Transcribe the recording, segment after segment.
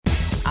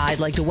I'd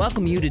like to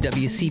welcome you to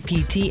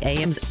WCPT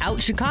AM's Out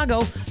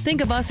Chicago.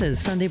 Think of us as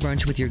Sunday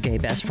brunch with your gay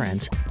best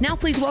friends. Now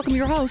please welcome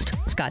your host,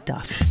 Scott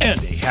Duff.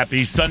 And a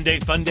happy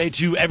Sunday fun day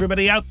to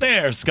everybody out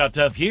there. Scott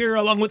Duff here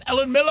along with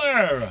Ellen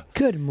Miller.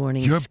 Good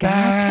morning, You're Scott.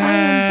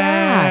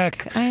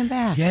 back. I am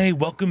back. Yay,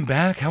 welcome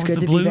back. How was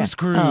the blues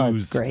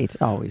cruise? Oh, great.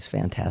 Always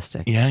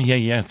fantastic.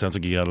 Yeah. Sounds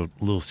like you got a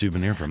little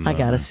souvenir from I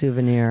got a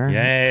souvenir.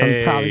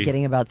 Yay. From probably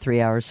getting about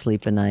 3 hours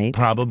sleep a night.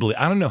 Probably.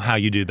 I don't know how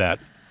you do that.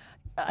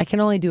 I can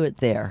only do it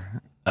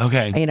there.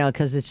 Okay. You know,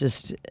 because it's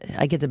just,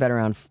 I get to bed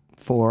around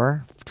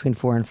 4, between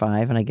 4 and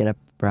 5, and I get up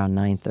around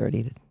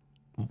 9:30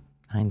 to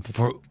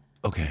 9:50.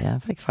 Okay. Yeah,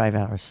 like 5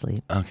 hours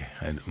sleep. Okay.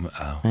 I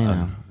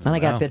know. And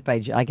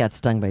I got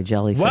stung by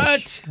jellyfish.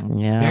 What?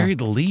 Yeah. Bury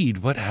the lead.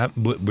 What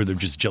happened? Were there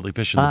just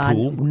jellyfish in the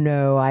pool?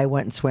 No, I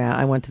went and swam.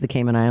 I went to the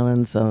Cayman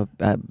Islands,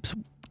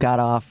 got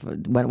off,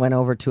 went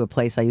over to a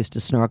place I used to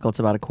snorkel. It's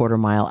about a quarter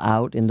mile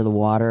out into the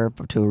water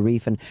to a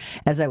reef. And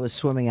as I was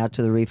swimming out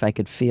to the reef, I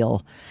could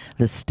feel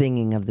the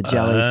stinging of the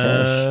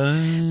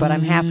jellyfish. But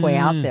I'm halfway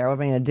out there. What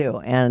am I going to do?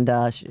 And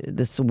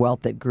this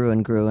welt that grew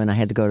and grew, and I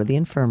had to go to the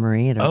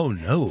infirmary at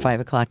 5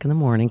 o'clock in the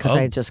morning because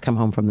I had just come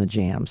home from the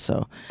jam.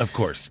 So of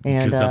course,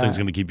 because nothing's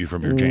going to keep you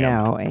from your jam.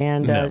 No,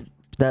 and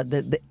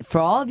for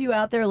all of you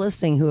out there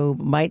listening who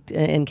might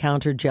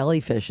encounter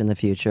jellyfish in the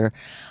future,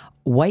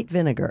 white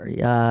vinegar.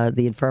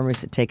 The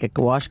infirmaries that take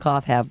a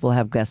washcloth will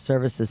have guest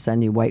services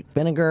send you white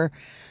vinegar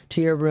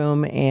to your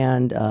room,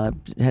 and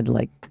had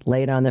to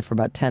lay it on there for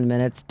about 10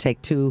 minutes.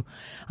 Take 2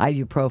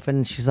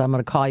 ibuprofen. She said, "I'm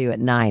going to call you at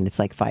 9." It's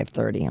like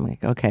 5:30. I'm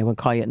like, "Okay, we'll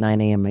call you at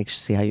 9 a.m.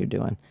 See how you're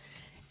doing."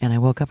 And I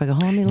woke up. I go, "Oh,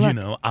 let me look." You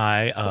know,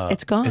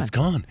 it's gone. It's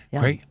gone. Yeah.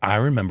 Great. I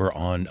remember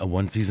on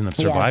one season of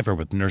Survivor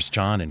with Nurse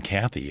John and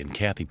Kathy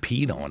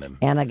peed on him.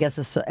 And I guess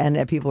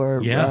people were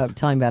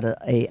telling about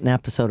an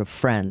episode of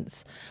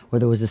Friends where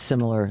there was a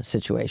similar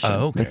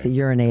situation with the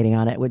urinating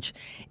on it, which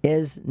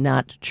is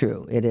not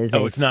true. It is.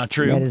 It's not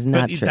true. It is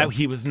not true.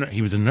 He was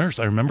a nurse.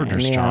 I remember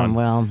Nurse John.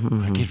 Well,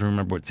 I can't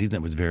remember what season.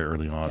 It was very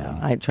early on. Yeah,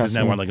 I trust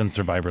now me. we're on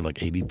Survivor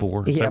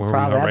 84. Is that where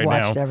probably. we are right now?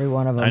 I've watched every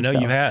one of them. I know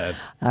you have.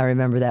 I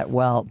remember that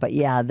well. But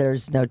yeah,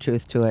 there's no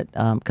truth to it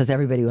because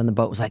everybody on the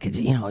boat was like,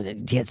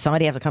 did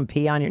somebody have to come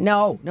pee on you?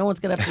 No one's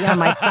going to pee on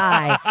my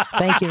thigh.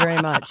 Thank you very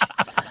much.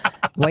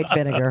 White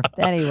vinegar.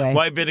 Anyway.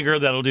 White vinegar,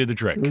 that'll do the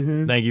trick.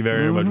 Mm-hmm. Thank you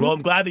very much. Well,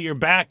 I'm glad that you're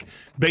back.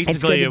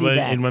 Basically,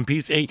 in one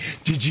piece. Hey,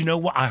 did you know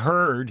what? I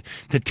heard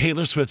that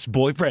Taylor Swift's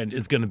boyfriend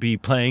is going to be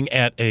playing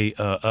at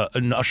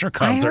an Usher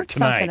concert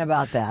tonight. I heard something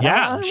about that.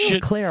 Yeah. I'm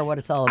not clear what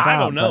it's all about. I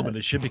don't know, but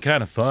it should be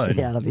kind of fun.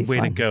 Yeah, it'll be Way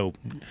fun. to go.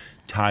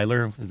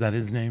 Tyler, is that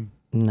his name?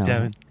 No.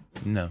 Devin?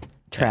 No.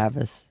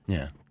 Travis.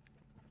 Yeah.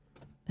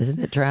 Isn't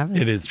it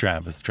Travis? It is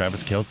Travis.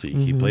 Travis Kelce.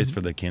 Mm-hmm. He plays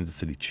for the Kansas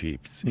City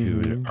Chiefs,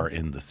 who are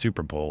in the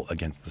Super Bowl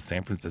against the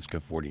San Francisco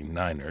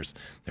 49ers.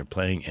 They're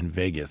playing in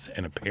Vegas,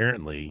 and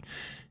apparently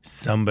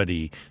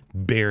somebody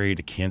buried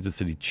a Kansas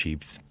City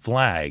Chiefs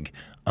flag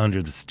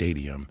under the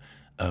stadium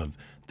of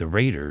the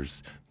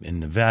Raiders in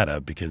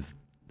Nevada because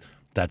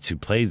that's who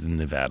plays in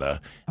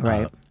Nevada.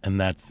 Right. And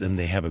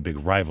they have a big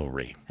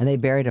rivalry. And they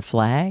buried a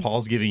flag?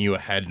 Paul's giving you a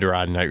head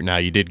nod right now.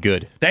 You did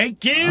good.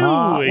 Thank you.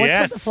 What's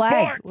yes, with the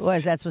flag? sports. What,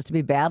 is that supposed to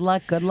be bad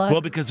luck, good luck?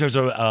 Well, because there's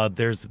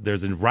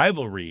a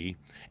rivalry.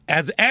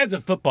 As a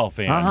football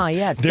fan,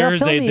 yeah.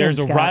 there's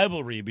a Scott.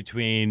 rivalry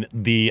between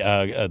the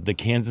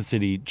Kansas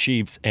City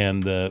Chiefs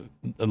and the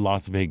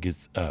Las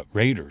Vegas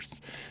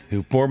Raiders,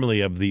 who formerly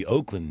of the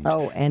Oakland.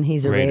 Oh, and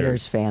he's a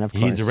Raiders fan, of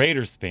course. He's a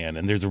Raiders fan,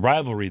 and there's a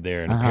rivalry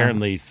there. And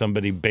apparently,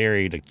 somebody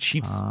buried a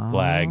Chiefs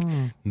flag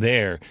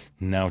there.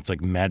 Now it's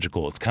like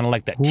magical. It's kind of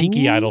like that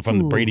tiki idol from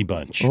the Brady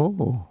Bunch.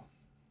 Oh.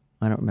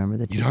 I don't remember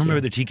the tiki. You don't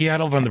remember the tiki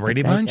idol from the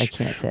Brady Bunch? I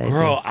can't say.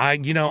 Girl, I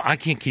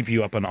can't keep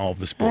you up on all of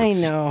the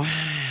sports. I know.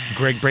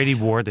 Greg Brady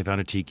wore. They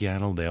found a tiki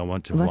idol. They all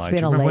went to Hawaii.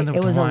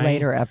 It was a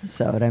later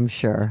episode, I'm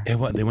sure. They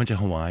went to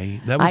Hawaii.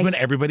 That was when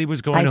everybody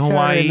was going to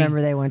Hawaii. I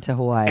remember they went to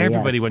Hawaii.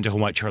 Everybody went to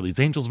Hawaii. Charlie's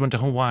Angels went to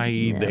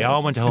Hawaii. Yeah, they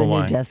all went to it's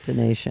Hawaii. The new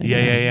destination.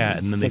 Yeah.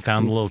 And then they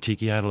found the little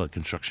tiki idol at a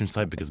construction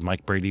site because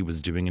Mike Brady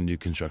was doing a new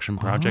construction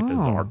project as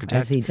the architect.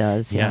 As he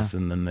does. Yes,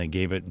 and then they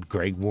gave it.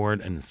 Greg wore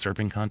it in a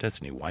surfing contest,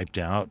 and he wiped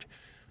out.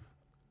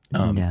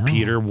 No.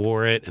 Peter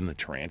wore it, and the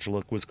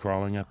tarantula was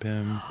crawling up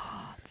him.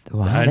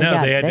 Wow, I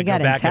know they had to go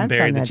back and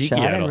bury the tiki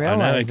idol. idol. I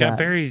know it got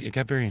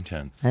very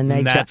intense. And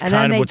that's and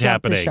kind then of what's they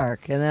jumped happening. The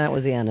shark, and that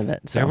was the end of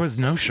it. So. There was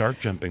no shark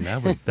jumping.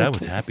 That was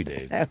happy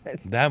days.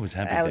 That was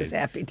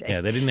happy days. Yeah,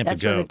 they didn't have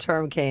That's to go. That's where the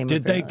term came.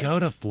 Did they go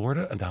to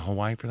Florida and to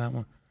Hawaii for that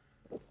one?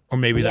 Or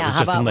maybe that was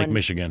just in Lake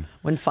Michigan.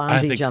 When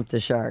Fonzie jumped the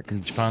shark.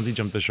 Fonzie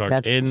jumped the shark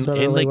That's in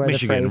Lake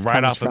Michigan,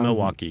 right off of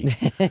Milwaukee.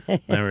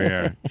 There we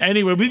are.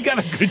 Anyway, we've got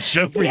a good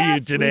show for you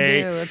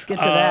today. We do. Let's get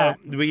to that.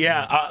 But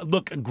yeah,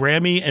 look,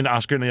 Grammy and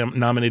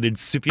Oscar-nominated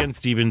Sufjan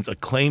Stevens'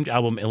 acclaimed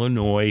album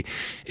Illinois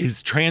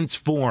is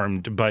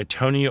transformed by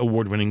Tony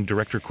Award-winning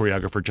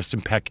director-choreographer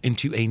Justin Peck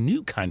into a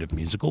new kind of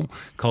musical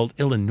called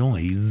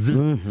Illinois.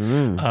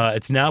 Mm-hmm.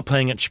 It's now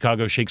playing at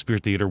Chicago Shakespeare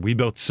Theater. We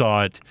both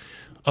saw it.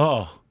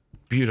 Oh,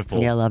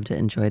 Beautiful. Yeah, I loved it.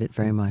 Enjoyed it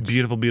very much.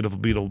 Beautiful, beautiful,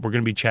 beautiful. We're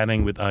going to be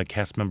chatting with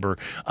cast member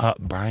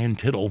Brian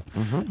Tittle.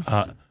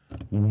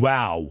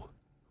 Wow.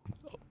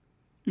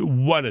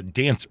 What a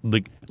dancer.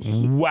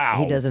 Wow.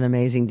 He does an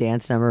amazing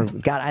dance number.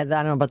 God, I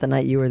don't know about the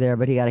night you were there,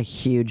 but he got a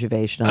huge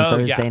ovation on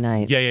Thursday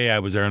night. Yeah. I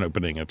was there on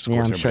opening. Of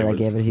course, I'm sure they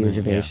gave it a huge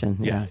ovation.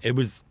 Yeah. It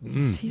was...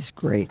 He's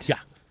great. Yeah.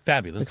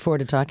 Fabulous. Look forward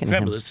to talking to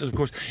him. Fabulous, of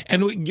course.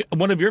 And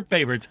one of your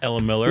favorites,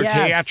 Ellen Miller, Yes.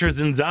 Teatro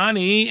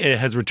ZinZanni,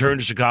 has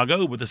returned to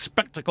Chicago with a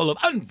spectacle of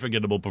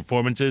unforgettable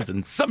performances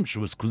and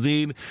sumptuous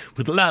cuisine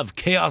with love,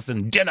 chaos,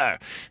 and dinner.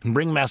 And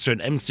ringmaster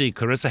and MC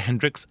Carisa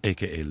Hendrix,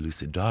 a.k.a.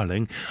 Lucy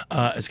Darling,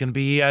 is going to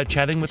be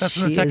chatting with us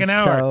in the second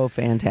hour. She is so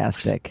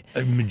fantastic.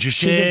 A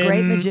magician. She's a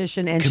great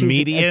magician, and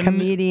comedian. she's a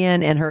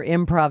comedian, and her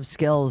improv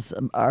skills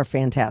are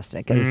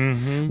fantastic,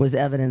 as was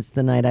evidenced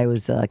the night I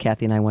was,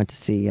 Kathy and I went to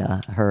see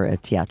her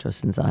at Teatro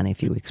ZinZanni a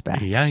few weeks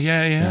back.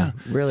 Yeah.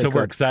 Really so good.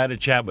 we're excited to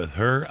chat with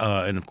her.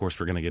 And of course,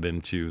 we're going to get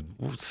into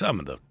some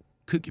of the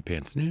Kooky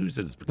Pants news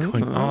that has been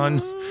going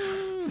on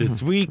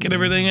this week and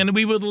everything. And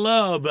we would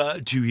love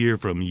to hear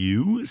from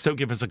you. So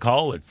give us a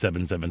call at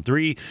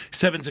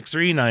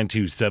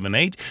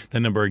 773-763-9278. The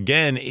number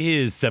again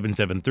is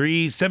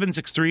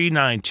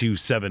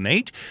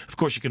 773-763-9278. Of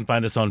course, you can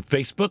find us on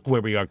Facebook,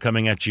 where we are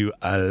coming at you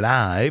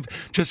live.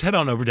 Just head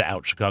on over to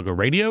Out Chicago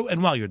Radio.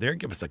 And while you're there,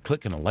 give us a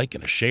click and a like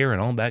and a share and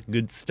all that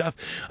good stuff.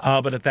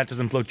 But if that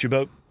doesn't float your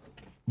boat,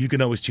 you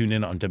can always tune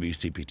in on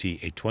WCPT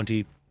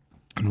 820.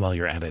 And while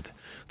you're at it,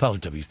 follow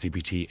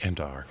WCPT and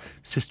our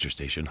sister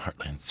station,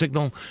 Heartland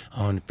Signal,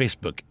 on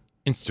Facebook,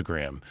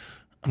 Instagram.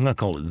 I'm going to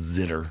call it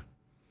Zitter.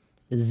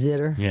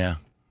 Zitter? Yeah.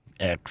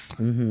 X.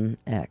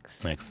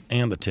 X. X.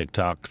 And the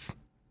TikToks.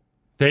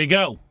 There you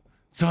go.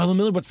 So, Ellen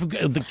Miller, what's a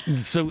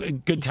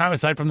good time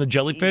aside from the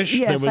jellyfish?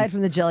 Yeah, aside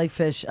from the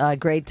jellyfish,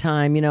 great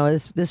time. You know,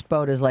 this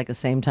boat is like a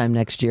same time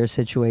next year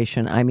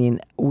situation. I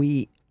mean,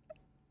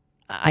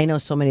 I know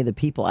so many of the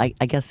people. I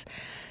guess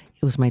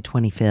it was my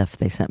 25th.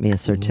 They sent me a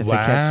certificate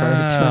for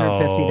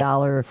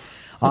 $250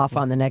 off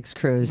on the next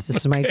cruise. This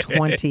is my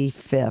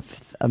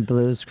 25th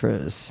blues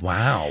cruise.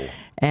 Wow.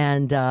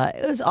 And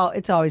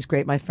it's always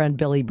great. My friend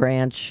Billy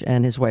Branch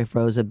and his wife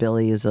Rosa.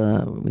 Billy is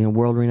a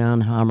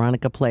world-renowned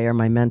harmonica player,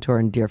 my mentor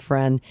and dear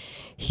friend.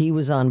 He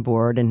was on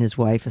board, and his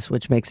wife,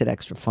 which makes it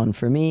extra fun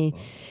for me.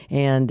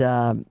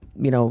 And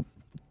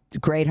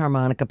great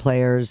harmonica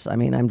players. I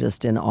mean, I'm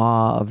just in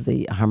awe of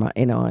the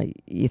harmonica.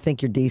 You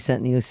think you're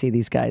decent, and you see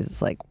these guys.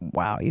 It's like,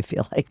 wow, you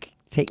feel like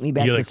take me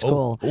back to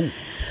school.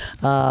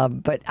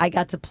 But I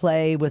got to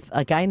play with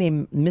a guy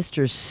named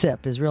Mr.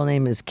 Sip. His real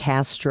name is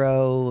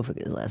Castro. I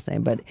forget his last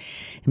name, but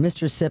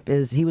Mr. Sip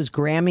he was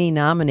Grammy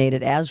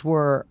nominated, as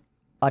were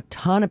a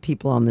ton of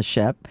people on the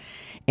ship,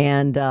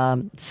 and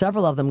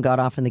several of them got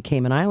off in the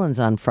Cayman Islands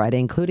on Friday,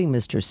 including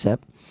Mr.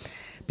 Sip,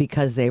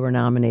 because they were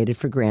nominated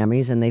for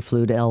Grammys, and they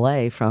flew to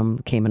L.A. from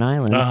Cayman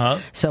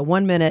Islands. So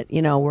 1 minute,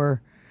 we're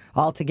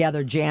all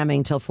together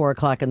jamming till 4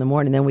 o'clock in the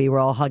morning. Then we were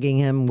all hugging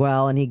him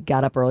and he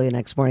got up early the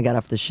next morning, got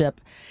off the ship,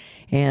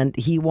 and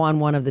he won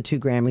one of the 2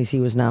 Grammys he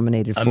was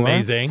nominated for.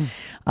 Amazing.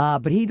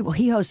 But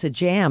he hosts a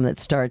jam that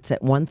starts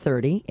at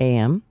 1:30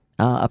 a.m.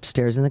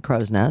 Upstairs in the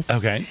Crow's Nest.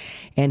 Okay.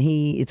 And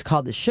it's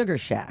called the Sugar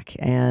Shack,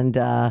 and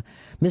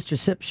Mr.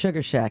 Sip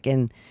Sugar Shack,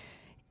 and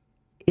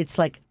it's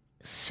like,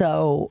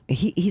 so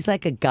he's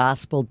like a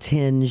gospel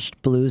tinged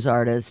blues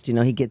artist.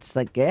 He gets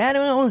like, I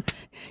don't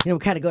know,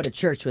 kind of go to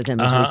church with him,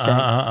 as we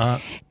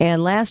say.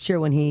 And last year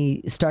when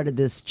he started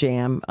this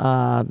jam,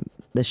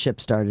 the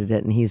ship started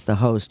it, and he's the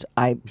host.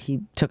 He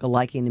took a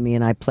liking to me,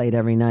 and I played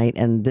every night.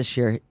 And this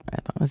year, I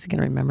thought, was he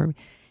going to remember me?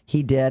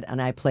 He did,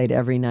 and I played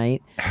every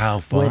night. How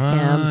fun. With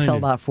him till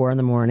about 4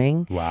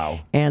 a.m.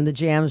 Wow. And the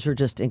jams were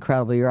just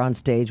incredible. You're on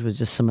stage with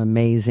just some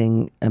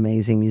amazing,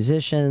 amazing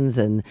musicians,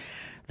 and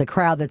the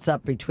crowd that's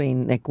up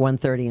between like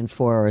 1:30 and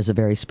 4 is a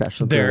very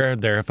special group.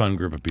 They're a fun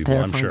group of people,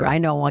 I'm sure. I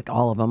know like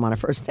all of them on a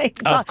first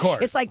date. Of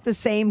course. It's like the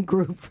same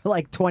group for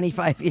like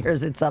 25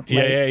 years. It's up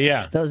late.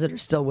 Yeah. Those that are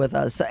still with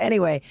us. So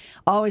anyway,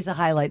 always a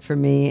highlight for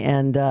me.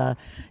 And,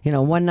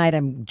 one night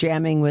I'm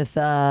jamming with,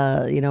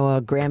 a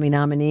Grammy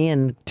nominee,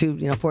 and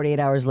 48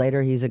 hours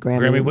later, he's a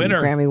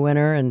Grammy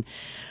winner. And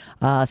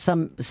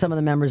some of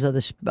the members of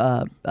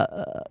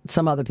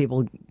some other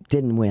people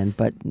didn't win,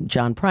 but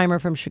John Primer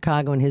from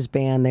Chicago and his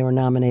band, they were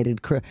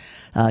nominated.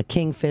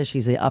 Kingfish,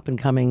 he's an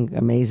up-and-coming,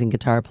 amazing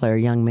guitar player,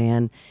 young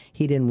man.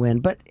 He didn't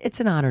win, but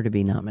it's an honor to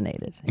be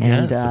nominated.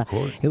 Yes, and, of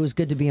course. It was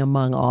good to be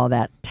among all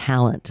that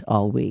talent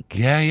all week.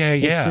 Yeah.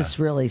 It's just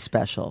really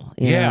special.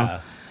 You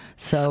know?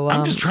 So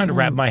I'm just trying to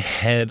wrap my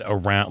head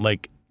around,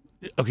 like,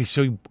 okay,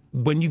 so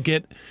when you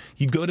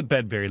go to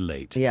bed very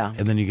late, yeah,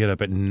 and then you get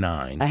up at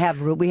 9.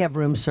 We have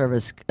room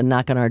service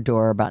knock on our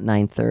door about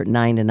 9 to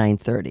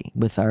 9:30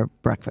 with our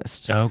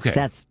breakfast. Okay,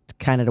 that's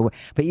kind of the way.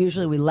 But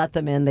usually we let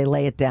them in, they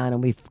lay it down,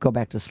 and we go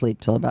back to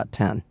sleep till about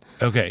 10.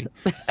 Okay,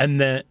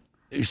 and then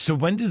so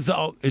when is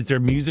there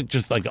music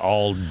just like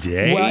all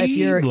day? Well,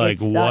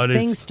 if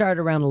things start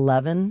around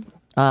 11.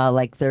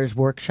 Like there's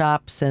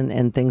workshops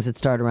and things that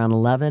start around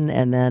 11,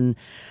 and then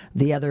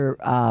the other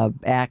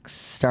acts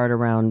start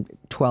around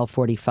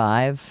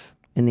 12:45.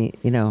 in the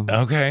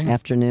Okay.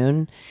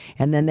 afternoon,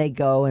 and then they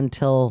go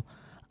until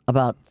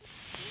about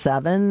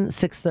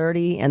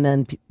 6:30, and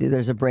then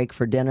there's a break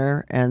for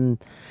dinner, and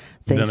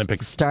Then they they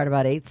pick- start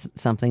about 8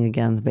 something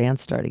again. The band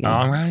start again.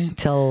 All right.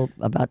 Till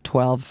about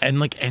 12.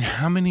 And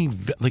how many?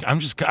 I'm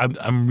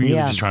really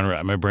Yeah. just trying to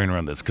wrap my brain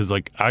around this because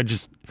that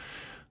just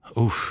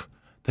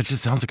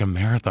sounds like a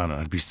marathon, and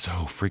I'd be so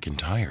freaking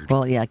tired.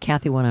 Well, yeah,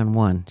 Kathy went on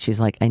one. She's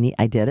like,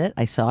 I did it.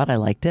 I saw it. I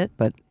liked it,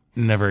 but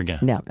Never again.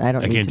 no, I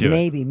don't. I need can't to. do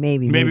it.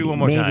 Maybe one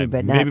more time.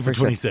 but not Maybe for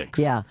sure. 26.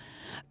 Yeah.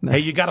 Hey,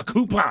 you got a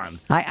coupon.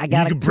 I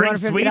got You a can bring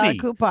 $250 Sweetie.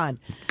 coupon.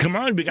 Come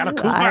on, we got a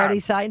coupon. I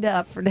already signed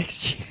up for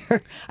next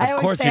year. I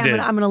always course say you I'm did.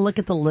 gonna look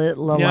at the No,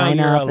 lineup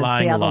you're a and see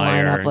lying how the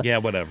liar. lineup. Yeah,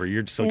 whatever.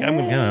 You're just like, I'm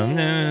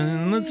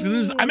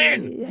I'm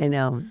in. I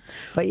know,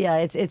 but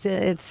yeah,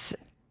 it's.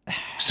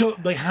 So,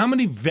 how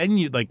many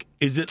venues?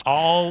 Is it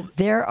all?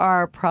 There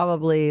are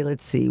probably,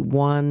 let's see,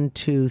 1,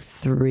 2,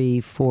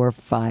 3, 4,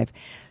 5,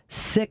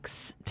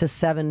 6 to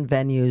 7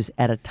 venues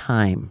at a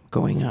time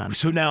going on.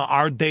 So now,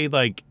 are they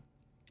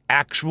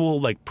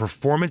actual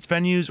performance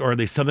venues, or are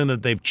they something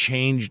that they've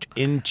changed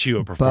into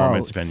a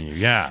performance Both. venue?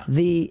 Yeah.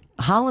 The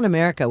Holland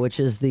America, which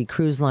is the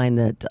cruise line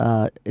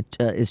that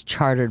is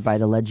chartered by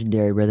the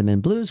legendary Rhythm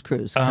and Blues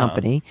Cruise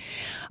Company,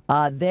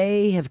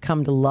 they have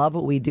come to love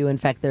what we do. In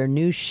fact, their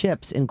new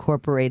ships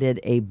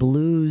incorporated a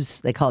blues,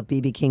 they call it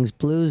B.B. King's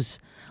Blues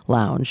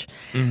Lounge,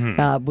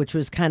 which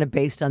was kind of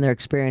based on their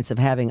experience of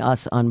having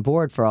us on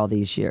board for all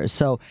these years.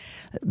 So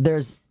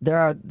there's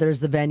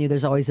the venue.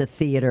 There's always a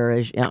theater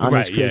on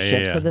this cruise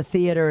ship. Yeah. So the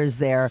theater is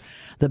there.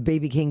 The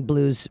B.B. King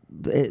Blues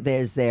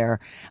there's there.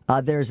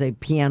 There's a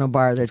piano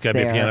bar that's there. It's got to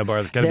be a piano bar.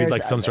 There's got to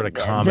be some sort of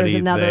comedy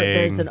thing.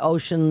 There's an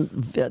ocean.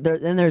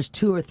 Then there's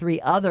 2 or 3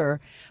 other.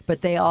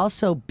 But they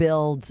also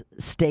build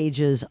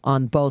stages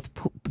on both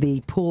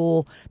the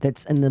pool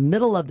that's in the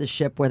middle of the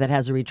ship where that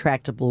has a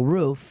retractable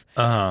roof.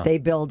 They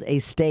build a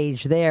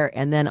stage there,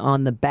 and then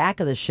on the back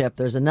of the ship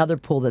there's another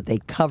pool that they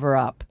cover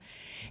up.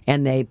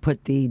 And they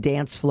put the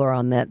dance floor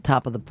on that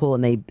top of the pool,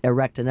 and they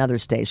erect another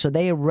stage. So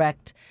they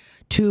erect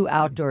 2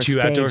 outdoor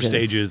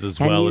stages as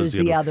well and as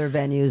use the other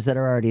venues that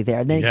are already there.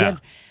 And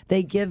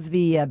they give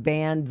the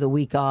band the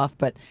week off,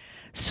 but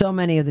so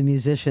many of the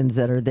musicians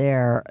that are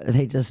there,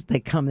 they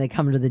come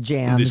to the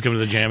jams. They just come to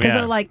the jam, because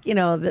they're like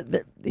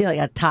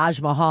got Taj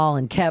Mahal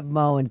and Kev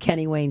Mo and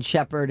Kenny Wayne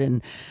Shepherd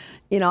and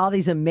all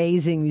these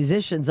amazing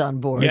musicians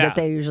on board that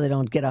they usually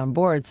don't get on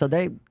board. So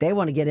they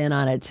want to get in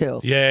on it too.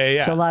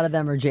 Yeah. So a lot of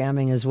them are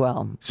jamming as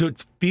well. So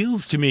it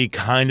feels to me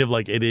kind of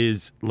like it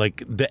is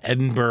like the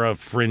Edinburgh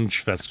Fringe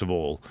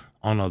Festival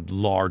on a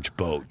large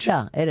boat.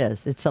 Yeah, it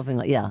is. It's something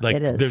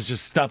it is. There's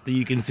just stuff that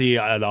you can see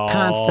at all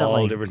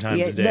constantly different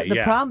times a day.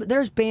 The problem,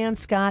 there's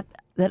bands, Scott,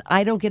 that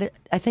I don't get it.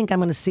 I think I'm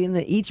going to see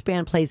them. Each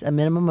band plays a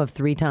minimum of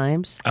 3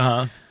 times.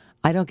 I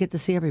don't get to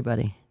see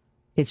everybody.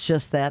 It's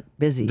just that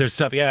busy. There's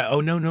stuff, yeah.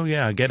 Oh, no,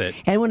 yeah, I get it.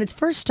 And when it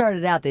first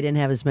started out, they didn't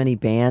have as many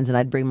bands, and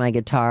I'd bring my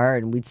guitar,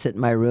 and we'd sit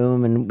in my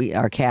room, and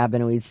our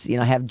cabin, and we'd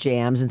have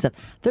jams and stuff.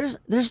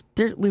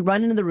 We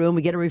run into the room,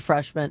 we get a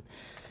refreshment,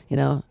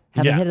 have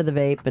a hit of the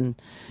vape, and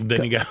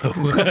then you go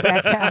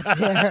back out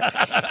there.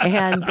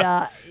 And,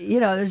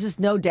 there's just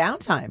no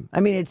downtime. I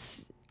mean,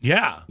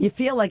 you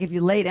feel like if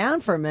you lay down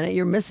for a minute,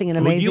 you're missing an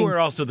amazing... Well, you are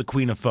also the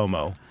queen of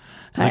FOMO.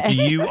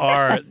 You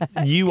are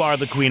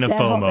the queen of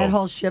FOMO. That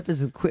whole ship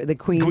is the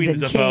queens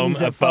and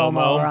kings of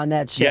FOMO are on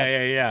that ship.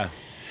 Yeah.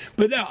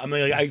 But no, I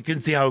mean, I can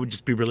see how it would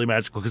just be really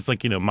magical because,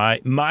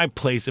 my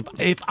place,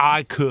 if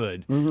I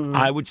could,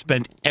 I would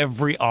spend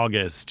every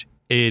August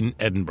in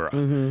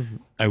Edinburgh.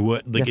 I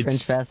would. The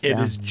Fringe Fest, it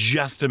is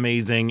just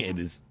amazing. It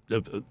is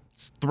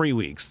 3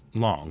 weeks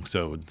long,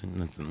 so it's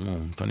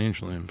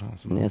financially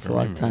impossible. Yeah, it's a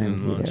lot of time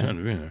to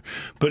be there.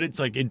 But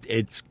it's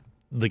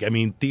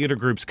theater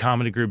groups,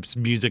 comedy groups,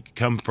 music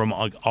come from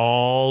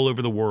all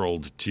over the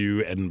world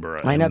to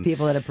Edinburgh. I know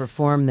people that have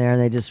performed there,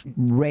 and they just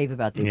rave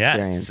about the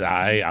experience. Yes,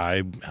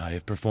 I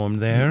have performed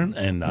there,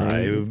 and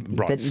I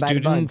brought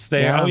students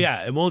there. Yeah. Oh,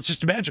 yeah. Well, it's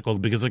just magical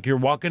because, you're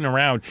walking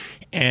around,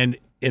 and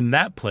in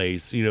that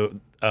place,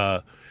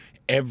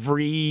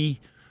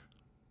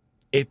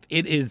 if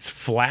it is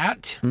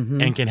flat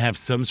and can have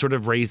some sort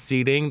of raised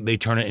seating, they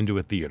turn it into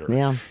a theater.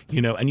 Yeah.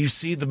 And you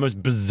see the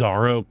most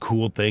bizarro,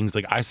 cool things.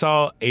 I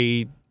saw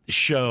a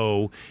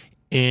show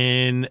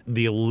in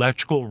the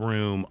electrical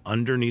room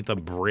underneath a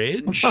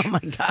bridge. Oh, my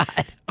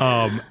God.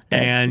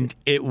 And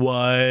it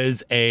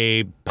was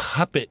a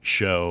puppet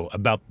show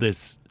about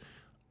this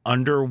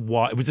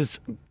underwater. It was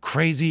this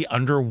crazy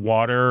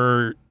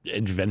underwater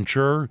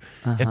adventure.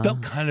 It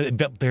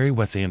felt very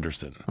Wes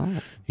Anderson.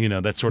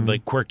 That sort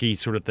of quirky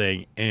sort of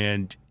thing.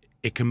 And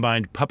it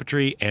combined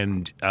puppetry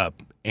and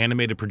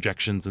animated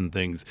projections and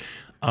things.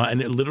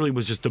 And it literally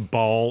was just a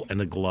ball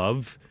and a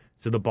glove.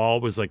 So the ball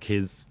was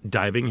his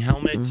diving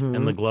helmet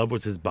and the glove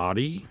was his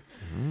body.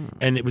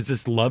 And it was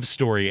this love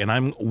story, and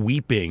I'm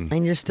weeping.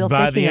 And you're still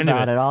by thinking the end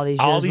about of it all these years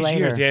all these later.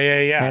 years,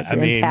 yeah.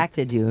 It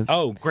impacted you.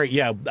 Oh, great,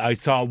 yeah. I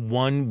saw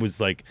one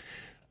was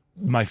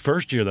my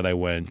first year that I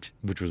went,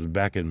 which was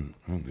back in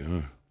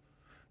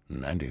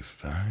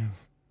 95.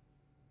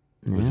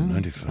 Was it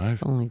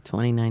 95? Only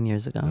 29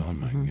 years ago. Oh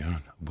my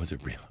God. Was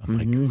it real? Oh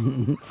my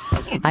God.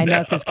 I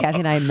know because Kathy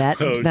and I met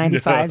in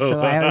 95, no. so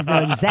I always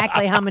know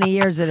exactly how many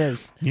years it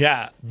is.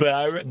 Yeah, but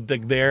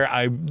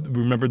I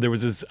remember there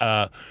was this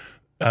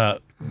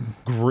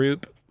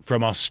group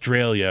from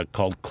Australia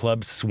called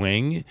Club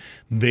Swing.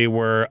 They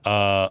were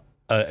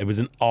it was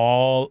an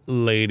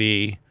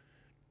all-lady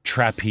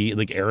trapeze,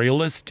 like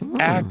aerialist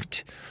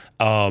act,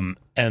 and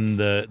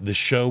the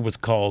show was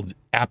called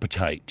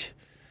Appetite,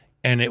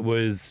 and it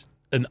was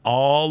an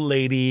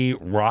all-lady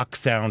rock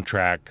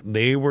soundtrack.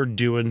 They were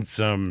doing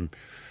some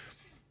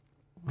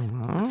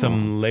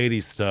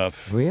lady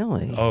stuff.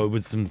 Really? Oh, it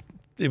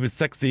was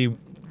sexy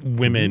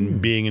women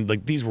being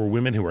like, these were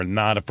women who were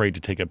not afraid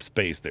to take up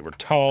space. They were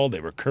tall, they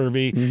were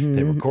curvy,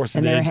 they were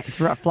corseted. And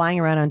they were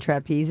flying around on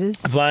trapezes?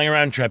 Flying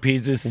around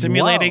trapezes,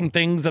 simulating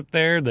things up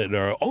there that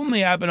are only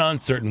happen on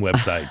certain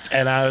websites.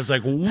 And I was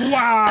like,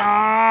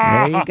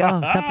 wow. There you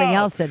go. Something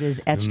else that is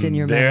etched in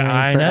your memory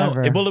I know.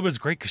 forever. Well, it was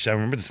great because I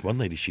remember this one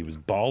lady, she was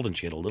bald and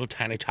she had a little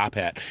tiny top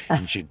hat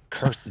and she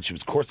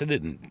was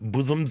corseted and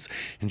bosoms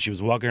and she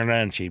was walking around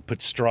and she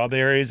put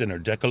strawberries in her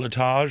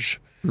décolletage.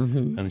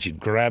 And then she'd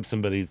grab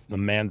the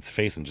man's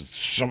face and just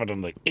shove it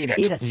and like, eat it.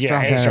 Eat a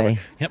strawberry. Strawberry.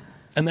 Yep.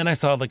 And then I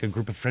saw like a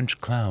group of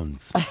French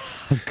clowns.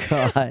 Oh,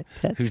 God.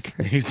 That's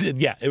crazy.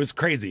 Yeah, it was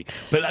crazy.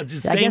 But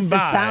just I same guess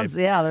vibe. it sounds,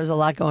 there's a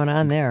lot going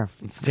on there.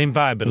 Same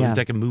vibe, but at Yeah. least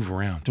I can move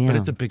around. Yeah. But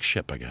it's a big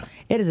ship, I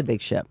guess. It is a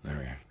big ship. There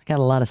we are. I got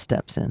a lot of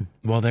steps in.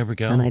 Well, there we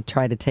go. And I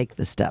try to take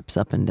the steps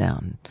up and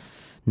down.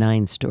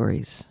 9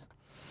 stories.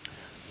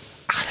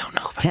 I don't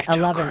know if I 10, can do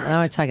 11, a cruise. now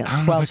I'm talking I don't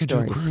know 12 if I can do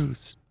a stories.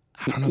 cruise.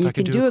 I don't know if You I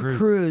can can do do a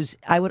cruise.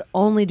 I would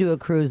only do a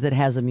cruise that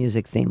has a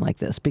music theme like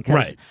this because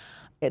Right.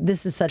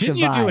 this is such Didn't a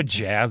you vibe. do a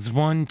jazz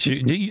one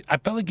too? I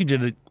felt like you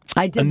did it.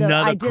 I did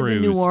another the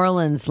cruise. New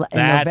Orleans in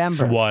That's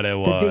November. what it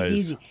The Big was.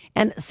 Easy.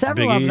 And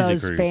several Big of Easy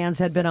those cruise. bands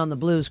had been on the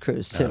blues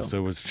cruise too. So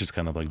it was just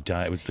kind of like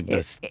it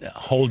was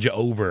hold you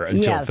over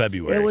until Yes,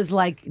 February. it was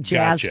like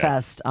Jazz Gotcha.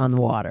 Fest on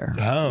the water,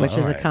 Oh, which is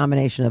a alright.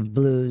 combination of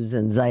blues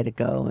and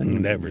Zydeco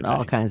and everything.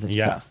 all kinds of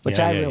Yeah, stuff, which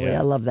yeah, I yeah, really yeah.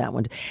 I love that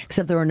one.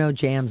 Except there were no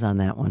jams on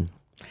that one.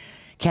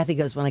 Kathy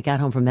goes, when I got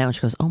home from that one, she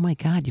goes, "Oh my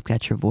God, you've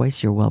got your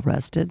voice. You're well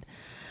rested."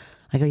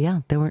 I go, "Yeah,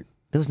 there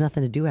was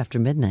nothing to do after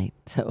midnight,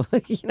 so I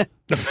had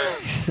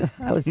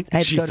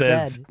to She go to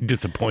says bed."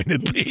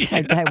 disappointedly.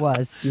 I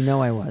was,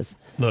 I was.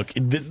 Look,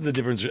 this is the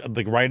difference.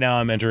 Like right now,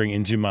 I'm entering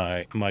into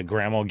my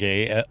grandma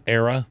gay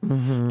era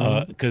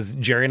because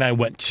Jerry and I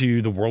went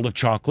to the World of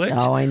Chocolate.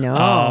 Oh, I know,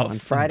 on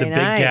Friday the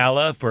night. big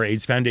gala for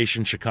AIDS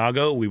Foundation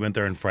Chicago. We went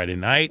there on Friday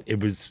night. It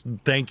was.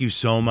 Thank you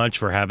so much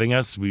for having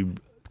us. We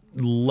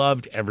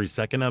loved every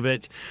second of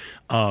it.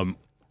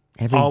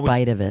 Every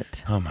bite of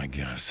it. Oh my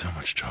gosh, so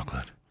much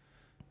chocolate.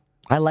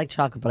 I like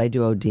chocolate, but I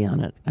do OD on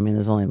it. I mean,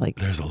 there's only like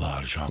There's a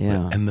lot of chocolate.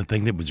 Yeah. And the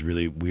thing that was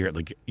really weird,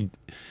 like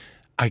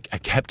I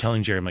kept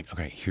telling Jerry, I'm like,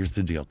 okay, here's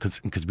the deal.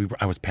 Because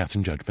I was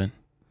passing judgment.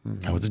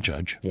 I was a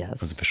judge. yes, I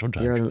was official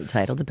judge. You're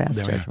entitled to pass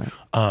There we are.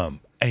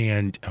 judgment.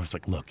 And I was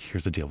like, look,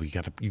 here's the deal.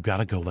 You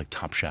gotta go like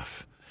Top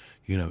Chef.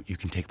 You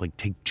can take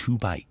 2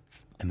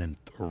 bites and then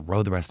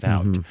throw the rest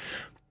out.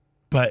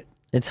 But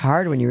It's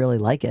hard when you really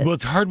like it. well,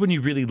 it's hard when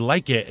you really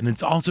like it, and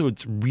it's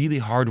really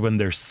hard when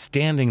they're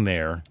standing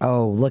there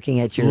Oh, looking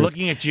at you,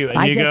 and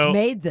I you just go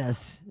made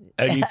this.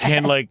 and you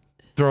can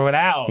throw it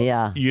out.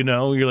 Yeah. You're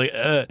like,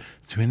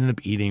 so we ended up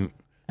eating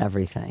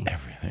Everything.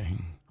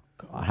 everything.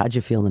 God, how'd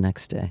you feel the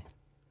next day?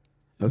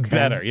 Okay.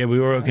 Better. Yeah, we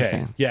were okay.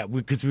 Okay. Yeah,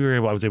 because I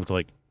was able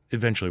to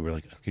eventually we're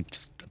like, okay,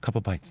 just a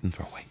couple bites and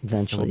throw away.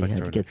 Eventually, you Couple bites,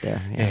 had to throw get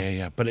there. away.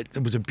 Yeah. But it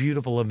was a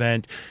beautiful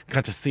event.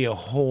 Got to see a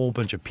whole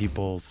bunch of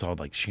people. Saw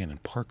Shannon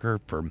Parker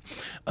from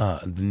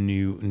the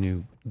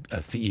new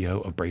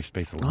CEO of Brave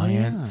Space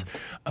Alliance.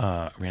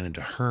 Ran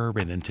into her.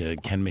 Ran into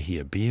Ken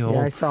Mejia Beal.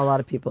 Yeah, I saw a lot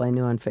of people I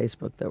knew on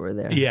Facebook that were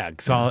there. Yeah,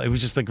 it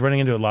was just running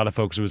into a lot of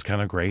folks. It was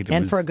kind of great.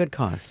 And for a good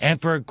cause. And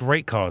for a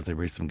great cause. They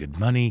raised some good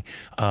money.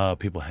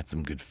 People had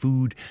some good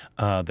food.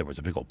 There was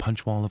a big old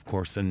punch wall, of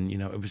course. And,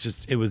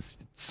 it was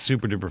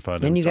super duper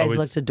fun. And you It's guys always-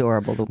 looked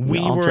adorable. We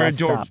all were dressed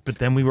adorable, up. but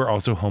then we were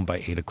also home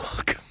by 8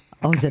 o'clock.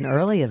 Oh, it's an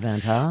early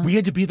event, huh? We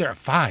had to be there at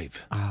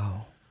 5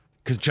 Oh.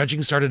 because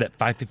judging started at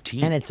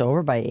 5:15. And it's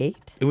over by 8?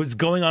 It was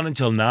going on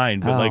until 9,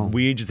 but Oh.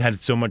 we just had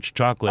so much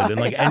chocolate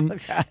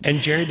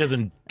and Jerry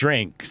doesn't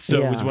drink,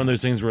 so it was Yeah. one of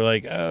those things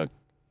where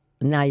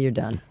Now you're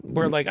done.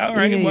 we're like, all You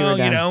right, knew you were well,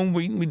 done.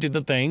 we did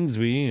the things,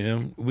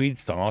 we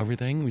saw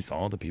everything, we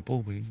saw the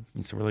people,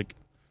 so we're like,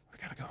 we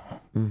gotta go home.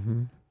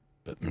 Mm-hmm.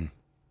 But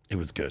it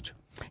was good.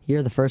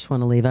 You're the first one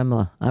to leave.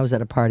 I was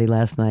at a party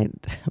last night.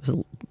 I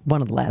was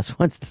one of the last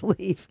ones to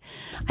leave.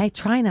 I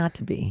try not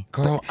to be.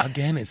 Girl,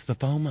 again, it's the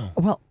FOMO.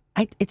 Well,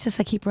 it's just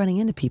I keep running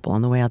into people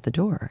on the way out the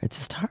door. It's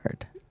just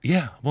hard.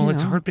 Yeah, well,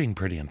 it's know. hard being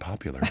pretty and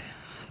popular. I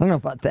don't know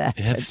about that.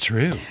 That's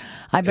true.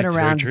 I've been It's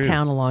very around true.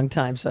 town a long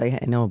time, so I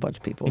know a bunch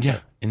of people. Yeah,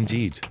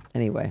 indeed.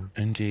 Anyway,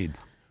 Indeed.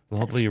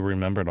 Well, hopefully you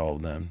remembered all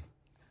of them.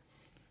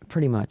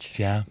 pretty much.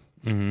 Yeah.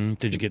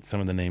 Did you get some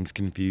of the names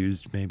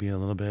confused? Maybe a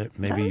little bit.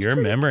 Maybe was your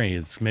pretty- memory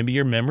is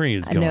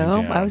going No,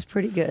 down. I was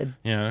pretty good.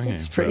 Yeah, okay. I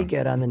was pretty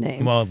good on the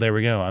names. Well, there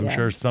we go. I'm Yeah.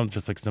 sure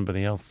just like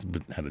somebody else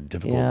had a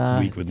difficult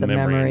yeah, week with the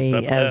memory and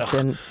stuff. has Ugh.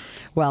 been.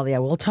 Well, yeah,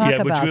 we'll talk about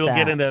that. Which we'll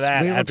get into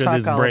that We will after talk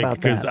this all break about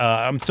because that.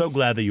 I'm so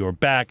glad that you are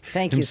back.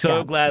 Thank I'm you, so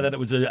Scott. glad that it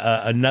was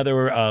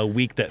another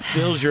week that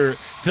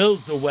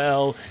fills the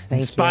well,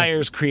 Thank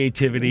inspires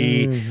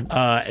creativity,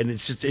 and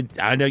it's just.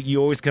 I know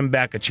you always come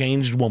back a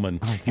changed woman.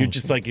 You're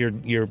just like you're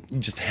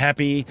just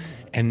happy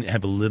and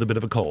have a little bit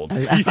of a cold.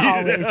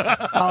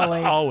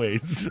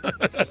 Always.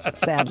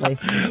 Sadly.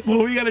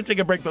 Well, we got to take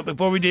a break, but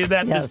before we do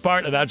that, Yes. this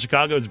part of Out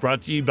Chicago is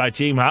brought to you by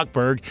Team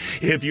Hochberg.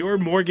 If your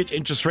mortgage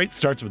interest rate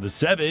starts with a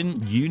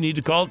 7, you need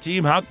to call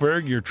Team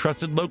Hochberg, your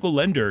trusted local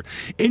lender.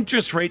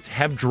 Interest rates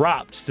have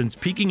dropped since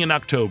peaking in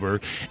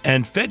October,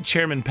 and Fed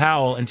Chairman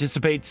Powell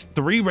anticipates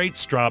 3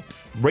 rate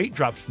drops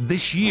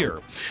this year.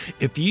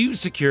 If you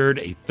secured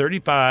a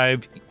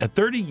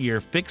 30-year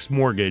fixed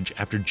mortgage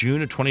after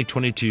June of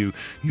 2022,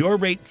 your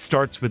rate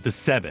starts with a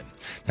 7.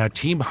 Now,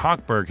 Team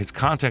Hochberg has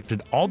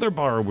contacted all their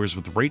borrowers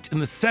with rates in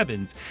the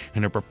 7s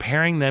and are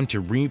preparing them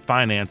to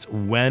refinance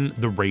when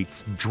the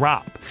rates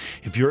drop.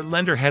 If your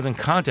lender hasn't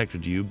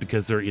contacted you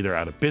because they're either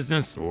out of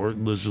business or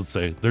let's just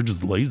say they're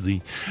just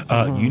lazy,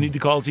 you need to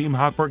call Team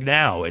Hochberg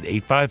now at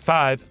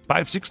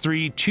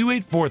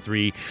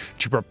 855-563-2843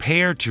 to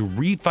prepare to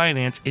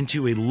refinance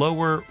into a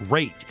lower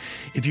rate.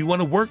 If you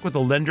want to work with a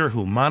lender who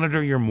will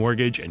monitor your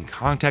mortgage and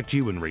contact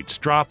you when rates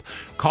drop,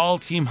 call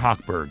Team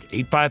Hochberg,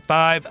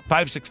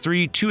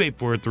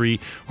 855-563-2843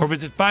 or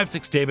visit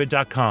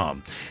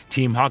 56david.com.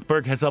 Team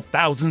Hochberg has helped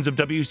thousands of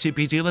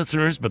WCPT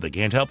listeners, but they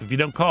can't help if you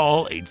don't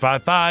call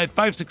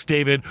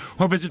 855-56david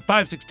or visit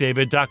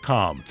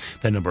 56david.com.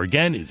 That number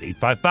again is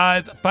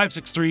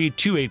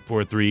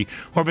 855-563-2843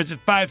 or visit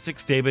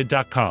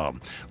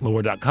 56david.com.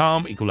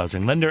 Lower.com, Equal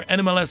Housing Lender,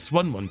 NMLS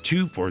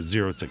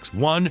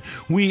 1124061.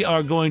 We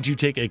are going to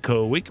take a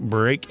quick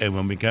break, and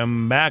when we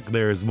come back,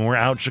 there's more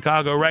Out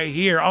Chicago right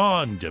here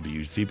on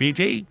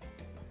WCPT.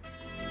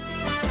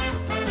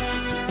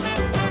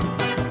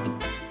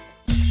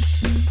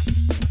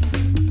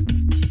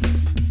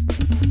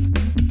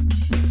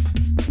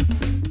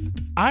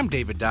 I'm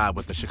David Dodd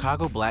with the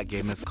Chicago Black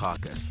Gay Men's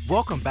Caucus.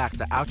 Welcome back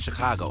to Out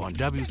Chicago on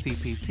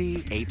WCPT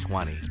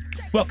 820.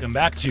 Welcome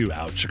back to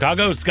Out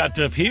Chicago. Scott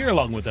Duff here,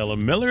 along with Ella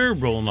Miller,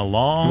 rolling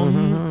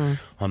along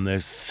on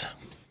this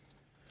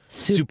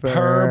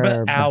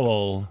superb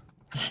owl.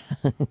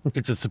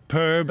 It's a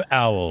superb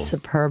owl.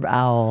 Superb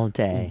owl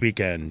day.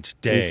 Weekend.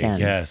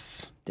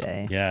 Yes.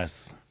 Day.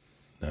 Yes.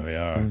 There we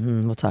are.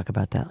 We'll talk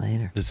about that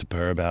later. The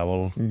superb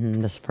owl.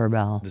 The superb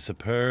owl. The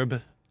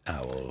superb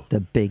owl. The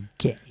big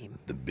game.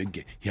 The big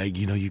game. Yeah,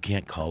 you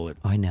can't call it.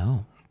 I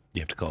know.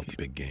 You have to call it the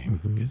big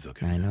game. Because they'll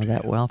come I know after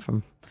that you. well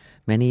from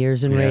many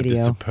years in Yeah, radio.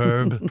 the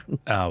superb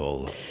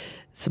owl.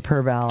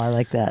 Superb owl. I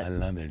like that. I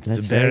love it. That's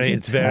It's very very, good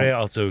it's very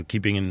stuff. also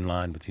keeping in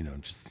line with,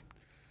 just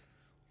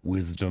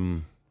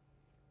wisdom.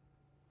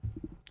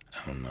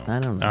 I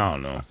don't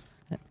know.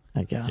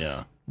 I guess.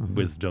 Yeah.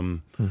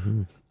 Wisdom,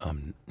 Betting.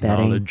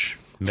 knowledge,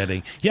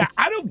 betting. Yeah,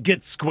 I don't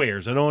get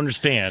squares. I don't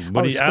understand.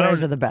 What do you, I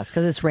squares don't, are the best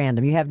because it's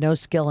random. You have no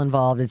skill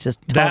involved. It's just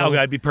That- totally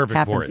okay, I'd be perfect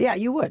happens. for it. Yeah,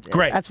 you would.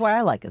 Great. That's why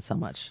I like it so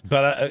much.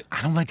 But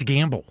I don't like to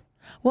gamble.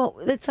 Well,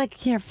 it's like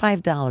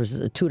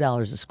 $5 or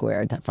 $2 a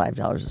square. Not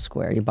 $5 a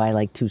square. You buy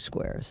like 2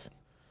 squares.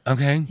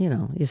 Okay.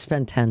 You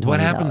spend $10, $20. What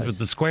happens with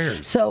the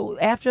squares? So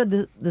after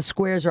the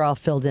squares are all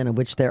filled in, of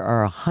which there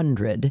are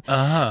 100,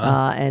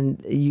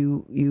 and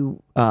you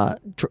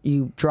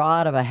draw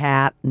out of a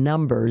hat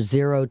numbers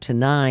 0 to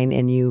 9,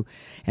 and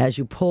as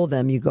you pull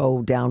them, you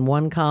go down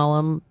one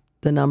column,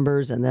 the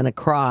numbers, and then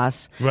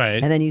across,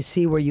 Right. and then you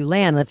see where you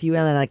land. If you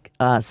land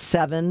like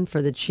 7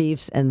 for the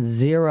Chiefs and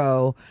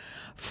 0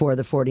 for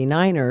the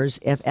 49ers,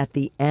 if at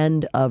the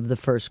end of the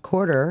first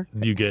quarter,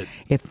 you get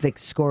if the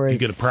score is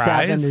get a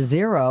prize?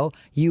 7-0,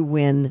 you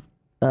win.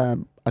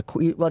 Well,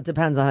 it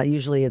depends on.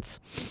 Usually, it's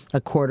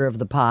a quarter of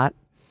the pot.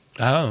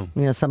 some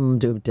Some of them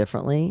do it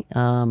differently.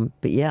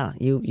 But yeah,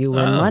 you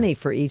win money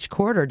for each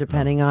quarter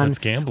depending on that's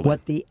gambling.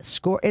 what the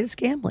score is.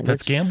 Gambling.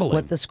 That's gambling.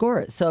 What the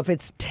score is. So if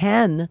it's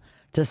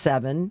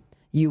 10-7,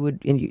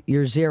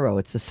 you're 0.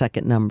 It's the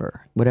second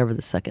number, whatever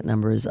the second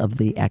number is of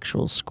the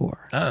actual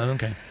score.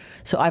 okay.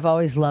 So I've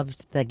always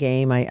loved the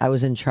game. I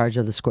was in charge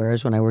of the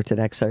squares when I worked at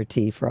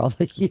XRT for all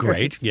the years.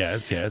 Great.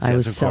 Yes. I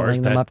was of selling course.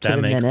 them That up to the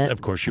makes. minute.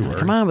 Of course, you were.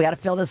 Come on, we got to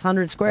fill this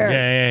 100 squares.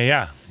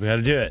 Yeah. We got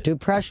to do it. Do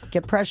pressure,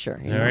 get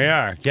pressure. There we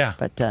are. Yeah.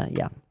 But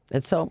yeah,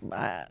 and so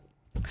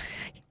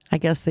I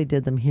guess they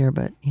did them here,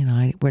 but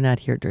we're not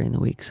here during the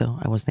week, so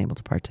I wasn't able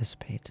to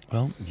participate.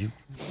 Well,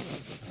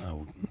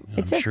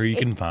 I'm sure you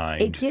can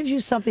find. It gives you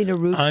something to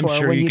root I'm for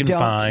sure when you you can don't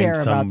find care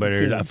somebody.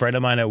 about the A teams. friend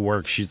of mine at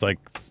work, she's like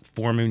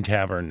Four Moon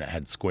Tavern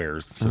had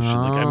squares, so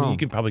you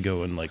can probably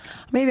go and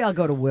Maybe I'll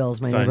go to Will's,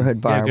 my find-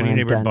 neighborhood bar. Yeah, go to when your I'm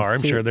neighborhood done. bar. I'm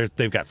See, sure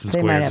they've got some they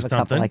squares might have or a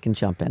couple something. I can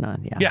jump in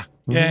on. Yeah.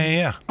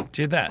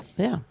 Do that.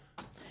 Yeah.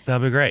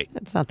 That'd be great.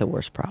 It's not the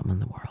worst problem in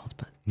the world,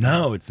 but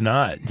No, it's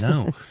not.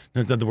 No,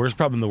 it's not. The worst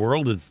problem in the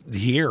world is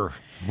here.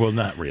 Well,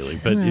 not really,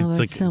 but Well, it's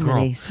like, so girl,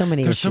 many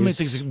there's so many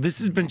issues. things. This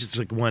has been just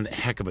like one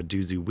heck of a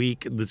doozy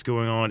week that's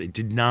going on. It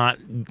did not.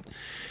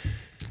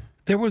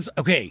 There was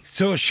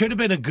so it should have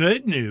been a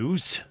good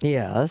news,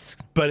 yes.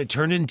 but it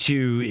turned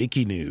into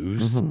icky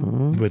news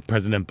with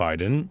President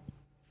Biden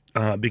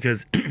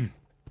because.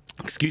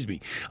 Excuse me.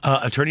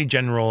 Attorney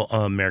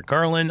General Merrick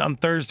Garland on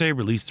Thursday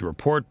released a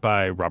report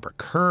by Robert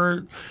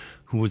Hur,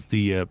 who is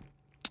the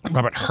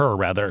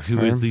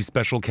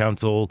special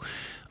counsel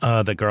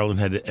that Garland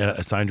had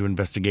assigned to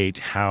investigate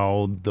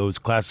how those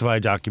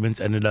classified documents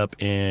ended up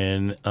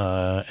in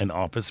an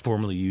office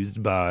formerly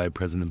used by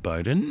President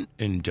Biden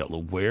in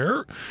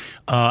Delaware.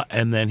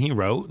 And then he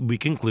wrote, "We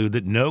conclude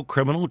that no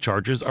criminal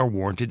charges are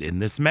warranted in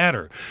this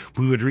matter.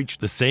 We would reach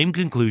the same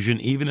conclusion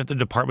even if the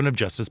Department of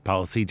Justice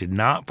policy did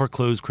not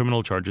foreclose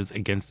criminal charges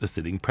against the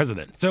sitting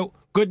president." So,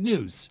 good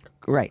news.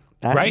 Right.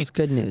 That Right? was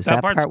good news. That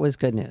That part's part was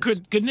good news.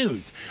 Good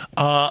news.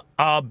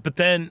 But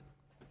then,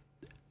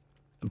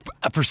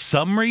 for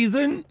some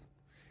reason,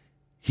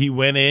 he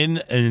went in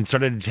and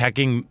started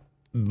attacking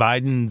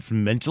Biden's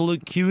mental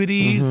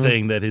acuity,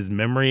 saying that his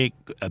memory,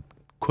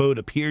 quote,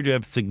 appeared to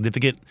have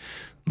significant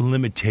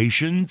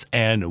limitations.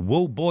 And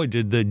whoa, boy,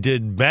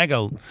 did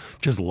MAGA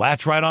just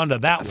latch right onto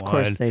that one. Of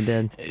course they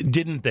did.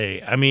 Didn't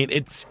they? I mean,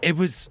 it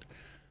was.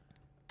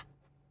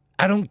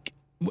 I don't.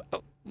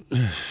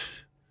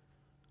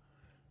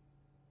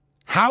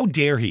 How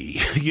dare he?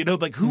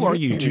 Who are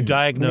you to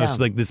diagnose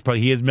this?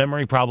 He has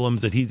memory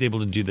problems, that he's able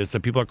to do this.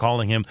 That people are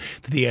calling him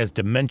that he has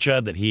dementia,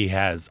 that he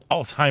has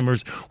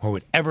Alzheimer's, or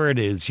whatever it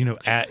is.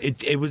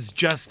 It was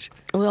just.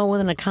 Well,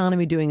 with an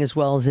economy doing as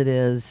well as it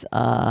is,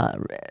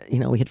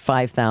 we hit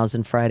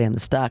 5,000 Friday on the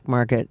stock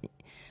market.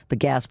 The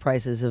gas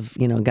prices have,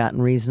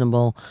 gotten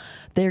reasonable.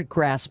 They're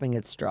grasping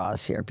at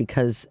straws here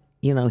because,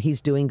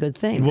 he's doing good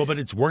things. Well, but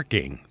it's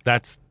working.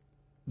 That's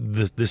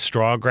the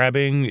straw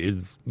grabbing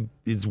is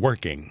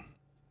working.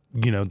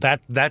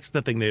 That's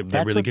the thing that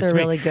That's really what gets they're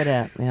me. really good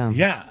at. Yeah.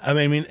 Yeah, I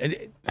mean,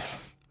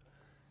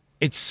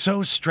 it's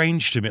so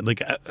strange to me.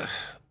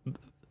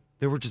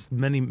 There were just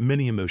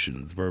many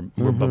emotions were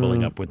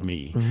bubbling up with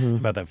me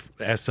about that.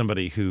 As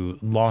somebody who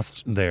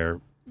lost their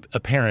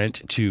a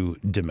parent to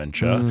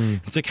dementia,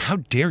 it's like, how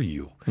dare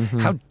you?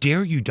 How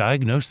dare you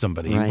diagnose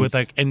somebody with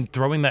and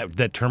throwing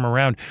that term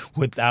around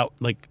without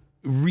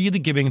really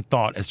giving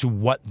thought as to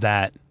what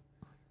that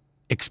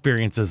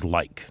experience is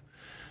like.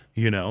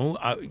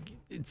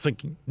 It's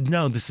like,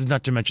 no, this is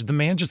not dementia. The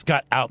man just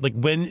got out.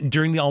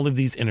 During all of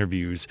these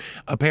interviews,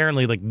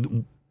 apparently,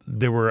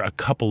 there were a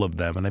couple of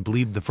them, and I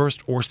believe the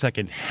first or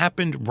second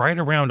happened right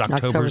around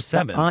October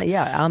 7th.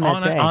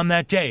 On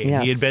that day.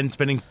 Yes. He He had been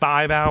spending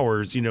 5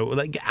 hours,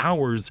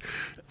 hours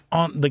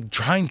on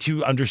trying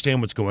to understand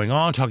what's going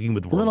on, talking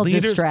with world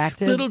leaders.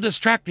 Little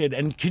distracted.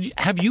 And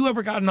have you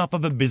ever gotten off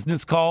of a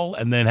business call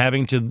and then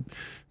having to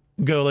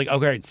go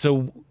okay,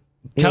 so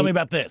tell me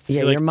about this?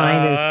 Yeah, your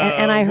mind is.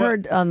 And I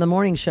heard on the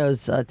morning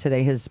shows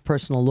today, his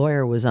personal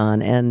lawyer was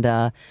on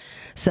and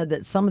said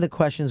that some of the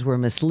questions were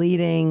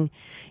misleading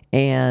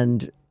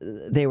and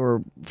they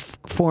were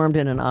formed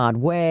in an odd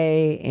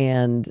way.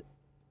 And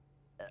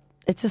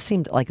it just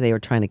seemed like they were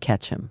trying to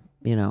catch him,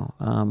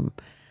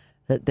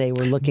 that they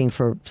were looking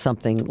for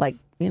something like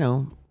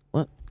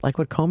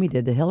what Comey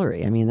did to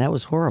Hillary. I mean, that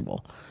was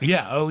horrible.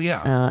 Yeah. Oh,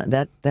 yeah.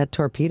 That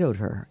torpedoed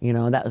her.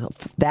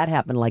 That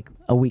happened like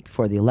a week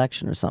before the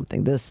election or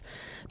something. This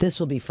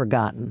will be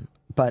forgotten.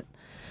 But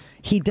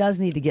he does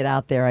need to get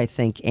out there, I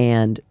think,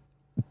 and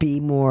be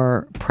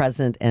more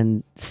present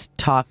and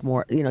talk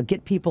more.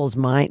 Get people's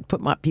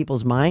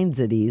people's minds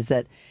at ease.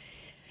 That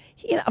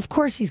of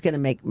course he's going to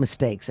make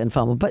mistakes and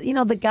fumble. But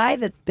the guy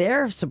that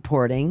they're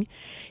supporting,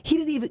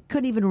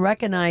 couldn't even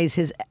recognize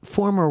his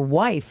former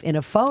wife in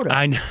a photo.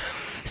 I know.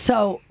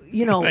 So,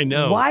 I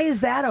know. Why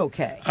is that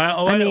okay?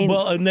 I mean,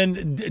 well, and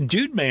then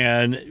Dude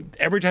Man,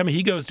 every time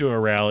he goes to a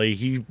rally,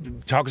 he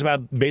talks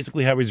about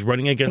basically how he's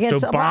running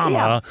against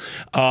Obama.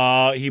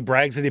 Yeah. He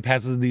brags that he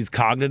passes these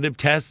cognitive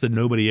tests that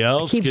nobody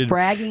else Keeps could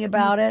bragging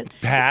about it.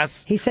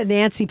 Pass. He said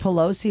Nancy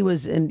Pelosi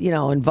was,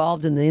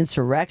 involved in the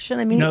insurrection.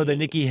 I mean, no, that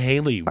Nikki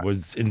Haley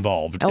was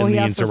involved in the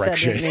also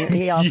insurrection.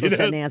 He also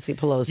said Nancy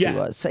Pelosi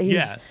was. So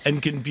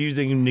and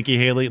confusing Nikki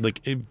Haley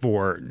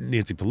for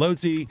Nancy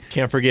Pelosi.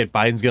 Can't forget,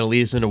 Biden's going to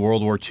lead us into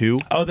World War II.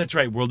 Oh, that's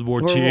right, World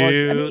War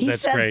II.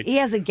 That's great. He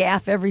has a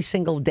gaffe every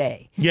single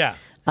day. Yeah.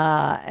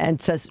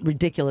 And says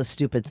ridiculous,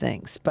 stupid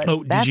things. But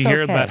did you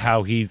hear about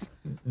how he's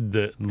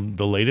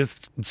the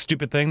latest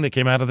stupid thing that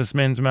came out of this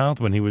man's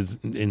mouth when he was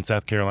in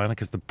South Carolina?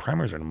 Because the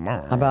primaries are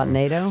tomorrow. About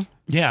NATO?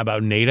 Yeah,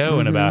 about NATO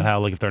and about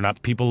how if they're not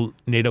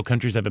NATO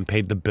countries haven't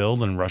paid the bill,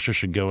 then Russia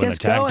should go and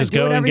attack. Just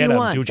go and get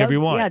them. Do whatever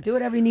you want. Yeah, do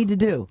whatever you need to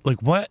do.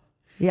 What?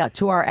 Yeah,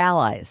 to our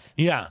allies.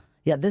 Yeah.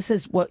 Yeah, this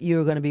is what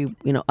you're going to be,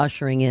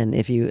 ushering in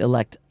if you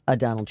elect a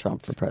Donald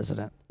Trump for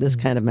president. This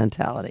kind of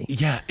mentality.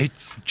 Yeah,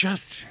 it's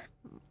just.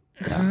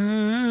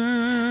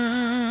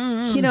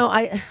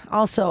 I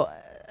also,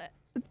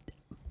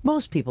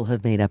 most people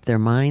have made up their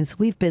minds.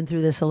 We've been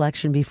through this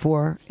election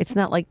before. It's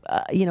not like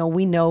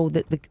we know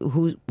that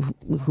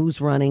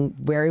who's running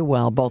very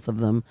well, both of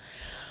them.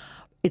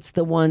 It's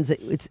the ones that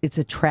it's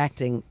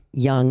attracting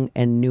young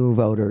and new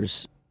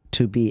voters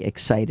to be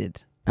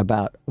excited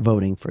about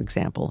voting, for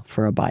example,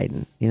 for a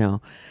Biden.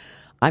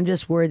 I'm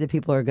just worried that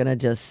people are going to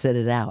just sit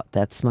it out.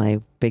 That's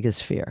my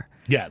biggest fear.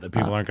 Yeah, that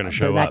people aren't going to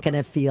show up. They're not up. going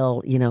to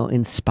feel,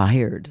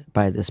 inspired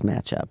by this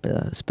matchup,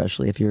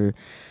 especially if you're,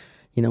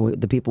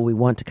 the people we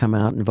want to come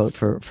out and vote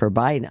for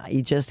Biden.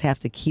 You just have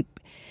to keep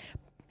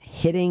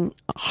hitting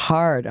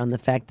hard on the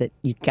fact that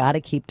you got to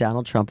keep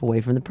Donald Trump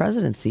away from the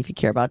presidency if you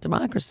care about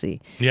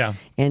democracy. Yeah.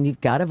 And you've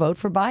got to vote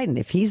for Biden.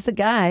 If he's the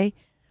guy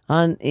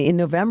in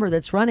November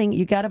that's running,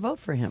 you got to vote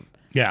for him.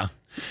 Yeah.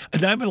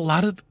 And I've had a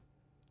lot of,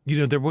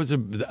 there was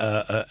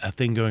a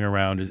thing going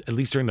around, at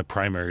least during the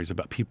primaries,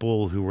 about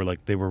people who were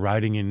like, they were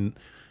writing in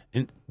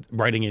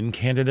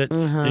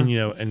candidates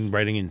and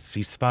writing in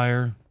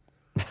ceasefire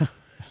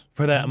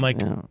for that. I'm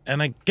like,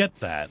 and I get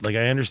that. Like,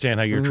 I understand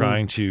how you're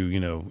trying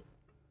to,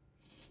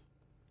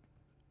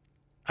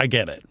 I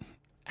get it.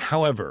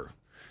 However,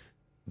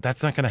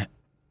 that's not going to,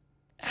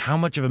 how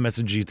much of a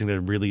message do you think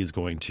that really is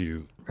going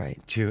to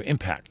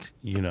impact,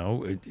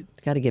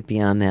 Got to get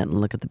beyond that and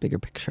look at the bigger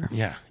picture.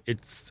 Yeah, I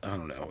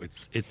don't know.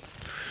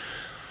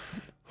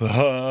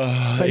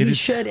 But he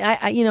should.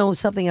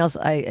 Something else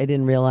I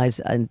didn't realize.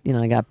 I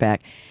got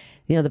back.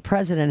 The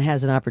president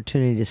has an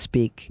opportunity to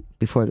speak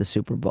before the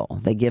Super Bowl.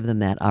 They give them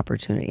that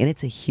opportunity, and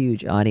it's a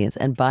huge audience.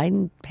 And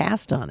Biden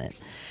passed on it.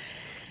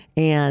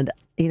 And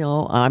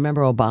I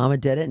remember Obama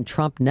did it, and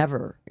Trump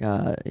never.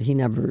 He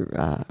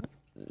never.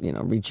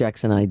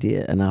 Rejects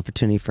an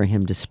opportunity for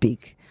him to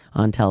speak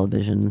on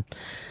television.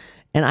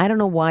 And I don't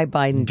know why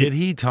Biden did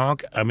he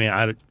talk? I mean,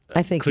 I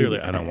think clearly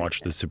I don't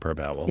watch the Super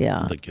Bowl.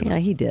 Yeah,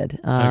 he did.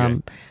 Okay.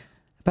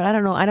 But I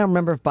don't know. I don't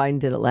remember if Biden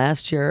did it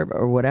last year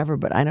or whatever.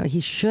 But I know he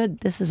should.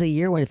 This is a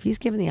year when if he's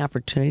given the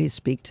opportunity to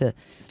speak to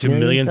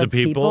millions of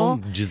people,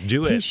 just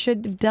do it. He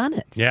should have done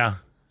it. Yeah,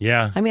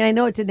 yeah. I mean, I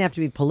know it didn't have to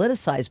be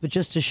politicized, but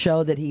just to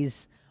show that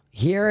he's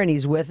here and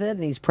he's with it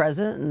and he's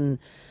present and.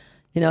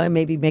 And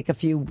maybe make a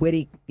few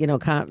witty,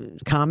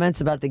 comments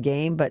about the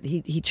game, but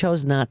he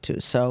chose not to.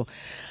 So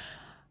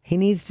he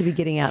needs to be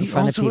getting out in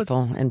front of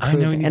people and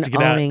owning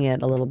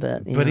it a little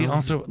bit. But he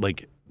also,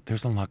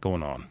 there's a lot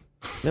going on.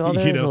 Well,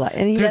 there's a lot.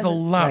 And there's a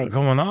lot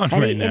going on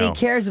right now. And he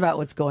cares about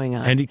what's going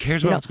on. And he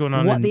cares about what's going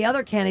on. The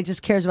other candidate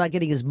just cares about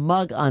getting his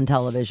mug on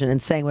television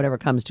and saying whatever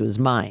comes to his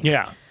mind.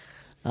 Yeah.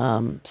 I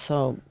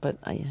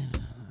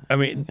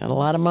mean, got a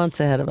lot of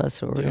months ahead of us,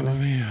 so we're gonna.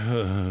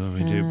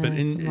 We do, but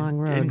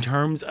in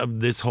terms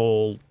of this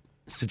whole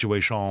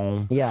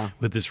situation,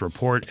 with this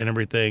report and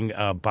everything,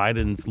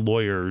 Biden's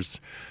lawyers,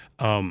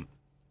 apparently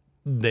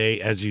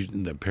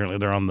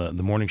they're on the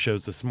morning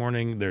shows this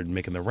morning. They're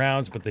making the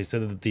rounds, but they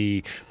said that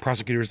the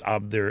prosecutors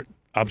their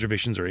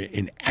observations are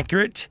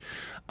inaccurate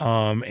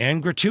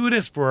and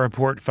gratuitous for a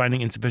report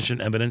finding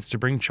insufficient evidence to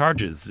bring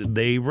charges.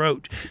 They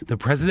wrote, the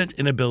president's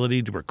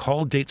inability to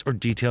recall dates or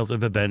details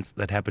of events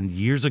that happened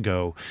years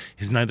ago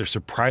is neither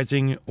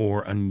surprising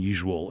or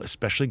unusual,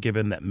 especially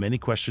given that many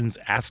questions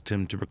asked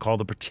him to recall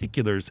the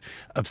particulars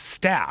of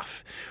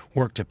staff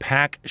work to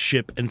pack,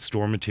 ship, and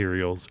store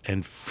materials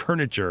and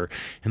furniture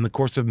in the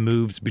course of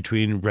moves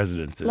between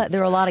residences.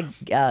 There were a lot of,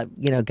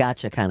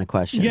 gotcha kind of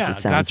questions. Yeah,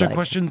 gotcha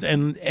questions.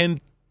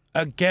 And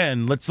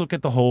again, let's look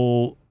at the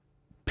whole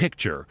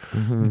picture.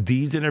 Mm-hmm.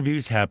 These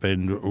interviews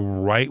happened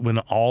right when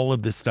all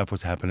of this stuff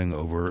was happening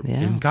over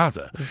in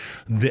Gaza.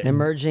 The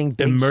emerging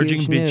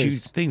big,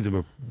 huge things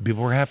that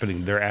people were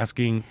happening. They're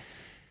asking.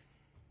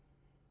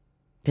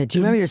 Do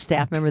you remember your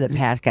staff member that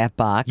packed that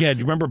box? Yeah, do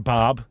you remember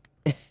Bob?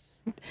 Do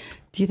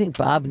you think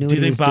Bob knew? Do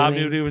you think Bob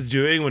knew what he was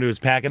doing when he was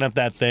packing up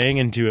that thing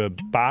into a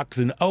box?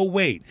 And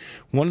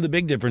one of the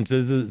big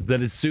differences is that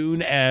as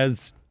soon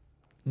as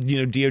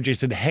DOJ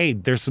said, hey,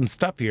 there's some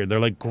stuff here. They're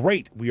like,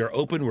 great, we are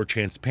open, we're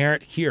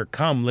transparent. Here,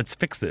 come, let's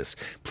fix this.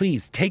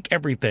 Please take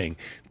everything.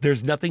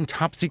 There's nothing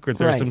top secret.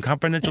 There's some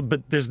confidential,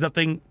 but there's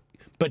nothing,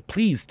 but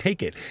please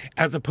take it.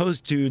 As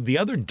opposed to the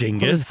other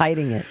dingus was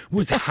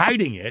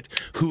hiding it,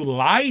 who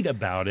lied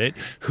about it,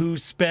 who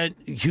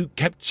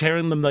kept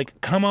sharing them like,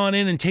 come on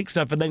in and take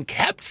stuff, and then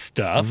kept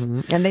stuff.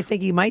 Mm-hmm. And they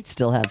think he might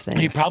still have things.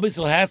 He probably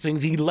still has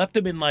things. He left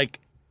them in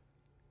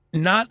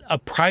not a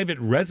private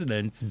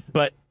residence,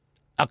 but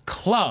a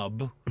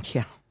club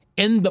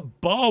in the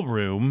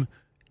ballroom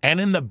and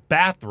in the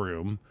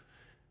bathroom.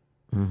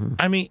 Mm-hmm.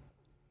 I mean,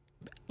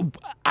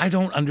 I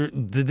don't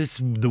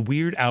the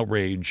weird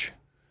outrage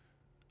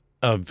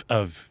of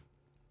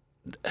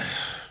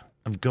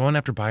going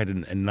after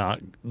Biden and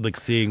not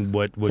seeing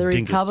what the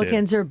Dinkus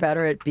Republicans did. Are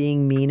better at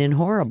being mean and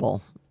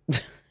horrible.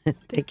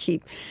 They stir it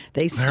up.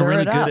 They're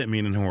really good at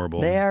mean and horrible.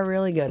 They are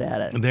really good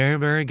at it. They're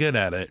very good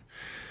at it.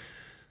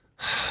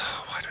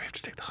 Why do we have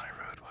to take the high road?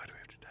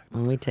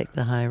 When we take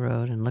the high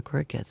road and look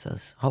where it gets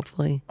us,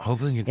 hopefully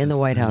it in the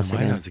White House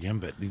again.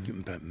 But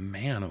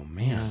man, oh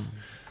man,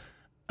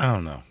 I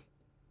don't know.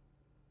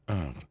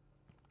 Oh,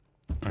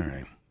 all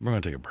right. We're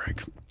going to take a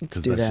break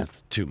because do that's that.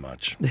 just too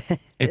much.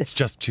 It's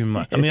just too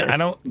much. I mean, I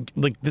don't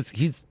like this.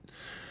 He's,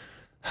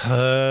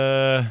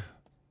 I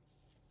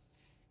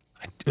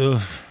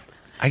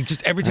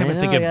just, every time I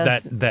think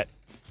of that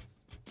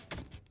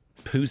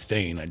poo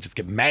stain, I just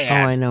get mad.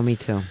 Oh, I know, me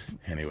too.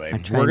 Anyway, I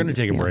tried we're going to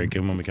to- take a yeah. break,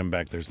 and when we come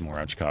back, there's more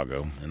out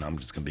Chicago, and I'm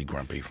just going to be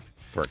grumpy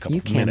for a couple You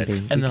of can minutes,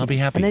 be. and then I'll be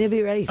happy. And then you'll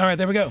be ready. All right,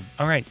 there we go.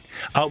 All right.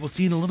 We'll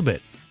see you in a little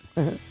bit.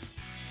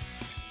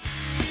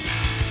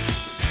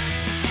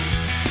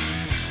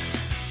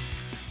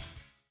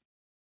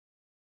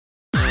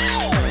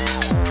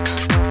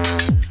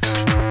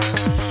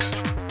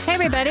 Hey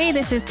everybody,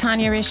 this is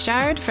Tanya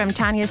Richard from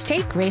Tanya's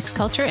Take, Race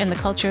Culture and the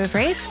Culture of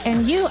Race,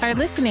 and you are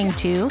listening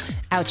to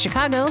Out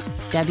Chicago,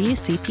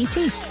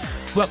 WCPT.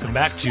 Welcome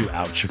back to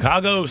Out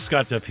Chicago.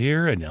 Scott Duff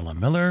here and Ella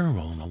Miller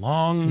rolling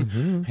along.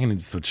 I'm going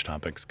to switch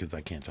topics because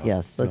I can't talk.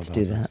 Yes, let's about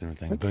do those that. and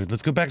everything. But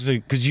let's go back to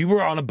because you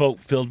were on a boat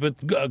filled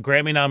with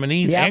Grammy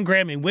nominees Yep. and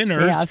Grammy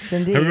winners. Yes,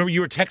 indeed. I remember you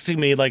were texting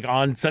me like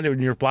on Sunday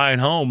when you were flying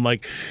home,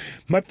 like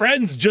my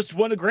friends just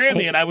won a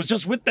Grammy and I was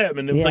just with them,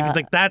 and it, Yeah.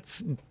 like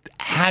that's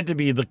had to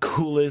be the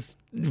coolest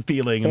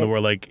feeling in the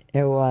world. Like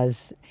It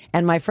was.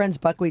 And my friends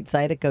Buckwheat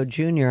Zydeco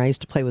Jr., I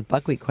used to play with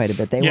Buckwheat quite a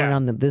bit. They Yeah. weren't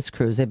on this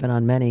cruise. They've been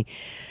on many.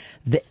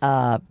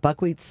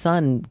 Buckwheat's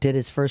son did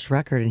his first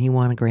record and he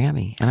won a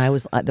Grammy. And I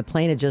was, the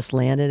plane had just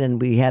landed and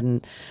we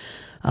hadn't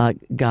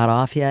got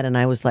off yet. And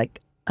I was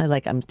like,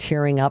 I'm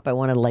tearing up. I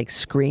wanted to like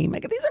scream.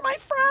 Like, these are my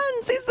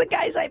friends. These are the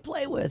guys I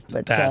play with.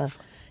 But That's-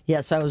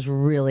 yeah, so I was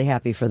really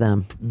happy for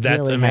them.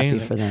 that's really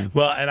amazing. Happy for them.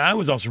 Well, and I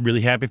was also really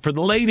happy for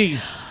the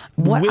ladies.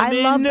 What- I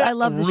Women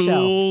love the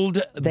show.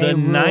 ruled They the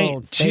ruled.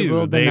 night They too.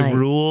 ruled the night.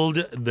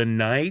 ruled the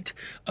night.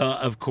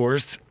 Of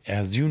course,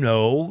 as you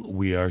know,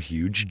 we are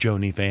huge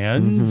Joni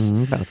fans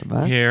Both of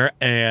us. here,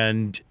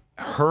 and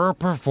her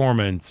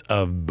performance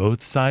of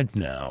Both Sides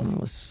Now.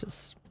 It was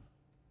just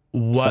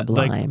What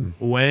sublime.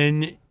 like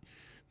when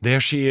there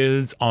she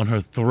is on her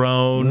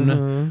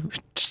throne,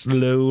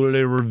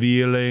 slowly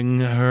revealing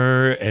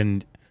her,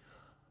 and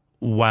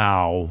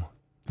wow.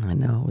 I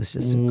know, it was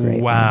just a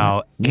great Wow.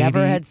 moment. Never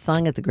 80 had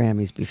sung at the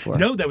Grammys before.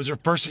 No, that was her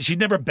first. She'd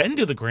never been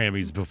to the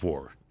Grammys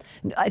before.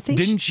 I think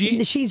Didn't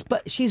she?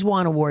 She's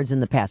won awards in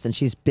the past, and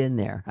she's been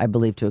there, I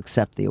believe, to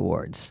accept the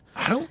awards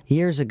I don't,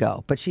 years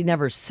ago. But she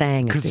never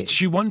sang. At because the,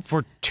 she won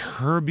for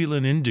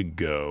Turbulent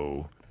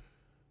Indigo,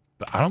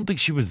 but I don't think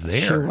she was she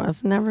there.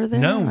 was never there.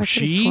 I No, could've sworn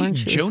she was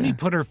Joni there.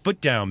 put her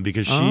foot down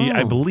because she,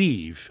 I Oh.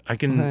 believe, I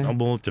can, Okay.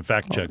 we'll have to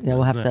fact check. Yeah,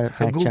 we'll have this. to I'll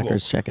fact Google.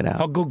 checkers check it out.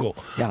 I'll Google.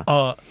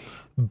 Yeah.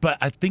 But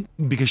I think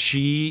because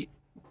she,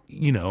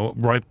 you know,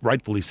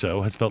 rightfully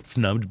so, has felt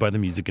snubbed by the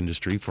music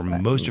industry for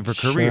most of her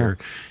career,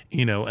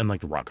 you know, and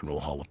like the Rock and Roll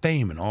Hall of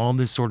Fame and all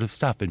this sort of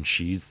stuff. And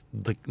she's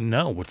like,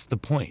 no, what's the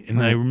point?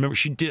 And I remember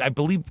she did, I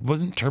believe,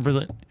 wasn't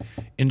Turbulent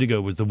Indigo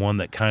was the one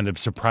that kind of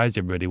surprised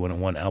everybody when it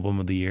won Album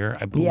of the Year?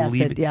 I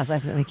believe. Yes, I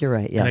think you're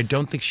right. Yes. And I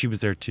don't think she was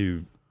there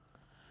to,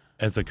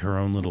 as like her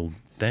own little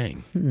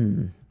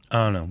thing.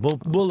 I don't know.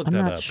 We'll look I'm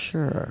that not up.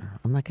 sure.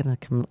 I'm not going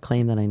to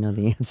claim that I know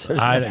the answer.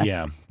 To I, that.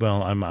 yeah.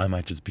 Well, I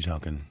might just be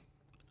talking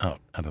out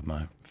of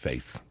my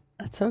face.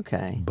 That's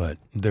okay. But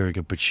there we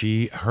go. But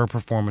her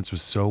performance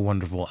was so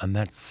wonderful, and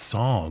that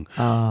song,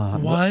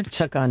 It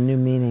took on new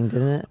meaning,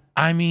 didn't it?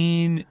 I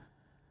mean,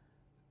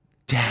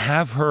 to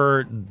have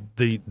her,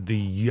 the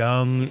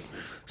young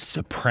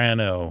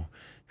soprano,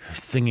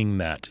 singing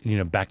that, you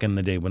know, back in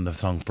the day when the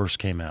song first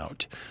came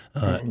out,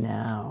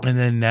 Now, and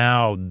then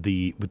now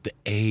with the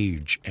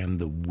age and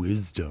the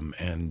wisdom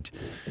and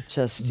it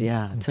just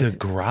it the took,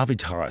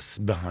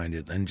 gravitas behind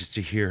it, and just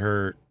to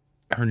hear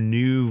her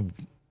new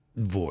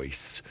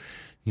voice,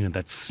 you know,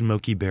 that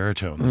smoky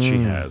baritone that she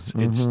has,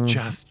 it's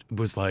just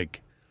was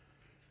like,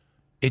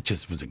 it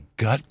just was a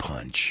gut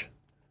punch.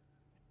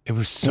 It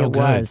was so it good.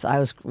 was. I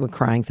was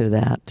crying through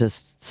that.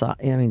 Just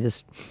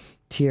just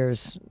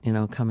tears,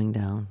 coming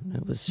down.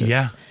 It was just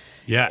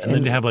Yeah, and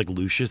then to have like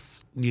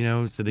Lucius, you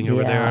know, sitting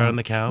over there Yeah, on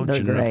the couch, they're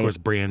and of great. course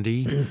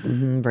Brandy,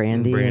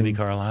 Brandy. Brandy and-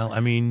 Carlisle. I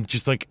mean,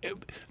 just like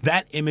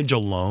that image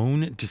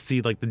alone, to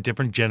see like the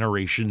different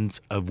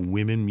generations of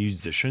women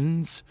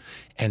musicians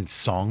and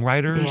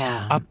songwriters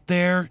Yeah. up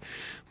there,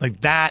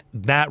 like that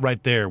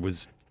right there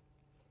was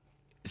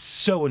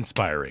so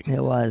inspiring.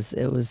 It was,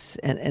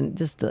 and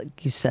just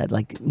like you said,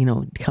 like,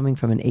 coming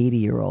from an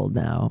 80-year-old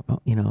now,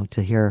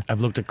 to hear. I've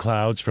looked at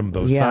clouds from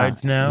both Yeah,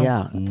 sides now.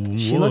 Yeah.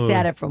 She looked Whoa.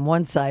 at it from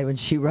one side when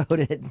she wrote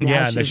it. Now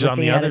Yeah, and then she's on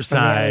looking the at other it from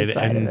the other side,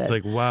 side and of it's it.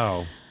 like,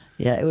 wow.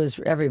 Yeah, it was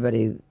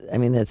everybody. I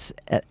mean, that's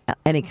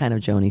any kind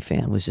of Joni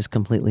fan was just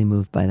completely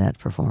moved by that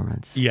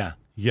performance. Yeah.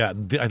 Yeah,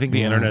 I think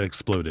the internet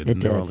exploded. It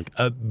and they're all did.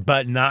 like,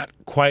 but not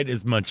quite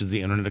as much as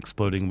the internet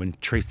exploding when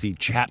Tracy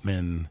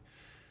Chapman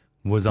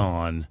was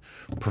on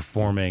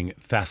performing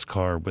Fast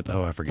Car with,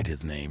 I forget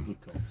his name. Luke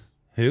Combs.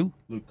 Who?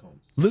 Luke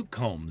Combs. Luke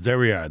Combs. There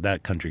we are,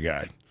 that country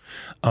guy.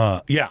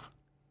 Yeah,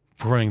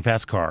 performing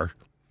Fast Car.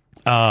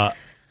 I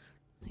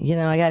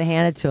got to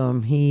hand it to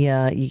him.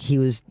 He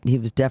was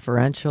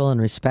deferential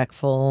and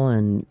respectful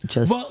and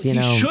just Well,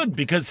 he should,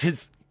 because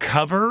his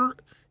cover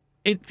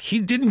he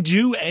didn't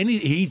do any.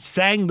 He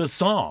sang the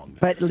song.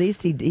 But at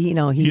least he cares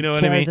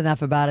what I mean?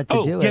 enough about it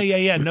to do it.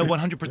 Yeah. No,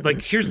 100%.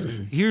 Like,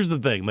 here's the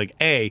thing. Like,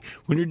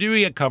 when you're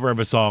doing a cover of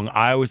a song,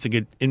 I always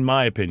think, in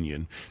my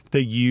opinion,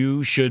 that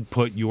you should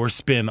put your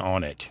spin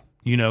on it.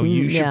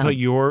 You should put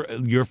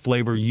your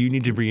flavor. You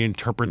need to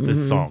reinterpret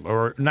this song,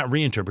 or not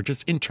reinterpret,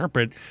 just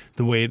interpret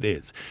the way it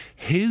is.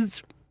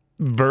 His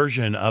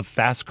version of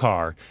Fast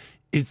Car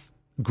is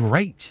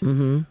great.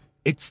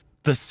 It's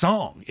the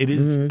song. It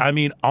is,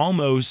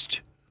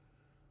 almost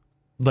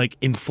like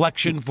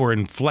inflection for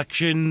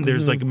inflection.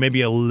 There's like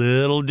maybe a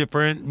little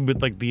different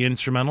with like the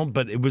instrumental,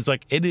 but it was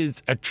like, it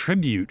is a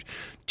tribute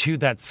to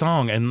that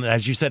song. And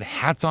as you said,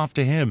 hats off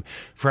to him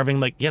for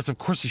having yes, of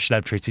course you should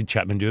have Tracy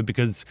Chapman do it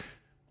because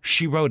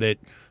she wrote it,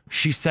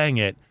 she sang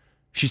it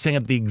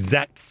the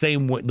exact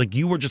same way. Like,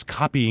 you were just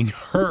copying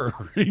her,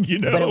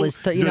 But it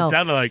was, it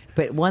sounded like.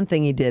 But one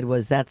thing he did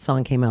was that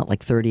song came out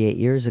like 38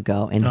 years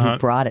ago, and he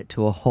brought it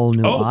to a whole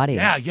new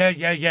audience.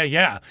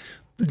 Yeah.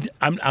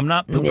 I'm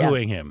not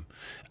poo-pooing him.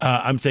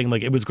 I'm saying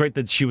it was great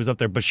that she was up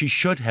there, but she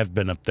should have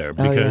been up there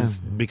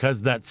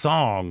because that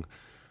song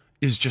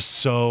is just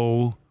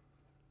so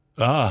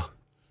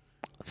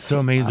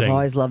amazing. I've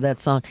always loved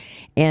that song,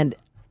 and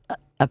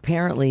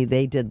apparently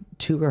they did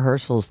 2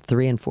 rehearsals,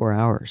 3 and 4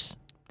 hours.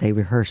 They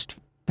rehearsed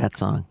that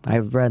song. I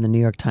read the New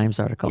York Times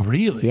article.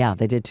 Really? Yeah,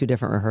 they did 2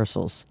 different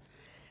rehearsals.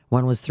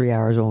 One was 3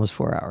 hours, one was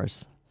 4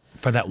 hours.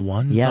 For that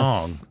one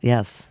song?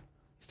 Yes,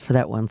 for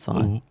that one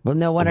song. Well,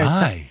 no wonder.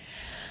 Why?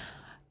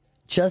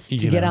 Just to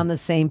get on the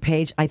same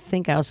page. I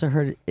think I also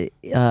heard it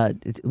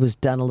was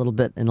done a little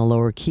bit in a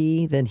lower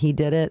key than he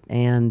did it,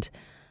 and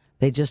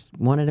they just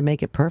wanted to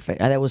make it perfect.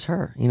 That was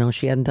her.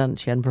 She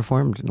hadn't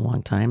performed in a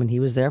long time, and he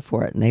was there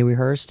for it. And they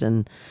rehearsed,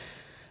 and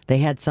they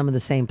had some of the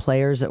same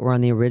players that were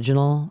on the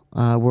original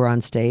were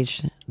on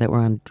stage that were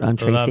on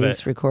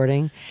Tracy's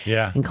recording.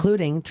 Yeah.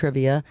 Including,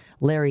 trivia,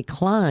 Larry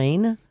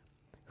Klein,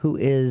 who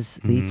is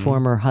the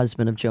former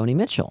husband of Joni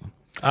Mitchell.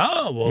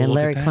 Oh, well, and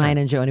Larry Klein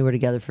and Joni were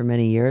together for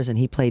many years, and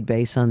he played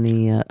bass on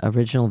the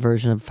original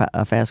version of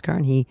Fast Car,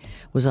 and he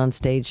was on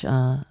stage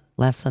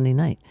last Sunday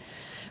night,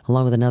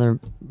 along with another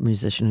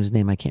musician whose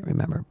name I can't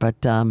remember.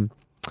 But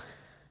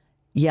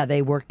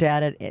they worked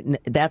at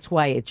it. That's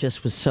why it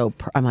just was so.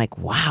 I'm like,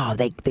 wow,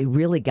 they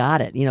really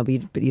got it.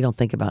 But you don't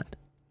think about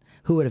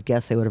who would have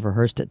guessed they would have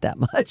rehearsed it that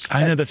much.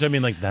 I know that's what I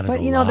mean. That is. But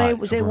a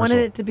lot they wanted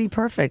it to be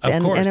perfect,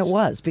 and course. it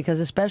was, because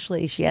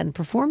especially she hadn't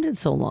performed in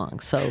so long,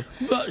 so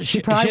she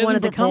probably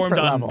wanted the comfort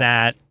on level.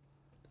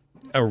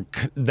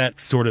 That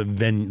sort of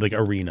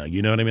arena,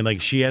 you know what I mean?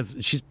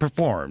 She's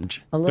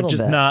performed, a little but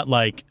just bit. not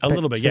a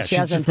little bit. Yeah,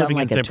 she's just living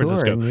in San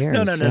Francisco.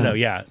 No.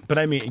 Yeah, but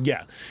I mean,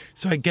 yeah.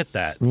 So I get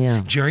that.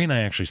 Yeah. Jerry and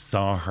I actually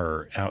saw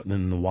her out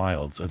in the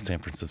wilds of San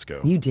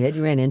Francisco. You did?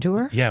 You ran into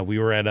her? Yeah, we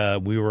were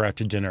out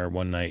to dinner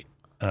one night.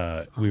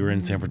 We were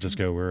in San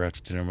Francisco. We were out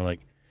to dinner. And we're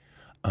like,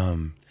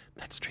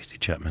 that's Tracy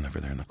Chapman over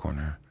there in the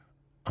corner.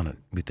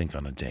 We think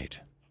on a date.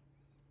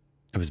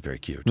 It was very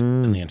cute.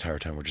 And the entire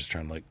time we're just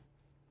trying to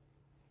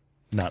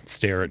not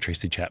stare at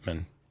Tracy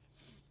Chapman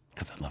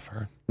because I love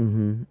her.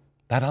 Mm-hmm.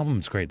 That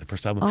album's great. The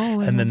first album. Oh,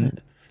 and then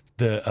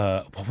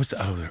what was it?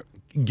 Oh,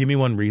 Give Me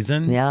One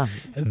Reason. Yeah.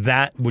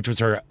 That, which was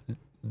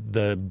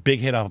the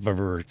big hit off of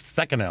her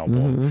second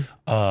album.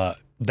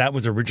 That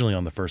was originally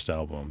on the first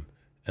album.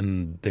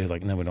 And they're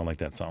like, no, we don't like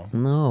that song.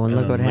 No, and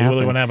look what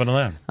happened. What happened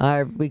to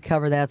that? We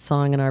cover that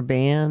song in our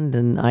band,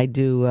 and I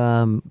do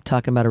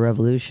Talking About a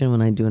Revolution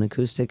when I do an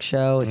acoustic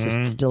show. It's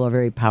just still a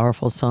very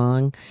powerful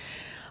song.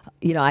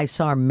 I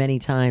saw her many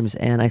times,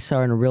 and I saw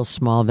her in a real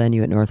small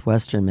venue at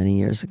Northwestern many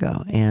years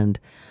ago. And,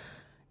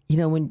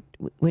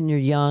 when you're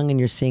young and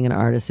you're seeing an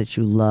artist that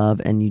you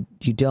love and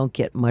you don't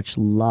get much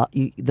love,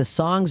 the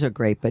songs are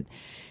great, but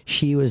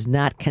she was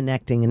not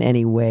connecting in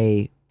any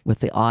way with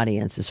the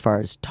audience as far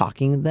as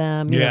talking to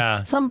them.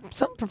 Some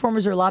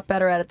performers are a lot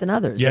better at it than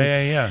others.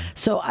 Yeah.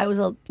 So I was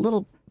a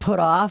little put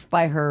off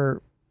by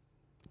her.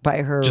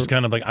 Just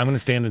kind of I'm going to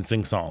stand and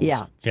sing songs.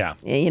 Yeah.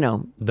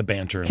 The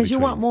banter. Because you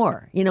want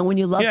more. When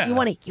you love, you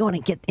want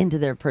to get into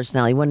their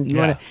personality. You want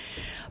to.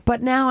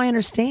 But now I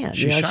understand.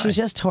 She's shy. She's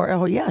just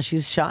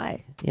she's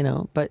shy.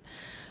 But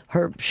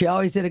she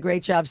always did a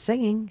great job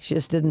singing. She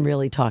just didn't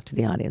really talk to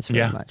the audience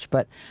very much.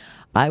 But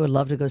I would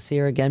love to go see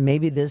her again.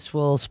 Maybe this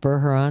will spur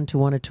her on to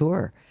want to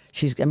tour.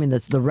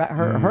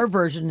 Her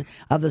version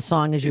of the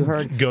song, as you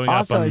heard,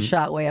 is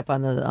shot way up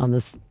on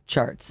the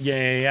charts.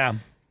 Yeah.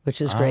 Which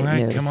is great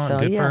news. Come on, so,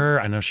 good for her.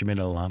 I know she made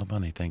a lot of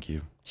money. Thank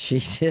you. She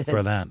did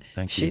for that.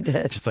 Thank you. She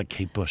did. Just like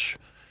Kate Bush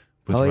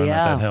with Run Up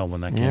That Hill when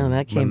that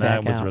came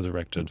back was out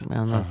resurrected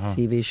on the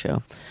TV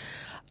show.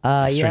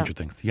 Stranger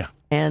Things. Yeah.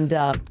 And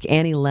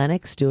Annie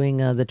Lennox doing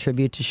the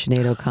tribute to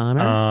Sinead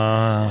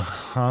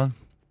O'Connor.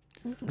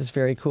 It was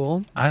very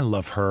cool. I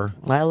love her.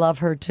 I love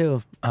her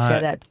too. She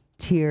had that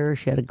tear.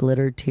 She had a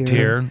glitter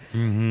tear.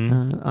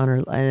 On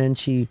her,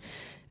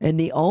 and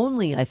the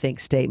only, I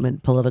think,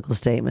 political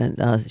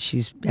statement,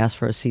 she's asked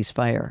for a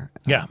ceasefire.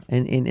 Yeah.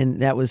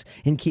 And that was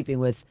in keeping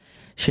with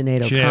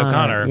Sinead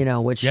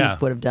O'Connor. Which she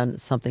would have done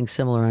something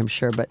similar, I'm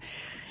sure. But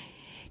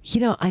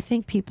I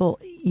think people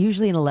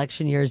usually in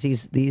election years,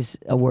 these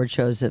award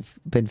shows have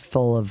been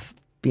full of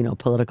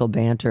political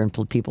banter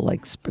and people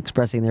like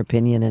expressing their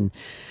opinion and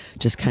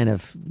just kind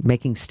of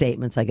making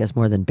statements. I guess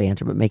more than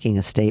banter, but making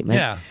a statement.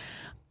 Yeah.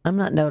 I'm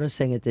not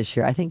noticing it this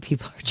year. I think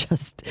people are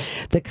just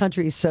the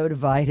country is so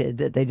divided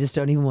that they just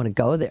don't even want to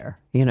go there.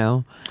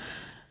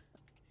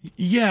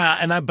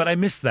 Yeah, but I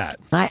miss that.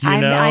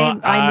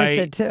 I miss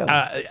it too.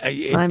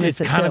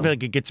 It's kind of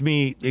like it gets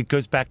me. It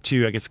goes back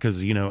to, I guess,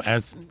 because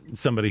as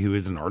somebody who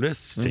is an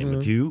artist, same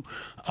with you.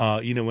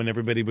 When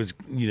everybody was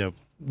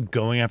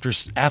going after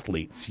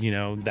athletes,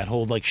 that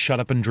whole like shut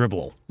up and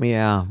dribble,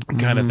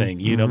 kind of thing.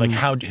 Like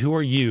who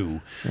are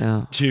you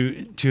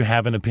to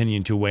have an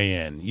opinion, to weigh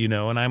in?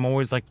 And I'm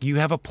always like, you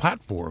have a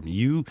platform.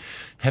 You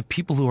have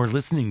people who are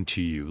listening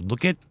to you.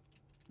 Look at,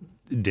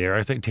 dare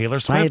I say, Taylor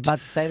Swift. I was about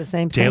to say the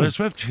same thing. Taylor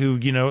Swift, who,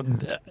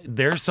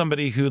 there's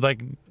somebody who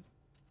like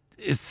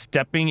is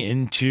stepping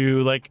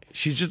into, like,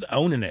 she's just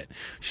owning it.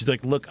 She's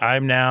like, look,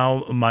 I'm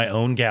now my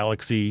own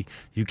galaxy.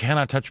 You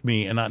cannot touch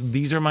me. And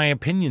these are my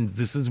opinions.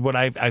 This is what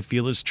I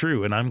feel is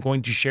true. And I'm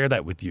going to share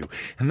that with you.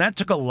 And that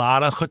took a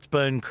lot of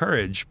chutzpah and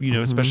courage,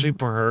 especially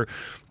for her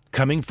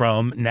coming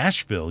from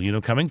Nashville,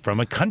 coming from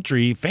a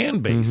country fan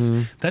base.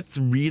 That's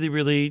really,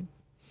 really...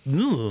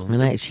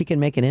 And she can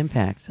make an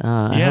impact.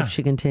 I hope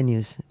she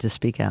continues to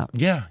speak out.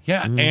 Yeah.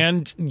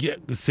 And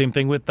same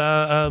thing with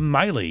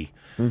Miley,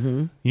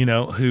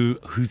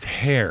 whose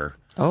hair.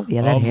 Oh,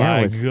 yeah, that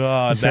hair was... Oh, my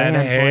God, that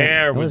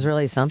hair was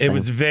really something. It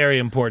was very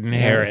important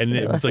hair, Yes, and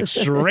it was like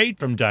straight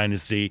from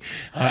Dynasty.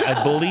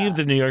 I believe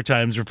the New York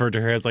Times referred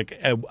to her as like,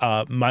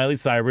 Miley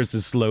Cyrus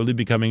is slowly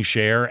becoming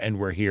Cher, and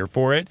we're here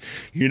for it.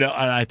 And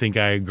I think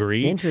I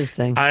agree.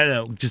 Interesting. I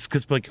don't know, just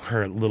because like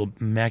her little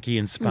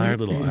Mackie-inspired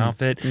little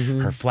outfit,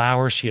 her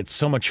flowers, she had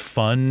so much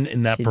fun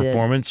in that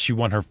performance. She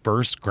won her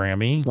first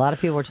Grammy. A lot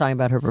of people were talking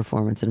about her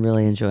performance and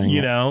really enjoying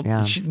it.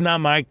 Yeah. She's not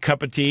my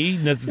cup of tea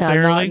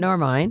necessarily. No, nor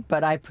mine,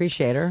 but I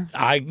appreciate her.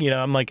 But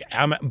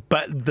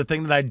the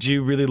thing that I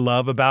do really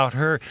love about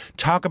her,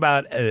 talk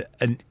about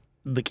an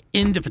like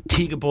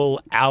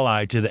indefatigable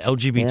ally to the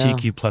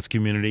LGBTQ plus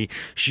community.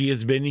 She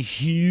has been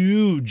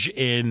huge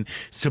in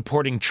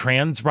supporting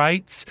trans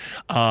rights,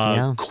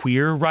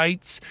 queer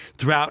rights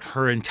throughout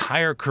her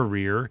entire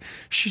career.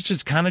 She's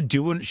just kind of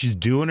doing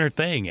her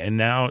thing, and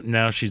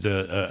now she's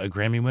a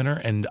Grammy winner,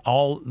 and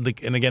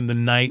and again the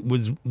night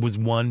was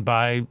won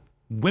by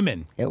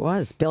women. It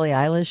was. Billie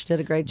Eilish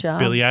did a great job.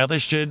 Billie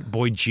Eilish did.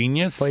 Boy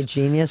Genius. Boy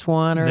Genius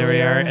won earlier. There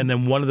we are. And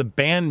then one of the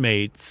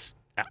bandmates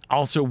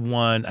also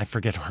won, I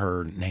forget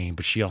her name,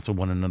 but she also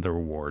won another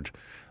award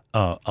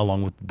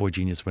along with Boy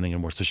Genius winning an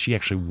award. So she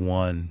actually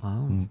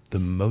won the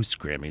most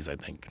Grammys, I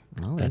think.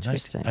 Oh,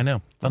 interesting. I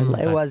know.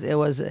 It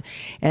was,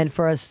 and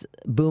for us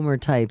boomer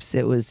types,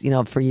 it was,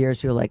 for years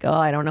people were like, oh,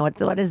 I don't know,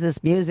 what is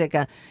this music?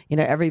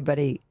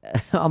 Everybody,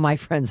 all my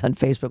friends on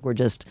Facebook were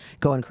just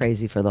going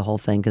crazy for the whole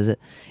thing because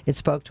it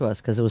spoke to us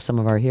because it was some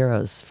of our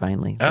heroes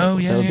finally. They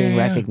were being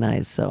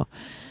recognized. So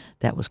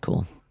that was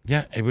cool.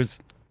 Yeah, it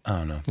was. I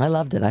don't know. I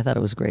loved it. I thought it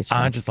was a great show.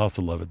 I just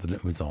also love it that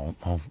it was all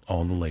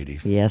the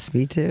ladies. Yes,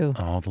 me too.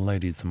 All the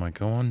ladies. I'm like,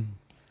 go on,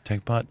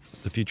 take butts.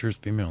 The future is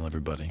female,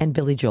 everybody. And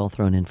Billy Joel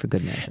thrown in for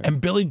good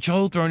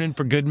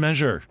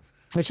measure.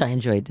 Which I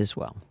enjoyed as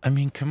well. I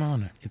mean, come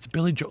on. It's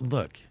Billy Joel.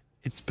 Look,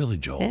 it's Billy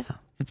Joel. Yeah.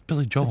 It's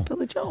Billy Joel. It's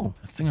Billy Joel.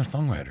 A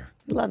singer-songwriter.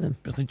 Love him.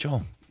 Billy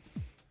Joel.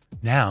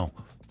 Now,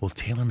 will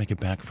Taylor make it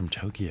back from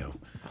Tokyo?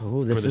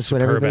 Oh, this is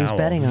what everybody's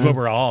betting on. This is what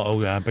we're all.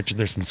 Oh, I bet you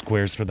there's some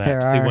squares for that. There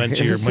See are. when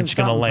she's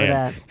going to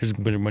land.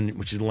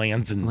 When she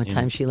lands in what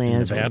time she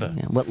lands, in Nevada.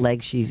 What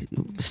leg she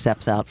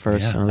steps out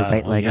first, or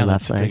right leg or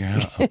left leg.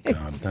 Oh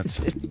God, that's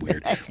just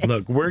weird.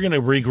 Look, we're going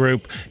to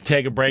regroup,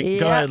 take a break.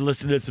 Go ahead and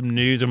listen to some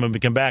news, and when we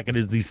come back, it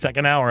is the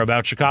second hour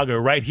about Chicago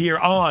right here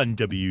on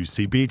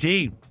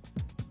WCPT.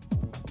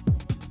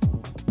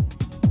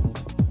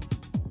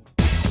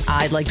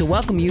 I'd like to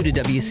welcome you to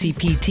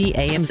WCPT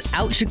AM's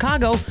Out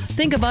Chicago.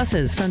 Think of us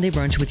as Sunday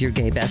brunch with your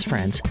gay best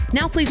friends.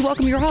 Now please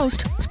welcome your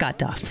host, Scott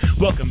Duff.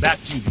 Welcome back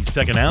to the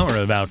second hour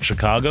of Out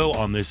Chicago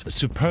on this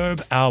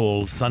superb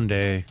Owl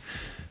Sunday.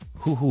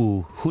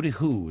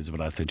 Hoo-hoo is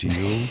what I say to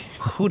you.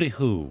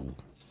 Hoo-hoo.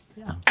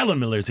 Yeah. Ellen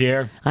Miller's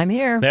here. I'm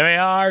here. There we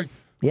are.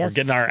 Yes. We're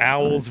getting our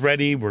owls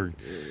ready. We're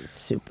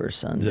Super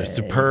Sunday. The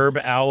superb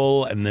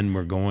owl, and then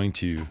we're going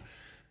to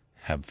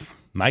have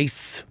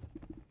mice.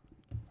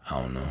 I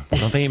don't know.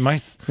 Don't they eat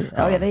mice?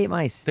 Oh, yeah, they eat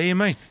mice. They eat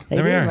mice. They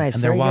there we do are. eat mice.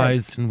 And they're Very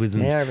wise good. and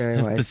wizened. They are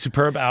very wise. The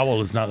superb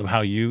owl is not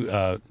how you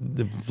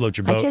float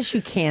your boat. I guess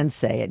you can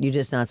say it. You're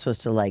just not supposed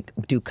to like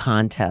do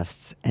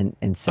contests and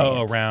say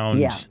it. around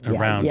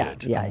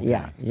it.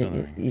 Yeah.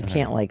 You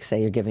can't like say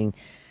you're giving,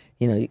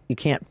 you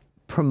can't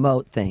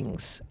promote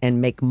things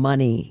and make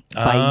money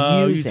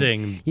by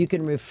using. You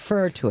can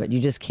refer to it.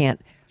 You just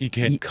can't. You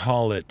can't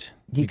call it.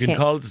 You can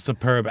call it the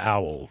superb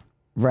owl.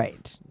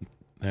 Right.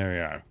 There we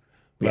are.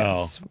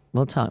 Yes,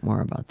 we'll talk more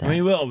about that. We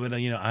will, but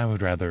I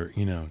would rather,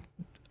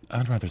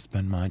 I'd rather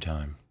spend my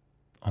time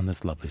on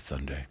this lovely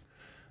Sunday,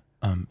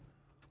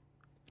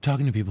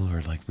 talking to people who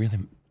are like really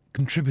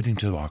contributing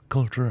to our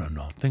culture and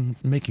our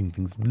things, making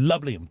things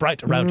lovely and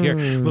bright around here.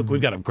 Look,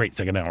 we've got a great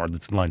second hour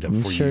that's lined up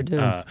for Sure you. do.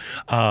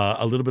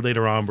 A little bit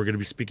later on, we're going to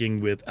be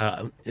speaking with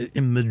a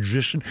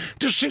magician.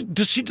 Does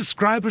she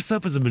describe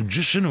herself as a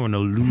magician or an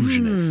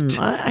illusionist?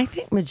 I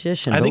think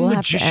magician. I but think we'll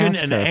have to magician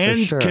ask and, her for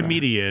and sure.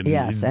 comedian.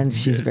 Yes, and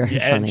she's very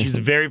funny. And she's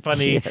very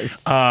funny.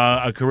 Yes.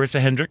 Carisa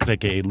Hendrix,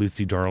 a.k.a.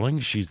 Lucy Darling.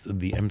 She's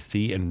the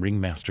MC and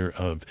ringmaster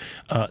of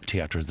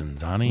Teatro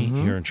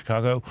ZinZanni here in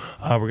Chicago.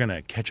 We're going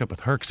to catch up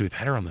with her because we've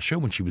had her on the show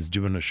when she was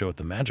doing a show at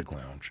the Magic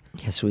Lounge.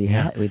 Yes, we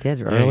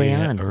did early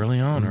on. Early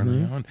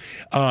on.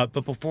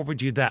 But before we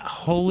do that,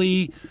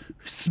 holy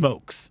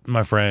smokes,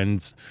 my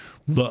friends.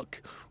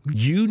 Look,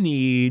 you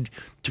need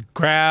to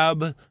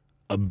grab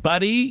a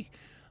buddy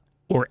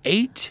or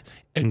 8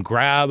 and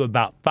grab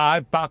about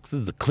 5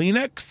 boxes of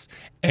Kleenex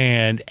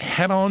and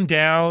head on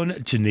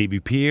down to Navy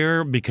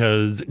Pier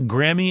because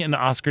Grammy and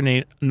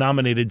Oscar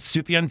nominated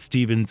Sufjan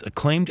Stevens'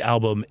 acclaimed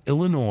album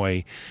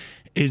Illinois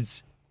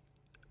is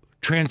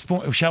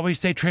transformed. Shall we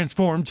say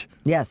transformed?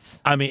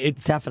 Yes. I mean,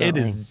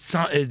 Definitely.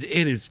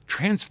 it is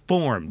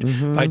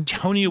transformed by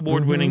Tony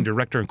Award-winning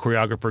director and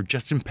choreographer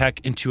Justin Peck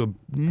into a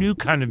new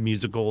kind of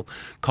musical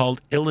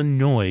called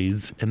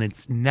Illinois, and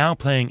it's now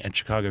playing at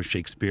Chicago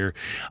Shakespeare.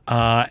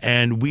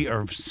 And we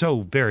are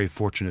so very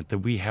fortunate that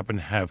we happen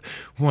to have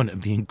one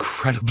of the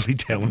incredibly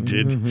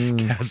talented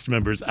cast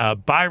members,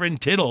 Byron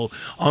Tittle,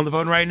 on the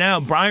phone right now.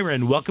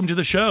 Byron, welcome to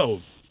the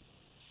show.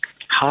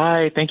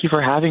 Hi, thank you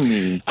for having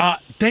me.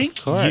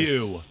 Thank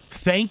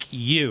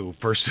you,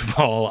 first of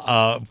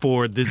all,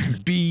 for this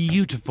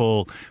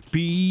beautiful,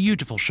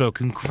 beautiful show.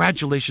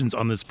 Congratulations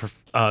on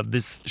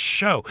this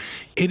show.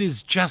 It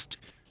is just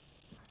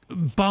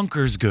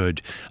bonkers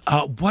good.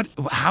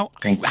 How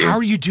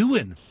are you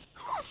doing?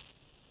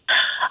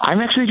 I'm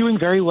actually doing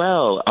very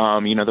well.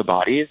 The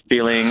body is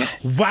feeling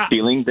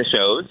the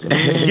shows.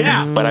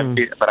 Yeah, but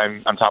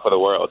I'm on top of the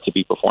world to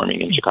be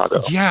performing in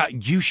Chicago. Yeah,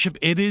 you should.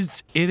 It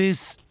is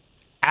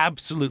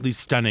absolutely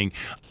stunning.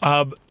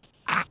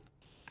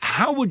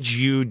 How would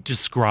you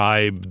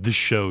describe the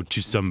show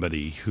to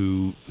somebody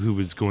who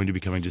is going to be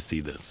coming to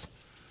see this?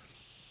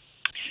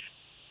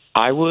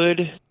 I would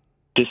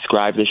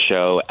describe the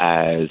show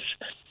as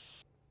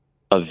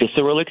a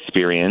visceral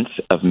experience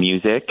of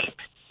music,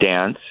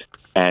 dance,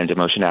 and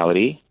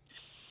emotionality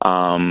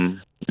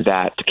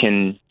that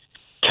can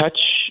touch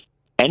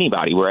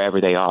anybody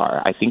wherever they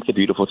are. I think the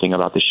beautiful thing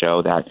about the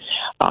show that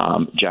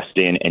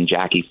Justin and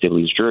Jackie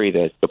Sibley's-Drury,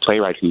 the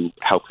playwright who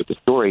helped with the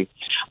story,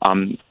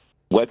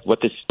 what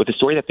the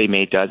story that they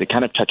made does, it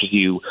kind of touches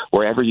you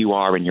wherever you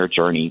are in your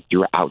journey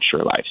throughout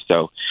your life.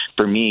 So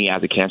for me,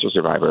 as a cancer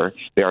survivor,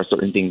 there are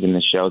certain things in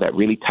the show that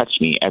really touch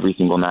me every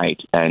single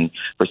night. And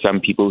for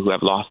some people who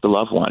have lost a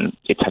loved one,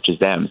 it touches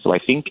them. So I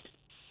think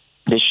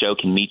this show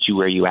can meet you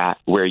where you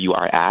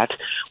are at,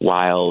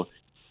 while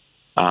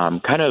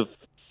kind of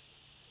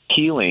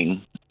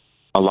healing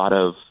a lot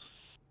of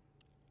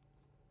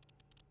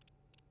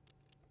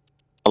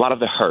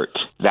the hurt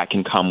that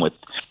can come with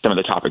some of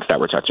the topics that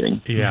we're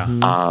touching. Yeah.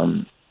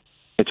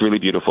 It's really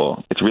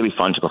beautiful. It's really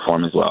fun to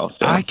perform as well.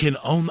 So. I can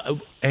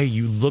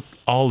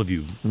all of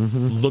you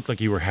look like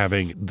you were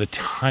having the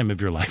time of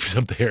your lives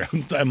up there.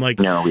 I'm like,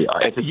 no, we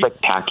are. It's a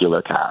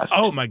spectacular cast.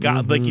 Oh my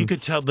God. Like you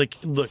could tell, like,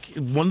 look,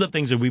 one of the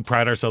things that we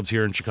pride ourselves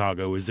here in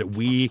Chicago is that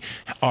we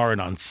are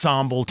an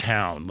ensemble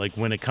town. Like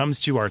when it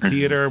comes to our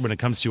theater, when it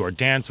comes to our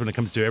dance, when it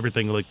comes to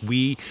everything, like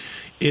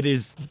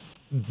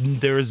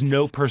there is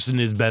no person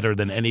is better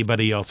than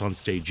anybody else on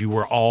stage. You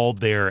were all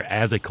there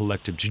as a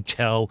collective to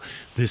tell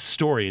this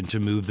story and to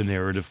move the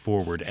narrative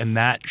forward. And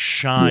that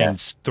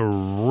shines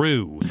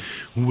through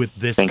with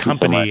this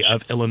company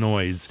of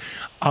Illinois.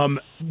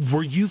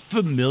 Were you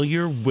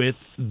familiar with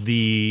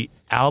the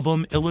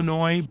album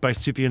Illinois by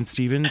Sufjan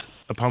Stevens,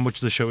 upon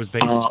which the show is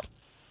based?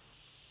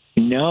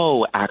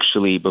 No,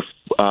 actually.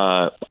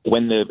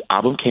 When the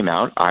album came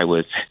out, I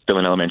was still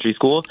in elementary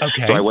school.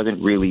 Okay. So I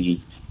wasn't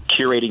really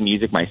curating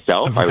music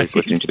myself. Right. I was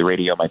listening to the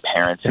radio. My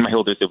parents and my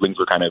older siblings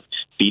were kind of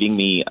feeding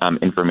me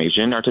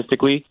information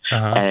artistically.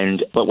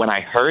 But when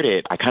I heard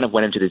it, I kind of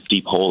went into this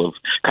deep hole of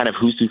kind of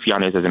who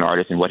Sufjan is as an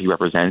artist and what he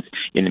represents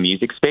in the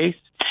music space.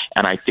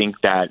 And I think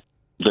that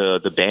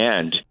the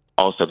band,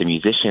 also the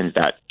musicians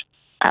that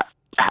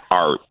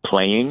are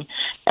playing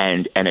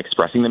and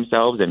expressing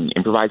themselves and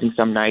improvising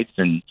some nights,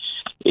 and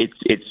it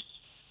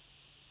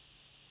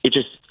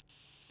just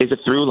is a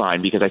through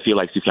line, because I feel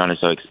like Sufjan is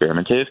so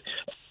experimentative.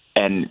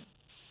 And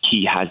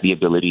he has the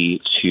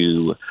ability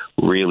to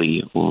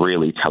really,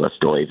 really tell a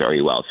story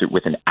very well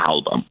with an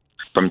album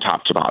from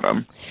top to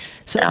bottom.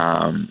 So,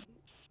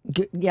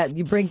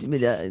 you bring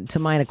to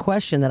mind a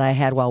question that I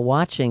had while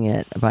watching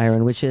it,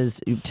 Byron, which is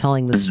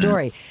telling the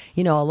story.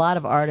 You know, a lot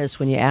of artists,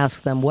 when you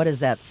ask them, what is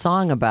that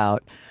song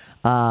about,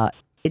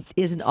 it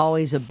isn't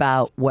always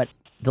about what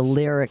the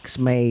lyrics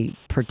may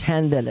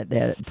pretend that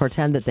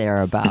they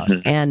are about.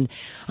 And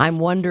I'm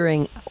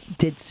wondering,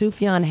 did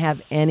Sufjan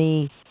have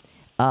any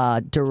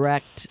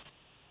direct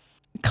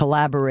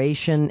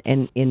collaboration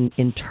in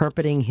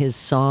interpreting his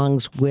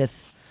songs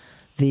with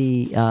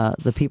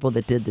the people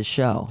that did the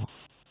show?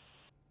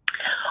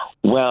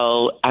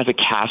 Well, as a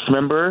cast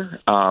member,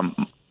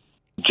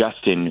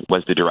 Justin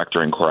was the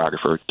director and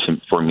choreographer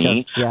for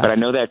me. But I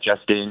know that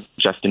Justin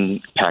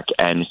Peck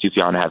and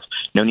Sufjan have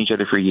known each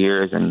other for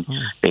years, and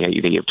they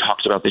have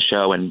talked about the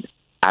show and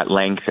at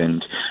length.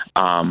 And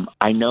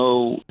I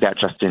know that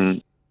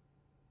Justin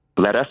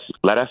let us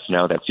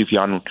know that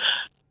Sufjan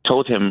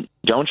told him,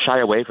 don't shy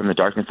away from the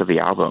darkness of the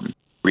album.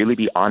 Really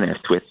be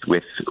honest with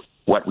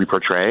what we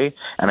portray.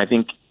 And I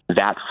think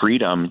that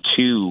freedom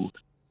to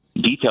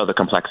detail the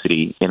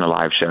complexity in a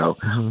live show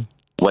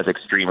was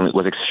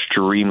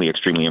extremely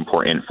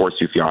important for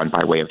Sufjan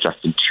by way of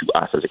Justin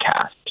to us as a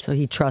cast. So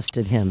he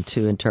trusted him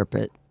to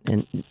interpret,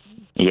 and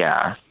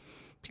yeah,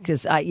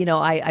 because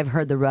I've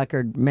heard the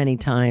record many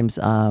times.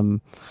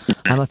 I'm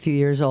a few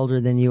years older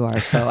than you are,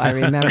 so I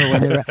remember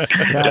when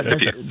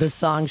the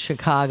song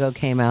Chicago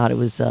came out. It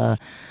was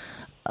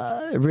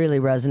it really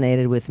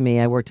resonated with me.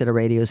 I worked at a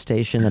radio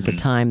station at the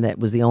time that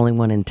was the only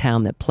one in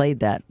town that played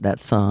that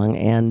song,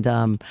 and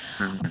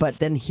but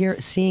then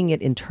seeing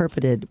it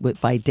interpreted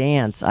by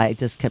dance, I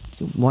just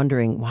kept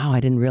wondering, wow,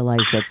 I didn't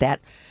realize that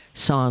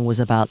song was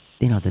about,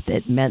 that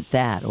it meant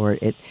that, or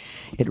it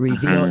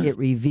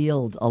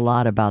revealed a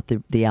lot about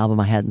the album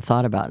I hadn't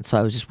thought about. And so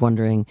I was just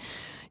wondering,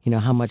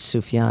 how much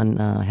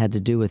Sufjan had to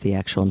do with the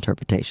actual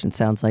interpretation.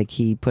 Sounds like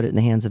he put it in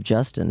the hands of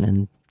Justin,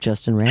 and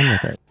Justin ran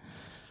with it.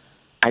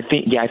 I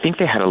think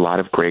they had a lot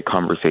of great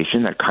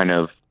conversation that kind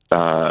of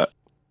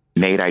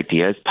made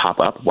ideas pop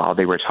up while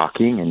they were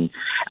talking, and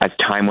as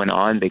time went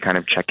on, they kind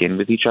of check in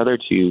with each other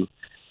to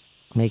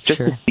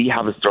to see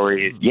how the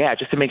story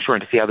just to make sure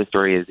and to see how the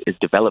story is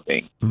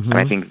developing. And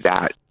I think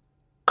that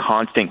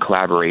constant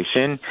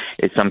collaboration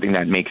is something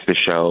that makes the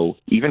show,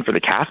 even for the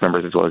cast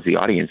members as well as the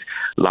audience,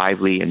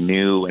 lively and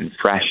new and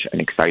fresh and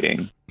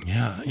exciting.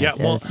 Yeah.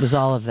 Well, it was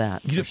all of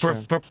that.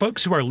 For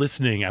folks who are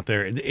listening out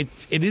there,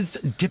 it is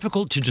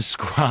difficult to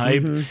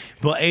describe,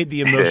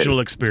 the emotional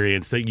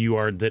experience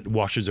that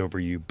washes over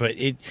you. But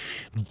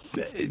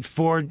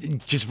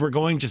we're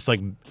going just like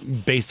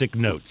basic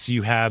notes.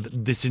 You have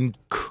this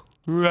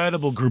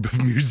incredible group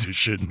of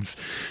musicians.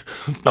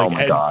 Oh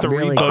my God. Three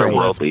really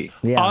otherworldly.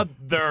 Yeah.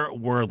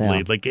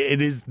 Otherworldly. Like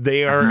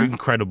they are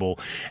incredible.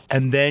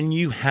 And then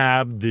you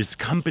have this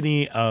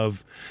company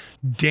of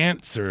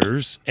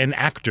dancers and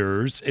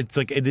actors. It's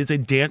like it is a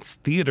dance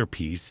theater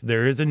piece.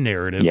 There is a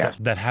narrative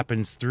that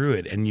happens through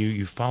it, and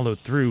you follow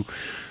through.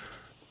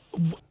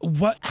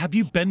 What have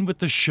you been with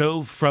the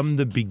show from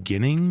the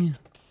beginning?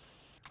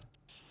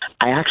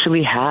 I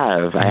actually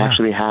have.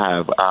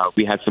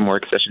 We had some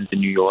work sessions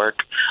in New York,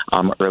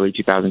 early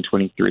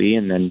 2023,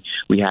 and then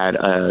we had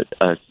a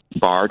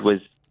Bard was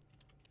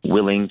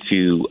willing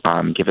to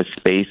give us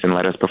space and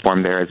let us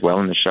perform there as well,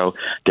 and the show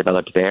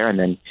developed there, and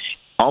then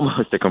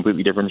almost a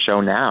completely different show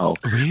now.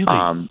 Really?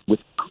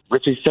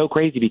 Which is so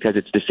crazy because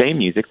it's the same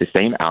music, the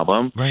same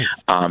album, right.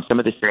 Some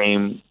of the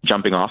same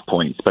jumping off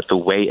points, but the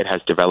way it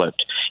has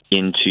developed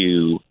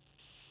into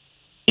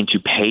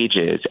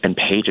pages and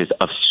pages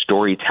of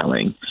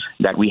storytelling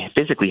that we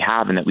physically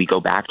have and that we go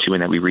back to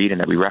and that we read and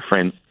that we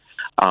reference.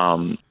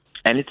 And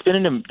it's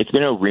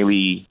been a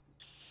really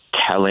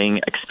telling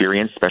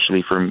experience,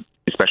 especially for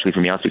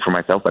me. I'll speak for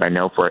myself, but I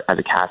know as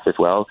a cast as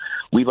well,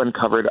 we've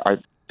uncovered our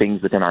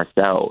things within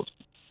ourselves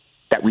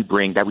that we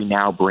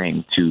now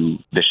bring to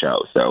the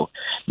show. So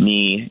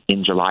me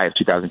in July of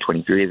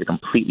 2023 is a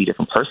completely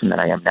different person than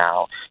I am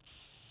now,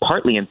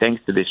 partly and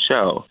thanks to this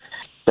show.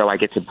 So I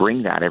get to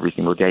bring that every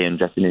single day, and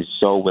Justin is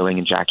so willing,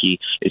 and Jackie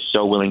is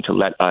so willing to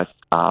let us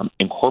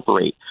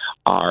incorporate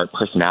our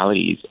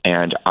personalities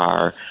and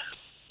our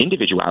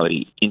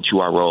individuality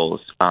into our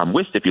roles,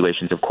 with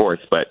stipulations, of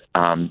course, but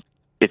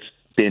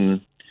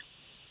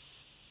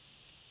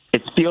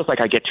it feels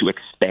like I get to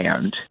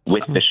expand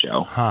with the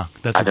show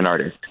as an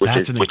artist, which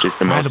is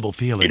the most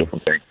feeling. Beautiful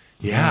thing.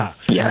 Yeah.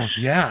 Yes.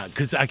 Yeah.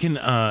 Because I can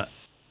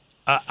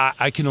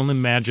only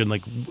imagine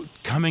like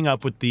coming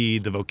up with the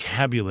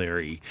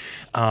vocabulary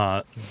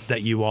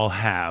that you all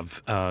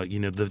have,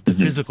 the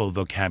physical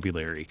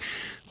vocabulary.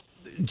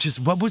 Just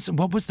what was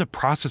the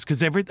process?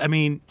 Because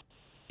it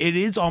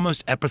is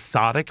almost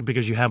episodic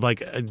because you have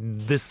like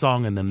this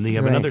song and then you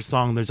have another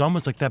song. There's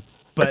almost like that.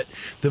 But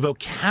the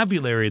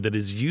vocabulary that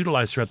is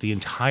utilized throughout the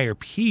entire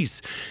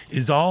piece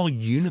is all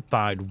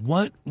unified.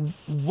 What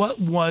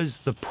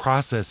was the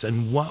process,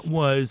 and what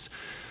was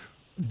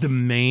the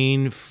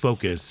main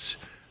focus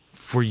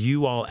for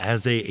you all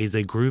as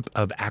a group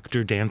of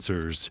actor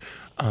dancers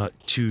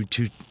to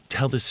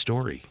tell this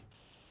story?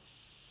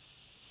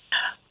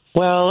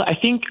 Well, I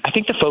think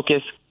the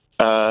focus,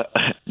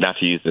 not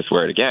to use this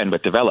word again,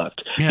 but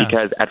developed,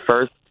 because at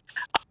first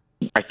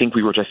I think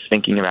we were just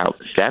thinking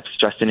about steps.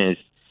 Justin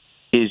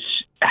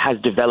has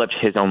developed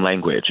his own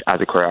language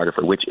as a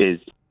choreographer, which is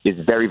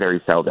very,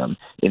 very seldom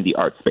in the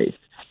art space.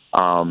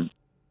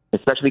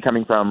 Especially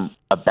coming from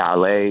a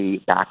ballet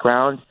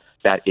background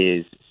that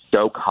is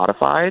so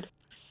codified,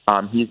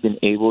 he's been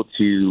able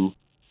to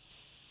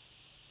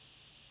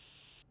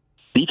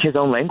speak his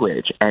own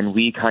language, and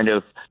we kind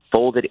of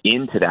folded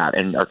into that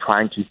and are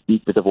trying to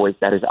speak with a voice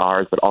that is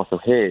ours, but also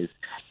his.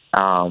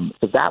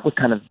 So that was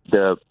kind of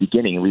the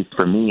beginning, at least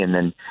for me. And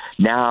then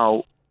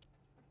now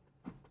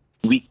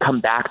we come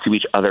back to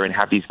each other and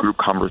have these group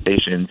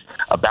conversations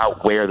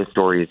about where the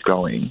story is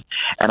going.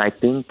 And I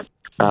think,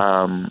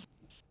 I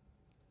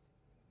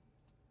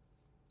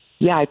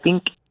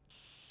think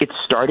it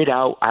started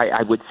out,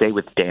 I would say,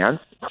 with dance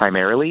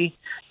primarily.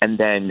 And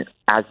then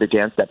as the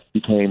dance steps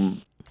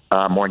became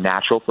more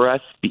natural for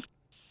us,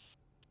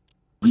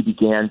 we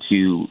began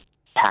to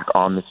tack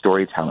on the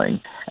storytelling.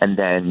 And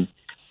then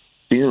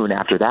soon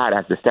after that,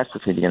 as the steps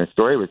were changing and the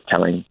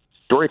storytelling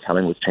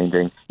was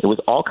changing, it was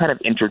all kind of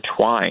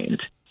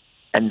intertwined.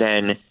 And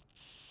then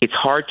it's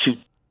hard to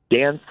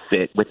dance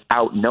it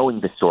without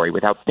knowing the story,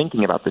 without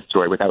thinking about the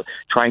story, without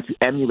trying to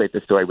emulate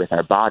the story with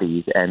our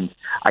bodies. And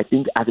I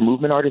think as a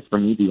movement artist, for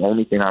me, the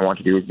only thing I want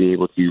to do is be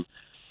able to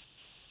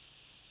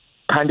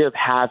kind of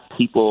have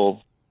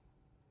people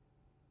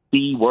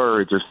see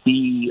words or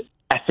see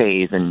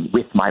essays and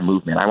with my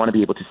movement. I want to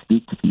be able to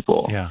speak to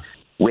people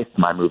with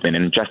my movement.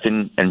 And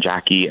Justin and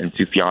Jackie and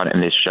Sufjan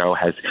and this show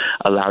has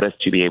allowed us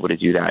to be able to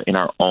do that in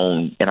our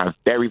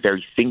very,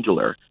 very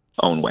singular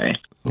own way.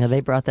 Now,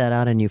 they brought that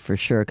out in you for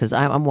sure, because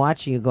I'm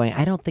watching you going,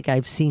 I don't think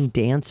I've seen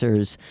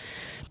dancers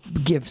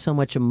give so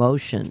much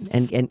emotion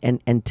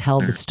and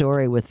tell the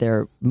story with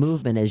their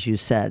movement, as you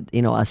said,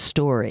 a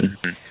story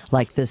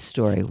like this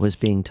story was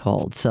being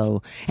told.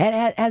 So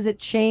has it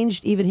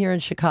changed even here in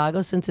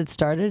Chicago since it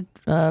started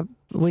a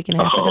week and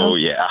a half ago? Oh,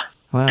 yeah.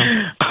 Wow.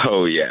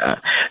 Oh, yeah.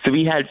 So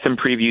we had some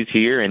previews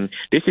here, and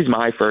this is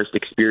my first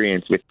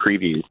experience with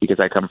previews because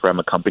I come from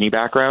a company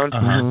background.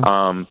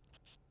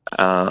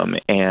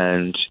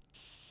 And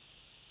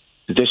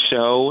this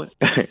show,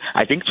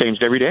 I think,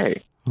 changed every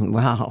day.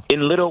 Wow.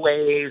 In little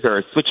ways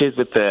or switches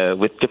with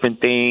different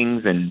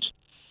things,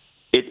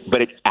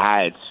 but it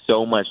adds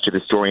so much to the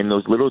story, and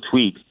those little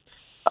tweaks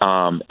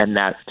and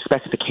that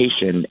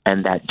specification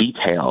and that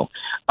detail,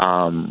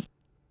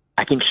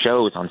 I think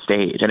shows on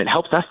stage, and it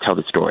helps us tell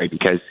the story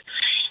because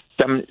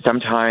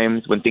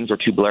sometimes when things are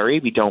too blurry,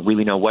 we don't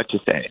really know what to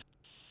say.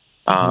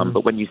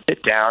 But when you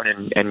sit down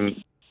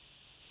and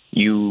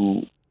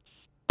you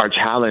are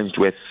challenged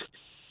with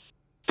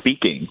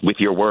speaking with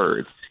your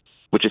words,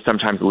 which is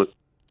sometimes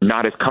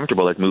not as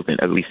comfortable as movement,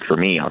 at least for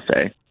me, I'll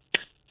say,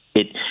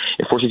 it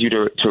forces you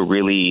to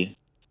really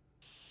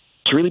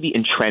be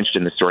entrenched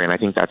in the story, and I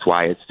think that's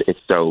why it's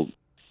so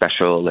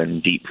special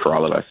and deep for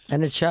all of us.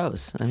 And it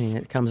shows. I mean,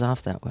 it comes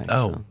off that way.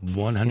 Oh,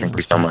 100%. Thank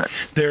you so much.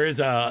 There is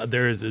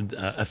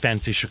a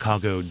fancy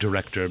Chicago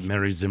director,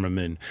 Mary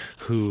Zimmerman,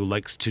 who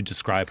likes to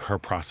describe her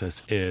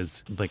process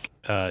as like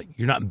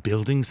you're not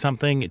building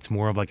something. It's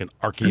more of like an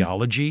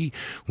archaeology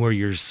where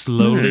you're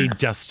slowly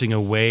dusting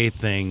away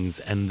things,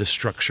 and the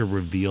structure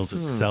reveals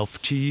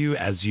itself to you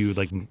as you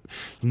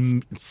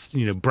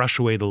brush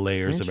away the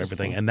layers of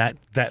everything. And that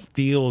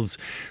feels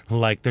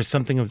like there's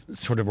something of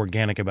sort of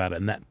organic about it,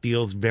 and that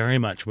feels very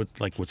much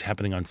what's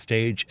happening on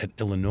stage at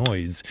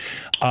Illinois.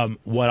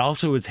 What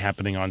also is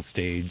happening on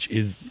stage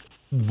is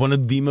one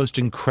of the most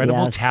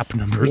incredible tap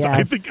numbers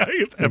I think I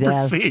have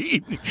ever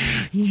seen.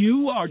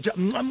 You are just,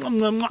 you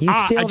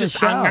steal the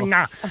show.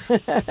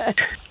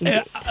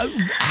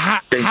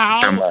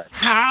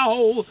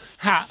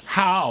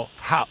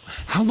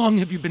 How long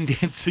have you been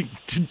dancing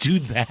to do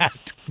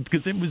that?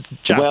 Because it was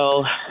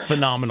just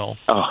phenomenal.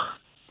 Oh,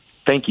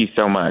 thank you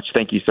so much.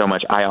 Thank you so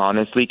much. I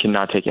honestly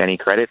cannot take any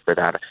credit for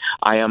that.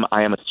 I am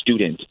a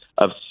student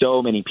of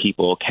so many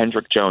people: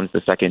 Kendrick Jones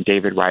II,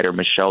 David Ryder,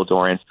 Michelle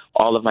Dorrance,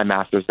 all of my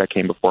masters that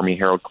came before me: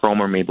 Harold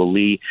Cromer, Mabel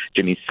Lee,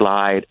 Jimmy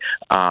Slide,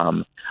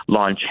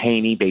 Lon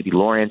Chaney, Baby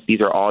Lawrence.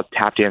 These are all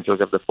tap dancers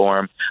of the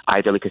form.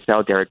 Idella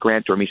Cassell, Derek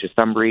Grant, Dormisha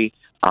Sumbry.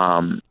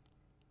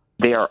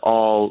 They are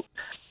all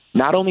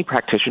not only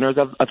practitioners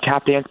of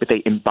tap dance, but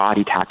they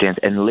embody tap dance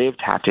and live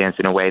tap dance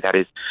in a way that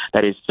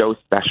is so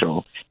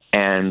special.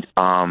 And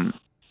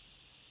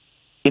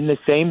in the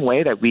same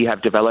way that we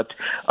have developed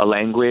a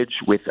language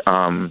with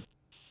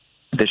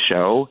the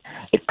show,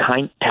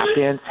 tap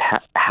dance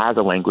has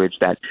a language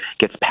that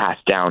gets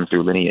passed down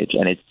through lineage,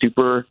 and it's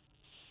super.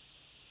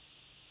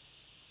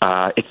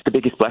 It's the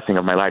biggest blessing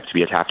of my life to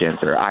be a tap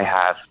dancer. I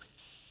have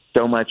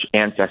so much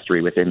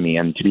ancestry within me,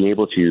 and to be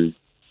able to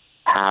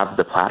have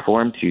the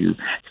platform to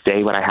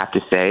say what I have to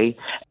say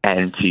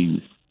and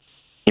to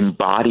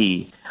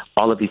embody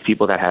all of these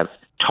people that have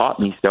taught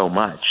me so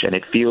much, and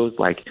it feels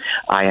like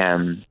I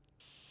am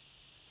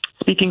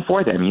speaking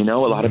for them. A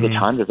lot of the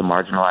times as a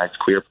marginalized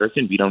queer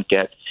person, we don't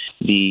get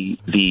the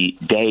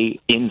day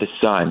in the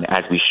sun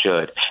as we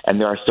should. And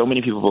there are so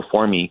many people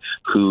before me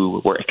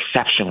who were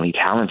exceptionally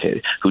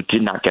talented who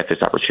did not get this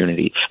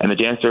opportunity. And the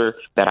dancer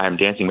that I'm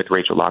dancing with,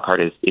 Rachel Lockhart,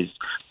 is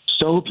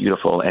so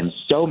beautiful and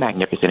so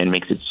magnificent, and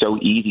makes it so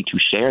easy to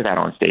share that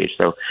on stage.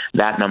 So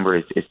that number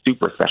is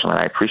super special, and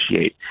I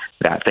appreciate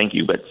that. Thank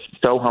you. But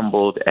so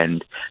humbled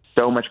and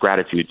so much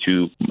gratitude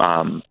to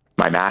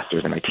my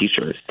masters and my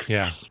teachers.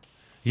 Yeah.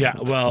 Yeah,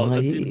 well,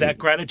 that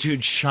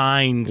gratitude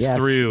shines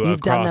through.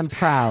 You've done them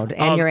proud,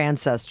 and your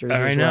ancestors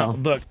as I know. well.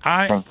 Look,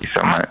 Thank you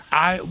so much.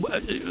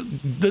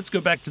 Let's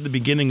go back to the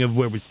beginning of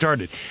where we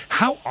started.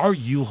 How are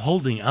you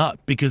holding up?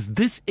 Because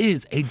this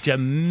is a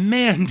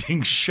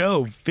demanding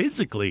show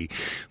physically.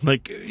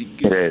 Like,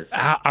 It is.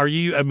 Are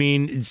you? I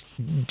mean,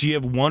 do you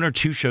have one or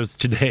two shows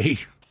today?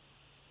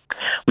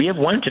 We have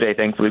one today.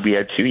 Thankfully, we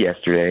had two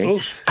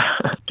yesterday.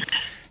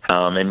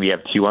 And we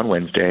have two on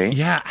Wednesday.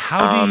 Yeah.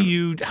 How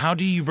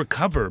do you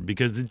recover?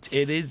 Because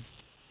it is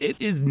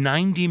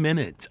 90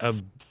 minutes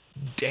of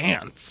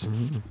dance.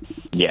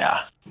 Yeah,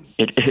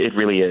 it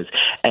really is.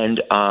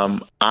 And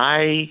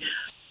I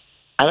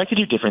like to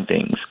do different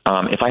things.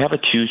 If I have a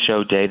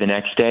 2-show day the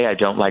next day, I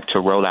don't like to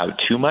roll out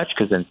too much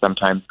because then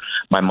sometimes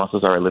my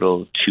muscles are a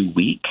little too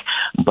weak.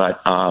 But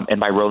and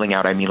by rolling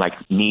out, I mean like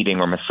kneading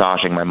or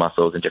massaging my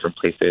muscles in different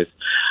places.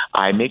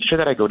 I make sure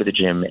that I go to the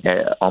gym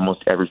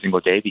almost every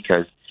single day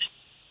because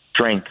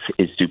strength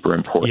is super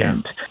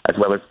important, as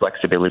well as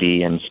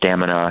flexibility and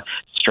stamina.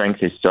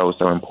 Strength is so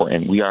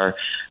important. We are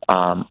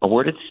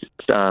awarded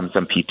some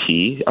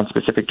PT on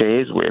specific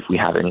days where if we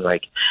have any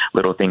like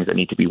little things that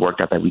need to be worked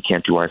out that we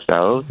can't do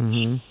ourselves.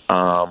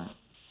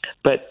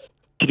 But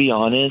to be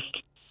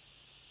honest,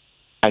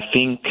 I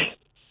think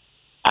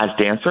as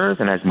dancers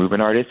and as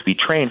movement artists, we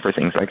train for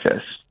things like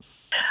this.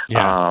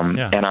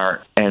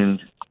 And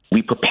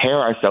we prepare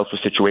ourselves for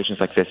situations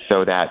like this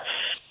so that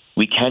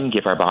we can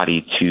give our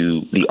body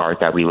to the art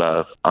that we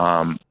love.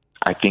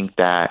 I think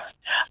that,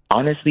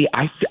 honestly,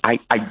 I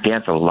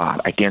dance a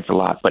lot.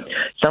 But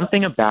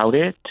something about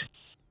it,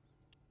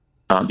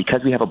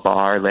 because we have a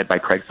bar led by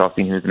Craig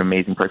Salstein, who's an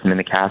amazing person in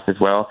the cast as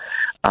well,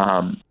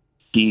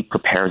 he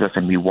prepares us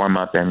and we warm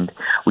up and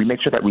we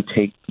make sure that we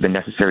take the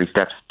necessary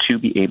steps to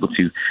be able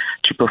to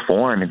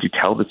perform and to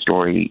tell the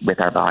story with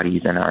our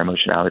bodies and our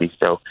emotionality.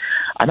 So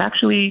I've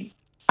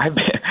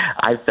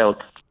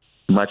felt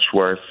much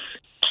worse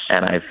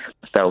and I've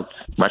felt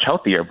much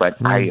healthier,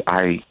 but my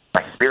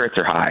spirits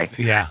are high.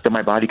 Yeah. So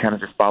my body kind of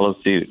just follows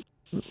suit.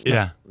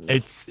 Yeah,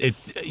 it's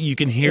you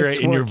can hear it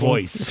in your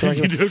voice.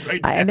 You do it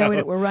right now. I know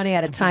we're running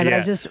out of time,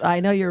 but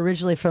I know you're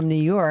originally from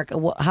New York.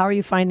 How are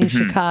you finding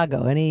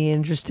Chicago? Any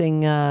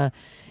interesting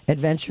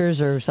adventures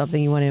or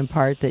something you want to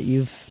impart that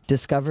you've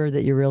discovered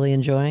that you're really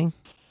enjoying?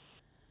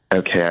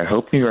 Okay, I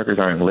hope New Yorkers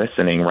aren't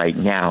listening right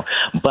now,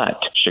 but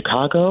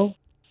Chicago,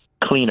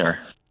 cleaner.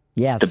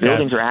 Yes. The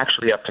buildings are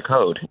actually up to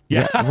code.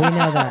 Yeah, we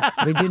know that.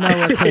 We do know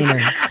we're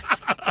cleaner.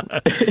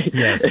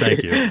 Yes,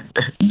 thank you.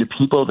 The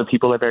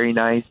people are very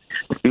nice.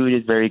 The food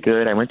is very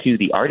good. I went to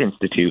the Art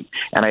Institute,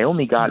 and I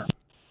only got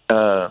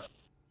through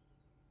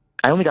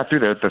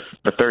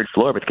the third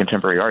floor with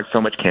contemporary art. So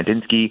much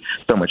Kandinsky,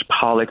 so much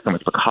Pollock, so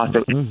much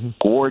Picasso. It's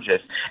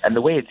gorgeous. And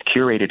the way it's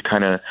curated,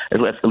 kind of,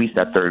 at least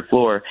that third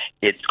floor,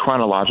 it's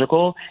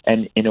chronological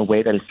and in a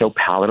way that is so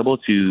palatable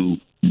to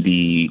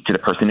the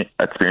person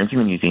experiencing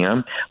the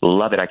museum.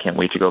 Love it. I can't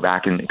wait to go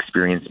back and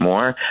experience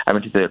more. I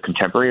went to the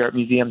Contemporary Art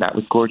Museum. That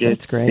was gorgeous.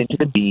 That's great. Been to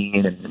the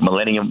Bean, and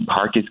Millennium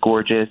Park is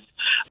gorgeous.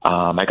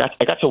 I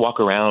got to walk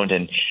around,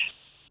 and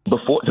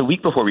the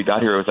week before we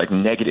got here, it was like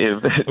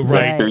negative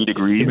 3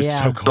 degrees. It was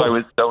so cold. So I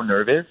was so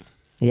nervous.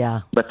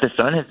 Yeah. But the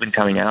sun has been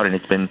coming out, and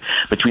it's been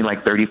between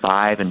like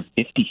 35 and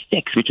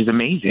 56, which is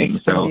amazing. It's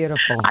been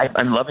beautiful.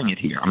 I'm loving it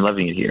here.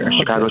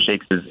 Chicago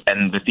Shakes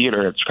and the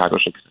theater at Chicago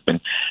Shakes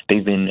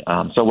they've been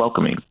so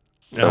welcoming.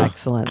 So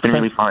excellent. It's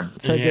been really fun.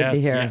 So good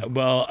to hear. Yeah.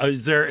 Well,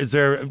 is there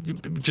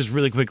just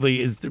really quickly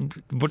is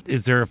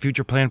there a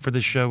future plan for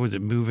this show? Is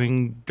it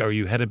moving? Are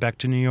you headed back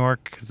to New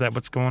York? Is that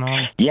what's going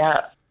on?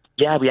 Yeah.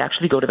 We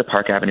actually go to the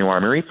Park Avenue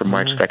Armory from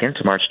March 2nd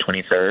to March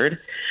 23rd.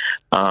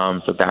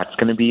 So that's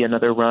going to be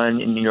another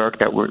run in New York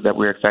that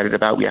we're excited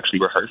about. We actually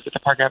rehearsed at the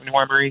Park Avenue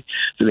Armory,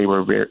 so they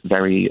were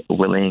very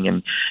willing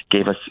and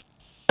gave us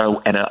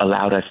and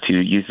allowed us to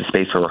use the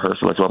space for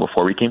rehearsal as well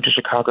before we came to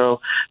Chicago.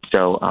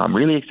 So I'm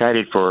really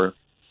excited for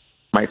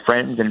my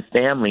friends and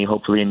family,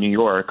 hopefully in New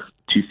York,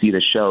 to see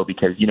the show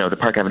because the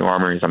Park Avenue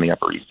Armory is on the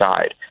Upper East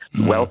Side.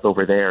 Wealth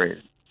over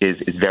there is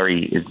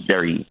very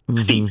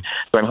steep.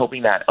 So I'm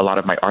hoping that a lot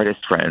of my artist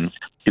friends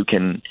who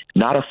can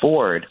not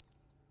afford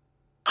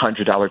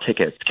 $100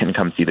 tickets can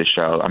come see the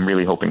show. I'm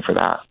really hoping for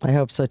that. I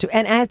hope so too.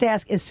 And I have to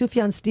ask, has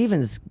Sufjan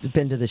Stevens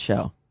been to the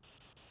show?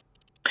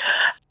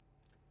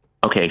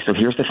 Okay, so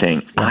here's the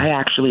thing. I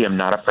actually am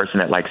not a person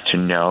that likes to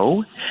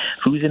know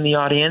who's in the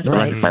audience,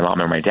 like my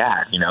mom or my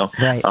dad,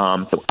 Right.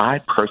 So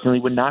I personally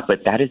would not,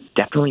 but that is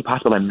definitely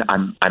possible.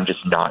 I'm just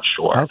not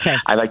sure. Okay.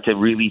 I like to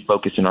really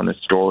focus in on the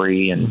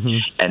story and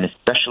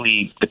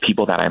especially the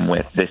people that I'm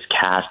with. This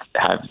cast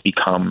have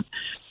become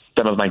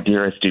some of my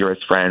dearest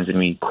friends, and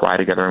we cry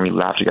together and we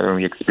laugh together and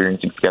we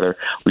experience things together.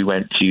 We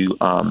went to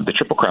the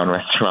Triple Crown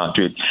restaurant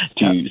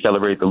to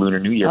celebrate the Lunar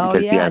New Year. Oh,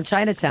 because, in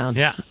Chinatown.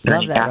 Yeah.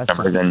 Love that cast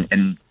restaurant. members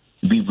and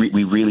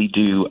we really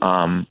do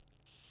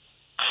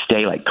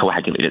stay like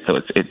coagulated. So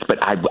but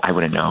I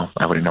wouldn't know.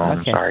 Okay.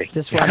 I'm sorry.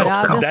 Just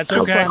wondering. That's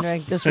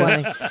okay. Just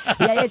wondering.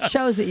 Yeah, it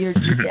shows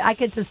that I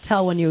could just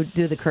tell when you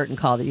do the curtain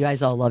call that you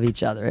guys all love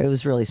each other. It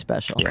was really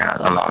special. Yeah,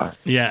 so. a lot.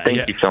 Yeah.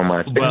 Thank you so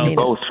much. Well, thank you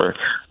both for,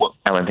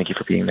 Ellen, thank you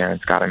for being there, and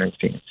Scott, I know you're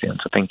seeing it soon,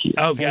 so thank you.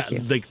 Oh, yeah.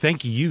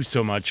 Thank you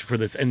so much for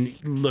this. And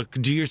look,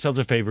 do yourselves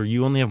a favor.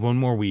 You only have one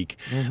more week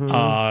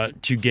to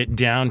get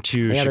down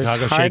to Chicago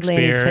there's hardly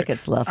Shakespeare. any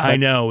tickets left. I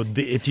know.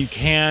 If you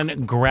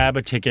can, grab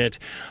a ticket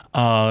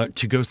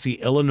to go see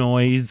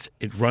Illinois.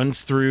 It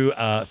runs through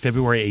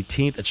February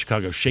 18th at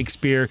Chicago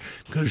Shakespeare.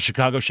 Go to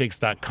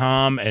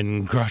chicagoshakes.com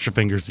and cross your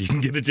fingers so you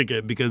can get a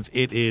ticket, because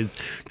it is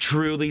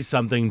truly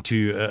something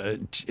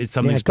it's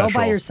something special. Go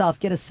by yourself.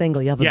 Get a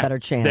single. You have a better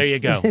chance. There you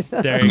go.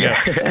 There you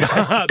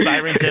go.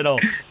 Byron Tittle,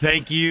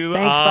 thank you.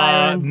 Thanks,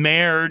 Byron.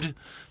 Maird,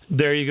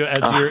 there you go,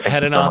 as you're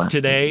heading off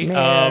today.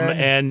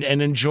 And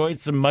enjoy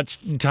some much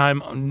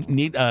time,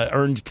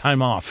 earned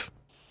time off.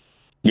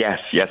 Yes,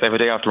 I have a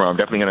day off tomorrow. I'm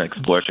definitely going to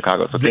explore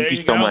Chicago. So thank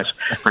you so much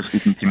for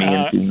speaking to me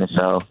and seeing the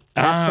show.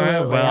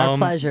 Absolutely. Our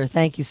pleasure.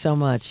 Thank you so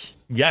much.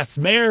 Yes,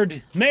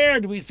 Maird,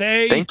 we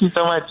say. Thank you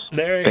so much.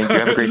 Thank you.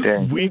 Have a great day.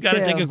 We've got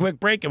to take a quick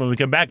break, and when we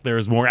come back, there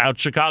is more Out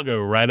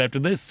Chicago right after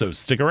this, so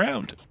stick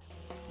around.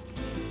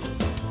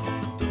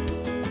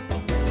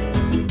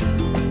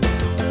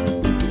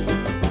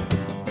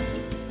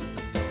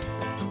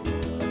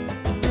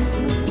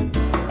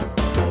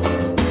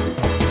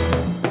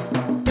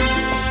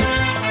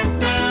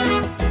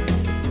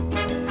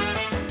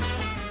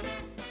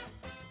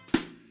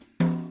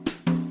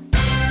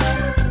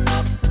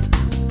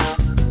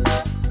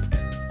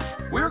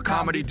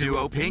 Comedy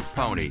duo Pink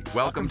Pony.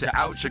 Welcome to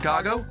Out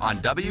Chicago on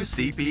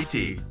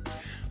WCPT.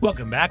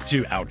 Welcome back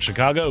to Out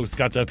Chicago.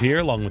 Scott Duff here,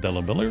 along with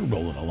Ellen Miller,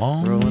 rolling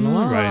along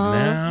right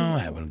now,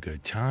 having a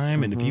good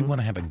time. And if you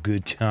want to have a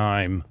good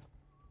time,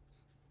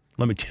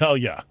 let me tell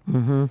you,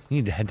 you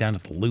need to head down to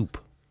the Loop.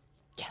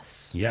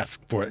 Yes,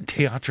 for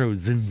Teatro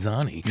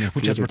ZinZanni,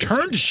 which has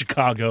returned to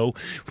Chicago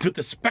with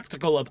the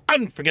spectacle of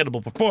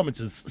unforgettable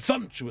performances,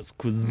 sumptuous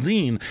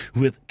cuisine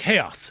with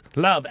chaos,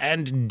 love,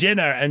 and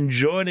dinner. And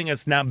joining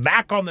us now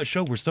back on the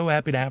show, we're so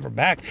happy to have her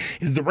back,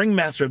 is the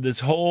ringmaster of this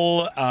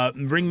whole,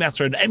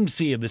 ringmaster and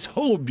MC of this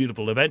whole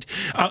beautiful event,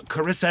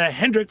 Carisa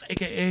Hendrix,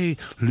 a.k.a.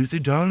 Lucy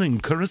Darling.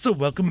 Carisa,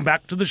 welcome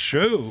back to the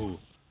show.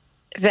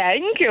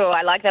 Thank you.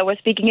 I like that we're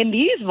speaking in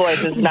these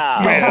voices now.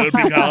 Well,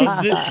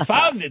 because it's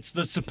fun. It's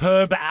the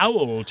superb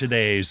owl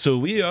today, so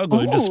we are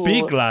going to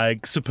speak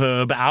like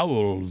superb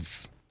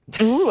owls.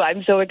 Ooh,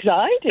 I'm so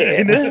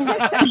excited.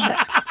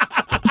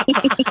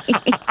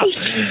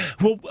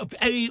 Well,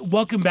 Eddie,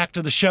 welcome back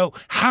to the show.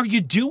 How are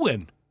you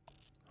doing?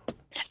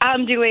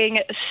 I'm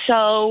doing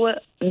so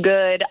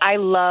good. I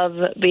love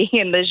being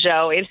in the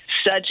show. It's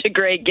such a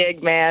great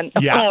gig, man.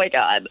 Yeah. Oh, my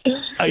God.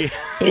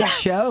 It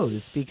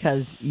shows,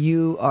 because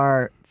you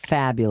are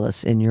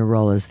fabulous in your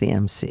role as the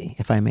MC,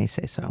 if I may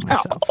say so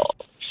myself. Oh,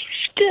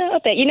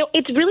 stop it. You know,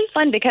 it's really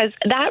fun because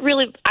I would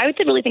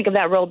really think of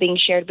that role being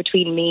shared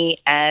between me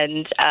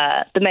and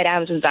the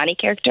Madame ZinZanni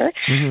character,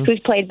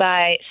 who's played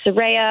by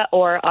Soraya,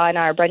 or on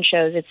our brunch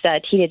shows, it's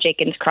Tina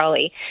Jenkins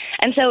Crawley.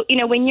 And so, you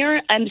know, when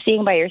you're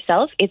emceeing by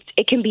yourself,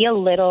 it can be a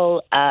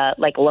little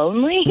like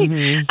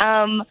lonely.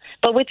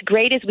 But what's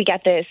great is we've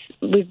got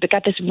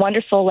this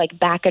wonderful like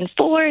back and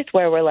forth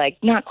where we're like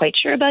not quite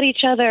sure about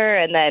each other,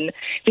 and then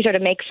we sort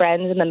of make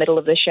friends in the middle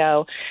of the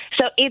show.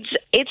 So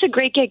it's a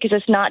great gig because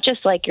it's not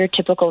just like your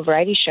typical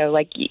variety show.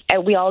 Like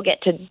we all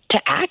get to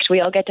act, we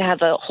all get to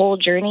have a whole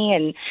journey,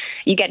 and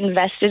you get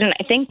invested. And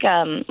I think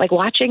like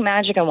watching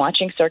magic and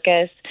watching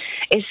circus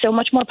is so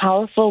much more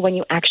powerful when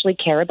you actually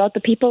care about the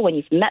people, when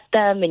you've met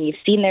them and you've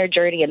seen their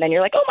journey, and then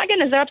you're like, oh my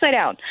goodness, they're upside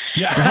down.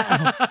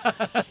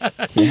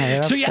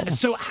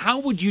 So how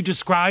would you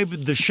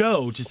describe the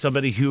show to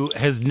somebody who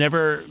has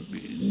never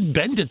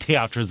been to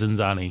Teatro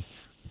ZinZanni?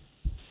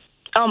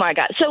 Oh my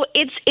God. So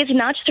it's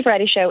not just a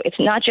variety show. It's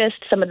not just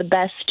some of the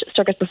best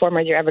circus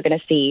performers you're ever going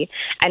to see,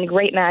 and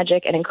great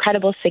magic and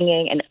incredible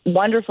singing and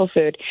wonderful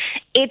food.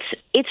 It's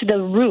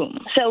the room.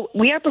 So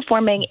we are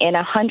performing in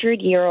a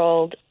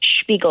 100-year-old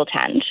Spiegel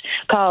tent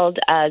called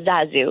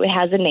Zazu. It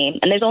has a name,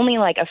 and there's only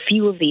like a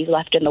few of these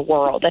left in the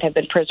world that have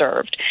been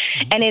preserved.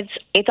 And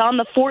it's on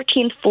the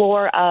 14th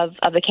floor of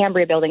the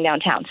Cambria building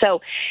downtown.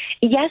 So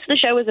yes, the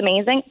show is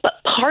amazing, but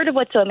part of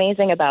what's so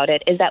amazing about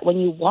it is that when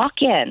you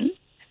walk in,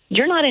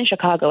 you're not in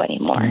Chicago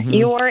anymore.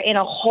 You're in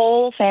a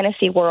whole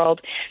fantasy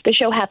world. The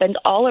show happens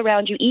all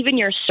around you. Even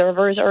your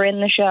servers are in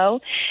the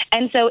show.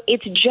 And so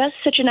it's just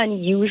such an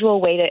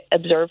unusual way to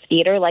observe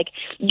theater. Like,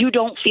 you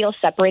don't feel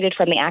separated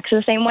from the acts in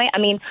the same way. I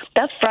mean,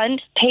 the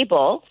front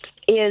table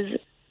is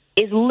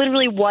is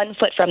literally 1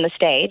 foot from the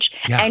stage,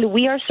 and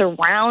we are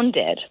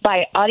surrounded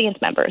by audience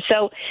members.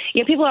 So,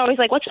 people are always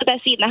like, "What's the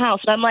best seat in the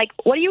house?" And I'm like,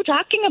 "What are you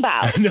talking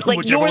about?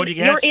 Like,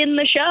 you're in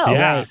the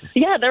show.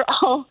 Yeah, they're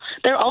all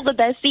the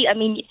best seat. I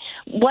mean,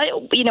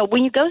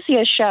 when you go see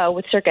a show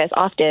with circus,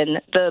 often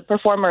the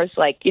performer's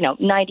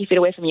 90 feet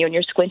away from you, and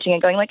you're squinting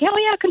and going like, "Oh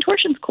yeah,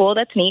 contortion's cool,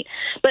 that's neat."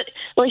 But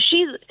like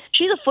she's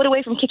a foot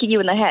away from kicking you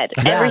in the head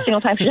every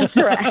single time she does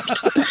her act.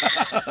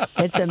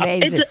 It's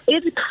amazing.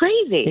 It's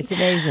crazy. It's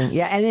amazing.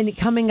 Yeah, and then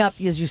coming up,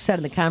 as you said,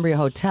 in the Cambria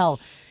Hotel,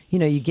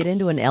 you get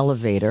into an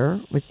elevator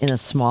in a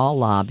small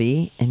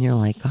lobby, and you're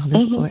like, "Oh,"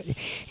 and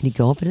you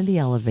go up into the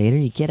elevator,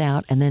 and you get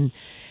out, and then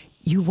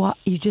you walk.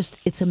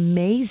 It's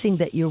amazing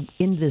that you're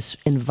in this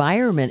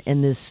environment,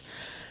 in this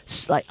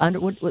under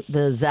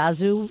the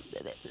Zazu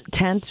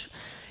tent.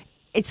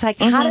 It's like,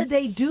 how did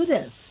they do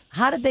this?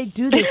 How did they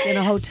do this in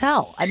a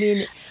hotel? I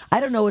mean, I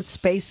don't know what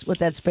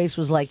that space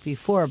was like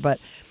before, but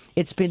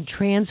it's been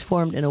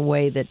transformed in a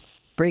way that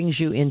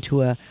brings you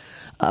into a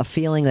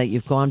feeling that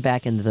you've gone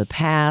back into the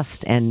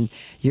past, and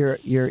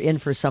you're in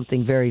for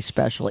something very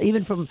special.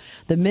 Even from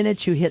the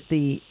minute you hit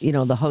the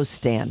host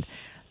stand,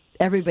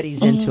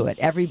 everybody's into it.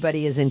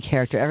 Everybody is in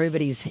character.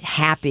 Everybody's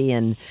happy,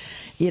 and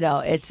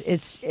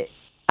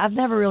I've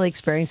never really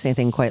experienced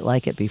anything quite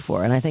like it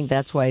before, and I think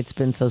that's why it's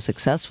been so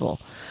successful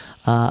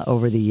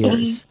over the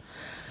years.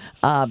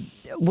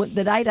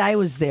 The night I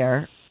was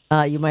there,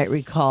 you might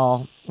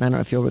recall, I don't know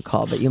if you'll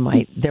recall, but you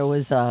might, there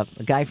was a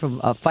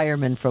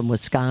fireman from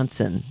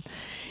Wisconsin.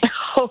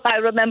 Oh, I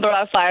remember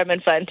our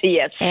fireman fund,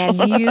 yes. And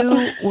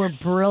you were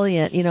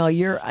brilliant.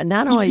 You're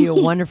not only a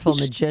wonderful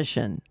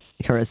magician,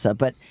 Carisa,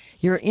 but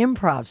your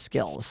improv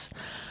skills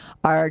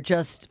are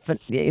just,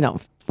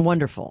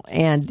 wonderful.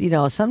 And,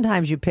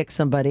 sometimes you pick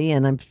somebody,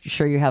 and I'm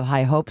sure you have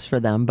high hopes for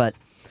them, but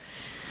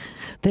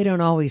they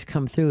don't always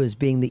come through as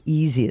being the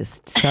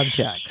easiest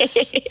subjects,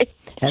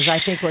 as I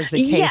think was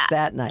the case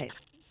that night.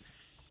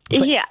 But,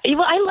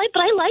 well,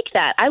 I like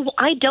that.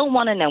 I don't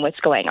want to know what's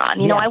going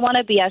on. I want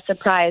to be as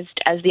surprised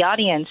as the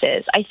audience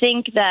is. I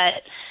think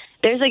that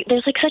there's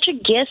such a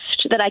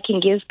gift that I can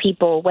give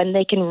people when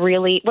they can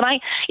really, what I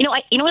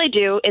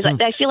do is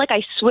I feel like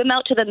I swim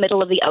out to the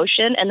middle of the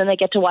ocean, and then they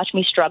get to watch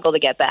me struggle to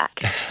get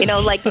back. They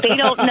don't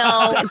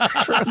know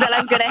that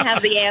I'm going to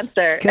have the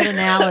answer. Good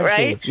analogy.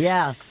 Right?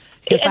 Yeah.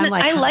 And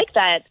I like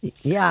that.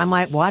 Yeah, I'm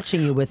like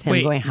watching you with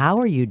him going, how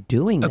are you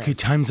doing this? Okay,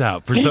 time's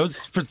out. For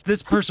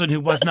this person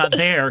who was not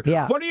there,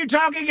 what are you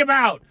talking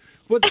about?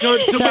 What's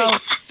going on?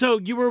 So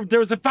there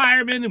was a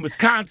fireman in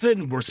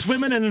Wisconsin, we're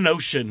swimming in an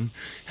ocean,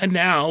 and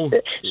now...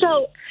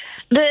 So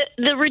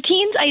the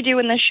routines I do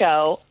in the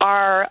show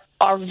are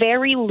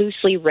very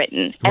loosely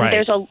written. And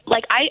there's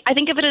I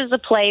think of it as a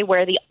play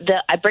where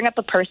I bring up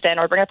a person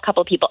or bring up a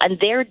couple of people, and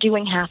they're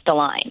doing half the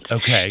lines.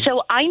 Okay.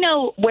 So I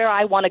know where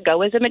I want to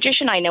go as a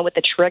magician. I know what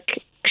the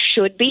trick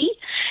should be.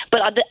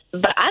 But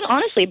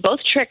honestly, both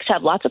tricks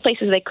have lots of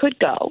places they could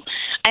go.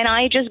 And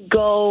I just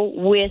go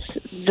with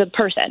the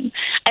person.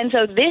 And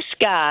so this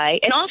guy,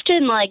 and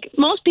often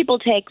most people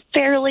take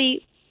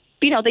fairly,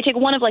 they take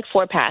one of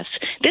 4 paths.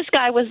 This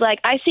guy was like,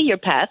 I see your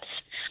paths.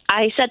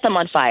 I set them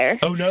on fire.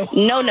 Oh, no.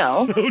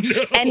 No. Oh,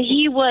 no. And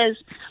he was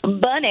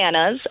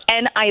bananas,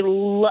 and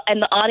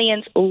and the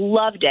audience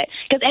loved it.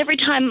 Because every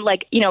time,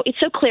 it's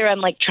so clear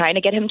I'm, trying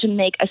to get him to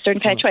make a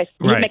certain kind of choice.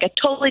 He'd make a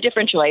totally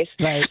different choice.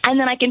 Right. And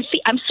then I can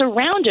see, I'm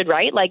surrounded,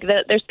 right?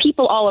 There's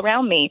people all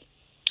around me.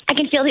 I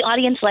can feel the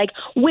audience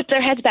whip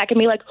their heads back and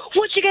be like,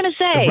 "What's she gonna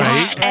say?"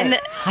 Right. And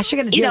how's she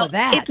gonna deal with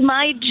that? It's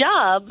my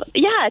job,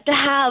 to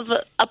have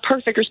a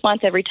perfect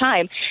response every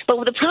time.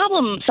 But the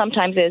problem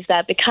sometimes is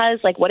that because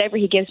whatever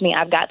he gives me,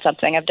 I've got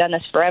something. I've done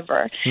this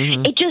forever.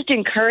 Mm-hmm. It just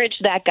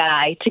encouraged that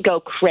guy to go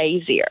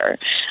crazier,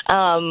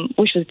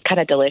 which was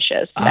kind of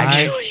delicious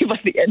actually by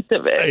the end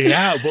of it.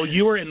 Yeah, well,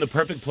 you were in the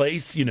perfect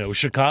place,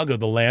 Chicago,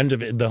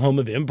 the home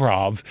of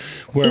improv,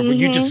 where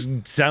you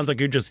just sounds like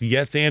you're just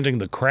yes-anding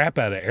the crap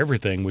out of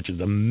everything, which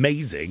is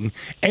amazing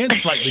and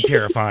slightly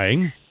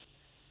terrifying.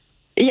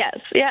 Yes.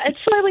 Yeah, it's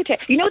slightly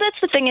terrifying. That's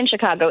the thing in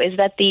Chicago is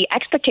that the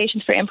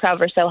expectations for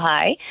improv are so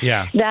high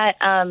that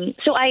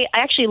so I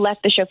actually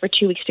left the show for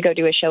 2 weeks to go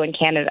do a show in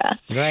Canada.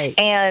 Right.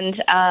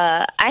 And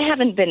I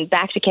haven't been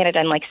back to Canada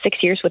in 6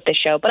 years with the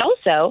show, but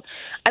also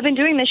I've been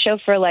doing this show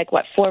for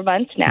 4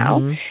 months now.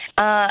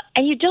 Mm-hmm.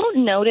 And you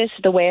don't notice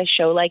the way a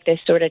show like this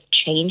sort of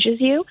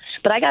changes you.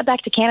 But I got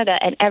back to Canada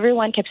and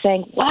everyone kept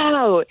saying,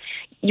 "Wow,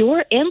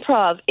 your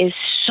improv is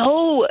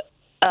so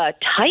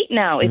tight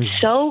now. It's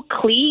so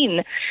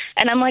clean."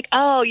 And I'm like,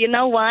 oh, you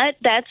know what?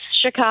 That's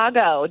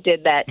Chicago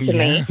did that to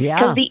me. Yeah.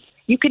 Because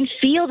you can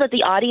feel that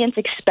the audience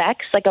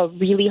expects a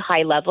really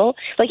high level.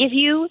 If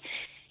you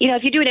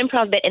do an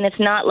improv bit and it's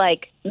not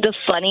the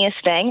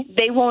funniest thing,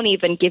 they won't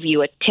even give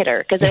you a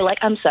titter because they're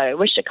like, "I'm sorry,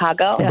 we're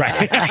Chicago,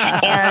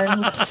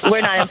 and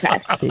we're not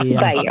impressed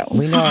by you."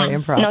 We know our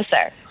improv. No,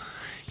 sir.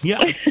 Yeah,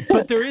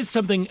 but there is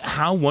something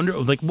how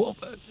wonderful.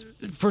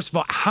 First of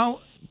all,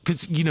 how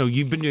because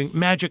you've been doing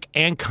magic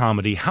and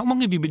comedy. How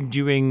long have you been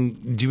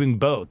doing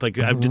both? Like,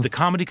 did the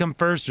comedy come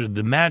first, or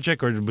the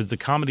magic, or was the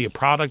comedy a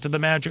product of the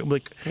magic?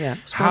 Like,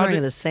 it's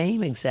wondering the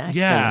same exact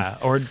thing.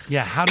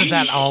 How did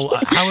that all?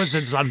 How does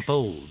it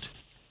unfold?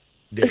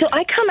 So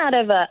I come out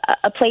of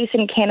a place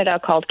in Canada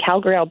called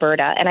Calgary,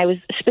 Alberta, and I was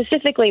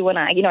specifically when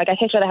I got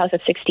kicked out of the house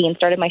at 16,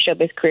 started my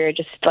showbiz career,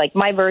 just like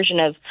my version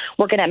of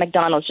working at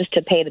McDonald's just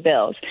to pay the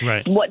bills.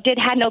 Right.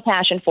 Had no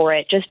passion for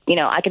it. Just,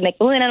 I could make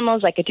balloon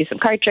animals, I could do some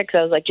card tricks.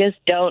 I was like, just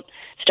don't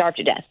starve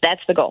to death. That's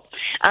the goal.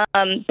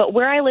 But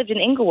where I lived in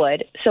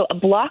Inglewood, so a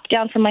block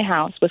down from my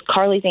house was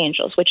Carly's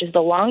Angels, which is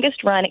the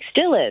longest run, it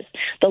still is,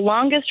 the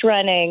longest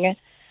running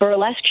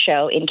burlesque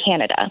show in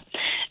Canada.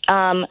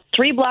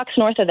 3 blocks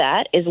north of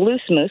that is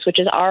Loose Moose, which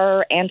is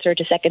our answer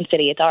to Second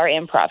City. It's our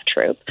improv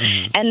troupe.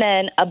 Mm-hmm. And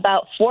then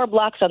about 4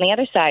 blocks on the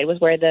other side was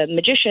where the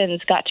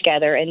magicians got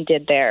together and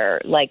did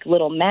their like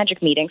little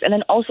magic meetings. And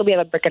then also we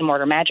have a brick and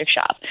mortar magic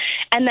shop.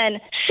 And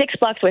then 6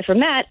 blocks away from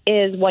that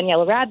is One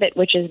Yellow Rabbit,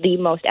 which is the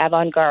most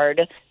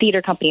avant-garde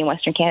theater company in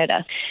Western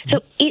Canada.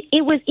 So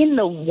it was in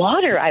the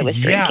water I was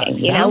drinking.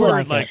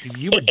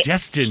 You were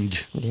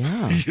destined.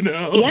 Yeah.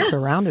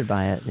 Surrounded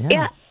by it.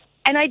 Yeah.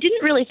 And I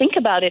didn't really think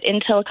about it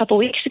until a couple of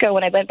weeks ago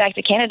when I went back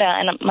to Canada,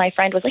 and my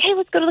friend was like, hey,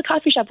 let's go to the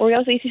coffee shop where we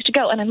always used to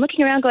go. And I'm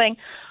looking around going,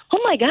 oh,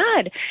 my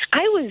God, I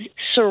was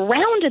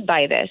surrounded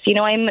by this.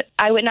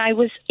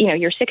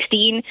 You're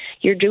 16,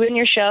 you're doing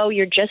your show,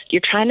 you're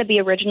trying to be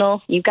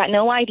original, you've got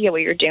no idea what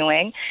you're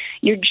doing.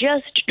 You're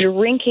just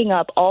drinking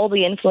up all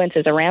the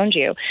influences around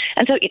you.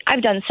 And so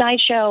I've done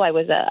sideshow. I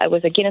was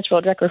a Guinness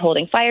World Record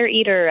holding fire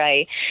eater.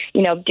 I,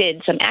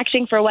 did some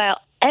acting for a while.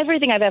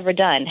 Everything I've ever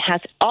done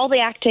all the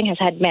acting has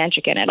had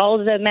magic in it. All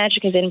of the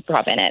magic has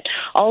improv in it.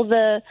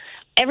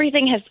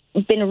 Everything's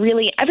kind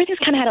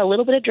of had a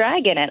little bit of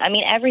drag in it. I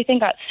mean, everything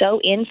got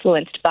so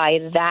influenced by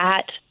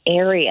that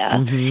area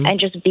and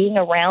just being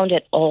around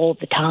it all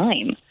the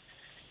time.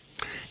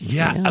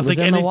 Yeah, it was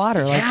in the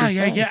water.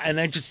 And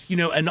I just,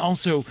 and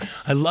also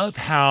I love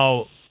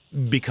how,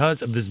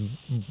 because of this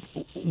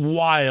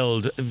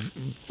wild,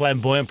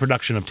 flamboyant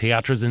production of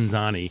Teatro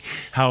ZinZanni,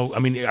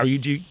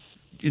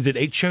 is it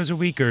 8 shows a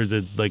week, or is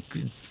it like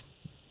it's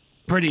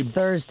pretty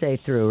Thursday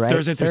through, right?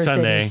 Thursday through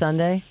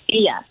Sunday.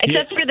 Yeah,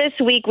 except for this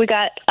week we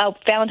got a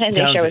Valentine's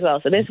Day show as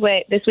well. So this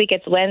week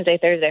it's Wednesday,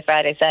 Thursday,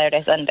 Friday,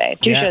 Saturday, Sunday.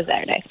 2 shows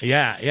Saturday.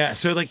 Yeah.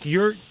 So like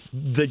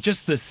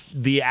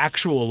the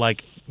actual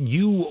like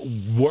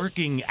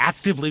you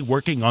actively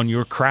working on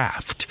your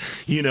craft,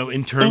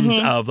 in terms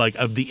of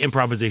the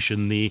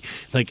improvisation, the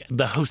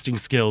hosting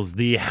skills,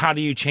 the how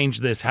do you change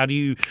this, how do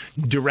you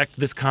direct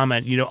this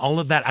comment, all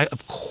of that.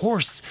 Of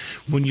course,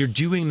 when you're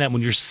doing that,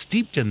 when you're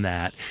steeped in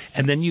that,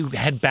 and then you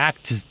head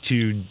back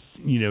to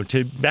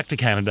back to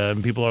Canada,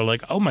 and people are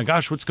like, oh my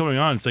gosh, what's going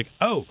on? It's like,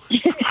 oh,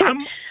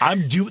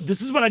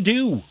 this is what I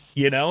do,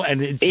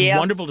 and it's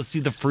wonderful to see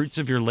the fruits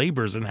of your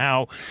labors and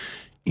how.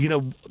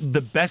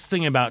 The best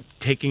thing about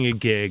taking a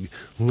gig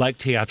like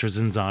Teatro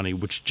ZinZanni,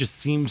 which just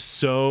seems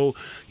so,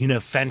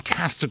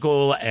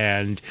 fantastical,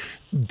 and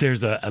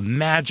there's a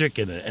magic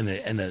and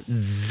a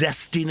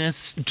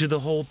zestiness to the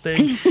whole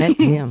thing.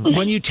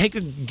 When you take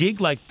a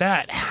gig like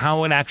that,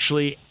 how it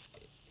actually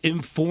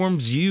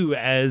informs you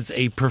as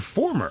a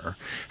performer,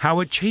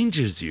 how it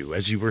changes you,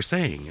 as you were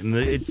saying. And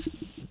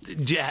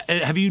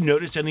have you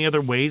noticed any other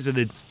ways that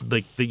it's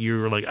like that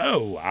you're like,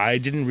 oh, I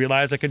didn't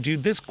realize I could do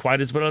this quite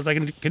as well as I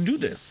can do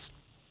this?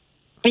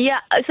 Yeah,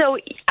 so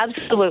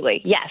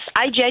absolutely, yes.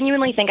 I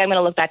genuinely think I'm going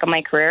to look back on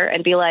my career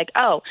and be like,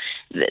 oh,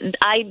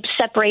 I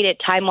separate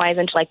it time-wise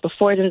into like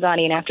before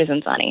ZinZanni and after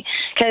ZinZanni.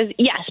 Because,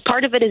 yes,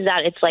 part of it is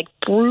that it's like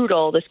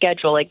brutal, the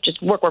schedule, like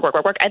just work.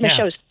 And the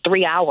show's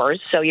 3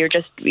 hours, so you're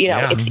just,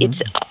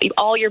 it's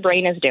all your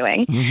brain is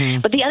doing.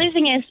 Mm-hmm. But the other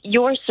thing is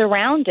you're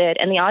surrounded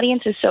and the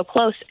audience is so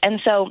close. And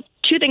so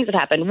 2 things have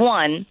happened.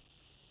 One,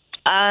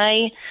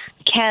 I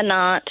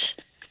cannot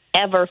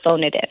ever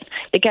phone it in,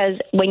 because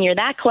when you're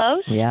that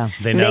close, they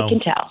know. They can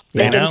tell.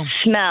 They can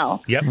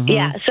smell. Yep. Mm-hmm.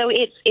 Yeah. So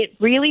it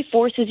really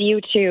forces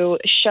you to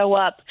show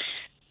up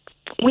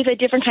with a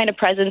different kind of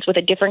presence, with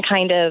a different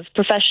kind of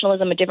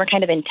professionalism, a different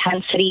kind of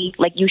intensity.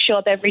 Like you show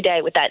up every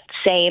day with that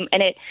same,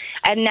 and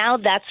now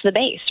that's the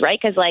base, right?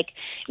 Because like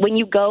when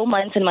you go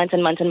months and months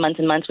and months and months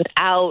and months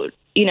without,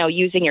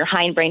 using your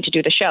hindbrain to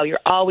do the show,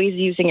 you're always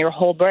using your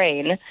whole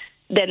brain.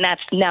 Then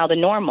that's now the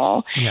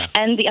normal. Yeah.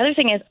 And the other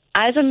thing is,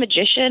 as a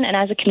magician and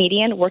as a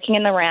comedian working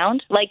in the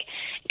round, like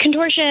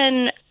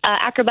contortion,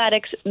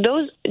 acrobatics,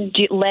 those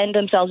lend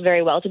themselves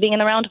very well to being in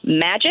the round.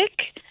 Magic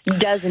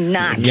does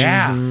not.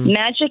 Yeah.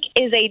 Magic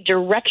is a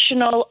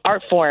directional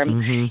art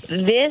form.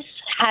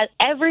 Mm-hmm.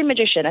 Every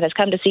magician that has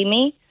come to see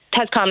me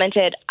has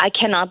commented, I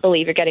cannot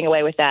believe you're getting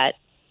away with that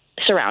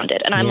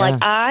surrounded. And I'm like,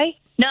 I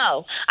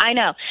know.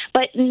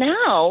 But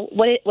now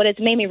what it's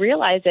made me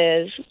realize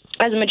is,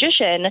 as a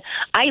magician,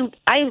 I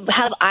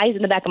have eyes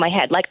in the back of my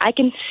head. Like I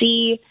can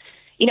see,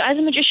 as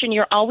a magician,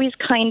 you're always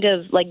kind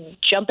of like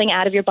jumping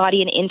out of your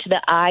body and into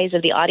the eyes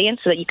of the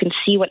audience so that you can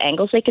see what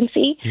angles they can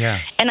see.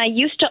 Yeah. And I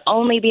used to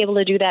only be able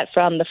to do that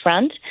from the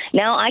front.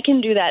 Now I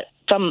can do that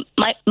from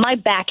my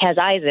back has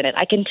eyes in it.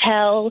 I can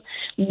tell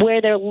where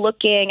they're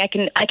looking.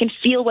 I can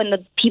feel when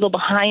the people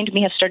behind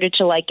me have started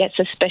to like get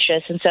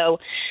suspicious. And so,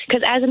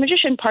 because as a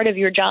magician, part of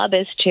your job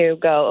is to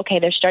go, okay,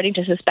 they're starting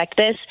to suspect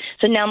this.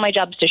 So now my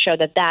job is to show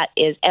that that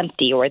is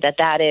empty or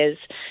that is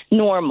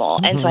normal.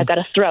 And so I've got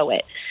to throw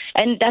it.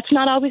 And that's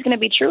not always going to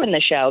be true in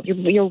the show.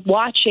 You're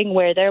watching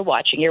where they're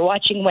watching. You're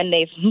watching when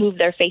they've moved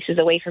their faces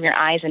away from your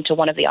eyes into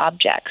one of the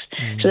objects,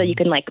 so that you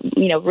can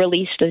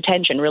release the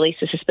tension, release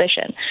the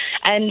suspicion.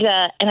 And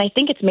I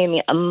think it's made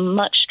me a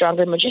much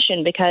stronger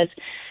magician because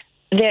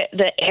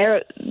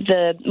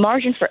the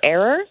margin for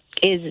error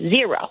is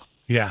 0.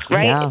 Yeah.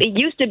 Right. Yeah. It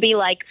used to be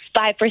like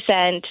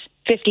 5%,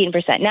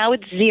 15%. Now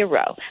it's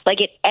 0. Like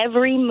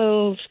every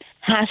move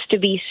has to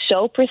be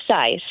so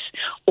precise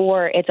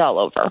or it's all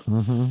over.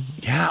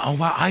 Yeah. Oh,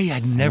 wow. I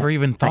had never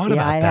even thought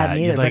about I that.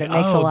 hadn't either, but it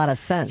makes a lot of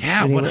sense.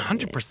 Yeah, when you-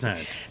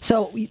 100%.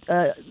 So,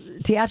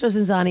 Teatro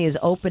ZinZanni is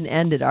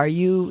open-ended. Are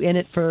you in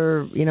it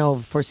for,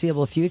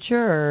 foreseeable future,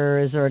 or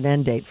is there an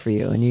end date for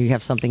you and you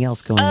have something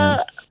else going on?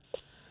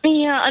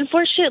 Yeah,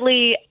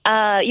 unfortunately,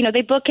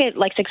 they book it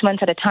like 6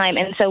 months at a time,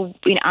 and so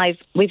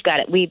we've got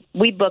it.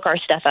 We book our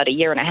stuff out a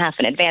year and a half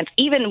in advance.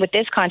 Even with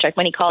this contract,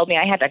 when he called me,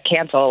 I had to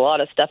cancel a lot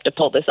of stuff to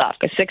pull this off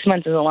because 6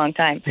 months is a long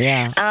time.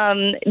 Yeah.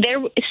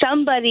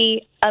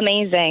 Somebody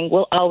amazing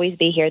will always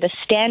be here. The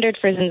standard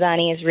for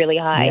ZinZanni is really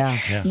high.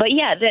 Yeah. But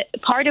yeah,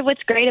 part of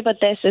what's great about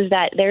this is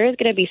that there is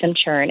going to be some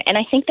churn, and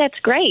I think that's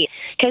great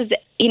because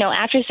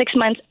after 6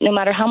 months, no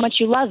matter how much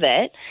you love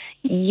it,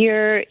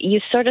 you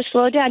sort of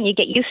slow down, you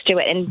get used to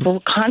it, and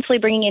constantly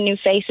bringing in new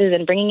faces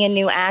and bringing in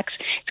new acts.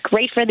 It's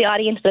great for the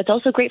audience, but it's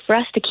also great for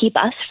us to keep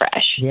us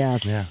fresh.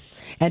 Yes. Yeah.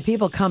 And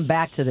people come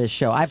back to this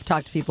show. I've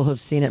talked to people who've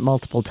seen it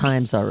multiple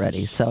times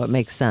already, so it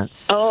makes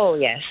sense. Oh,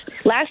 yes.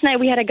 Last night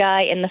we had a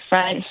guy in the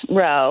front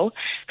row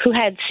who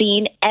had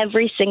seen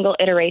every single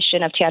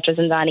iteration of Teatro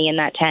ZinZanni in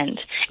that tent,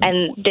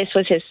 and this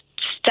was his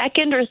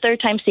second or third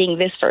time seeing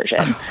this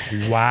version.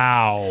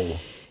 Wow.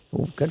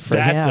 Ooh, good for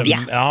That's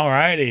him. all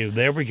righty.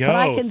 There we go. But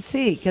I can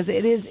see, because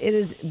it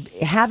is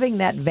having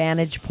that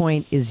vantage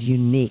point is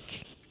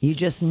unique. You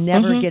just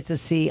never get to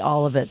see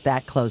all of it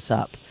that close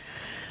up.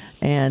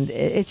 And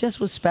it just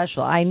was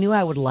special. I knew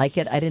I would like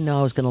it. I didn't know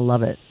I was going to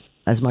love it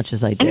as much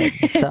as I did.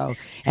 So,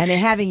 and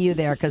having you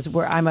there, because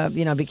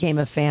became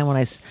a fan when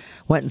I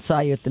went and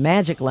saw you at the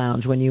Magic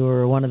Lounge when you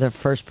were one of the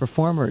first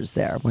performers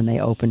there when they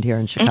opened here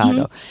in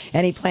Chicago.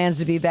 Any plans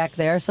to be back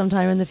there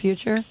sometime in the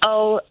future?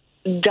 Oh,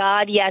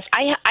 God, yes.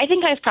 I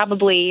think I've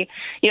probably,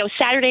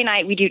 Saturday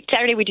we do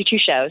 2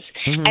 shows,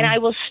 and I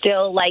will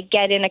still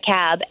get in a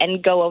cab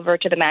and go over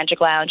to the Magic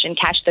Lounge and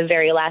catch the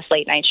very last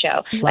late night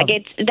show.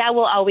 That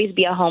will always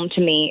be a home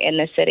to me in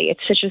this city.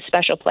 It's such a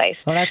special place.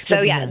 Well, that's good.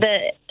 So yeah,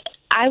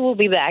 I will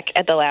be back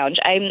at the lounge.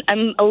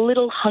 I'm a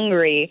little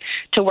hungry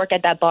to work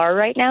at that bar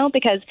right now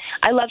because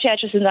I love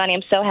Teatro ZinZanni.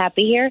 I'm so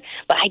happy here,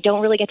 but I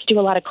don't really get to do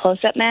a lot of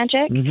close-up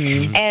magic.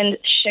 And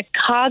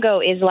Chicago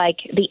is like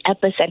the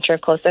epicenter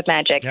of close-up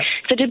magic. Yep.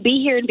 So to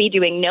be here and be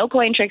doing no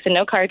coin tricks and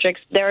no card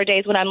tricks, there are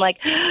days when I'm like,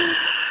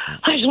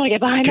 I just want to get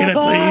behind that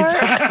bar.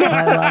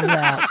 I love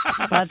that.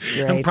 That's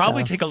great. And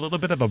probably though. take a little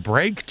bit of a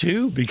break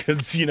too,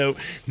 because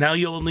now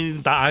you'll only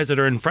need the eyes that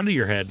are in front of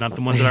your head, not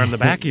the ones that are in the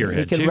back of your You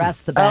head. can too.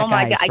 rest the back Oh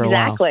my eyes God, for a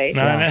while. exactly.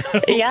 Yeah.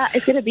 Yeah,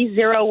 it's going to be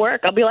 0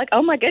 work. I'll be like,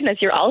 oh my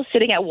goodness, you're all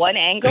sitting at one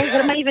angle. What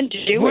am I even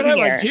doing What do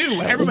here? I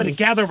do? Everybody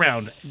gather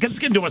around. Let's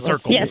get into a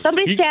circle. Yeah,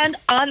 somebody stand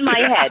on my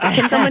head.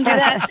 Can someone do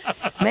that?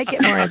 Make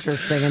it more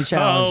interesting and Oh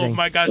challenging.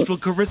 my gosh. Well,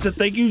 Carissa,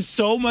 thank you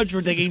so much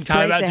for taking It's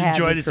time great out to to have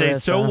join you, us today.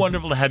 So Carissa.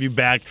 wonderful to have you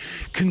back.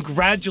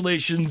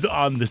 Congratulations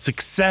on the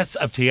success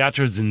of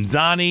Teatro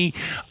ZinZanni.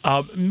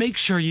 Make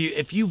sure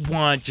if you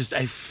want just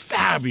a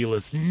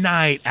fabulous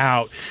night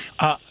out,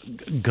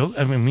 go.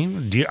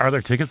 Are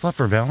there tickets left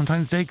for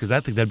Valentine's Day? Because I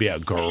think that'd be a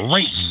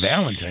great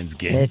Valentine's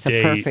Day. It's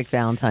a perfect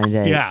Valentine's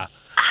Day. Yeah.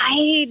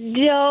 I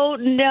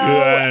don't know.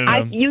 I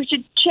don't know. You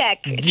should check.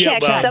 Yeah,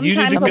 well, you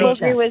need Sometimes to go. Hobo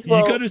Viewers You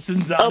will go to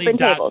open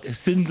tables.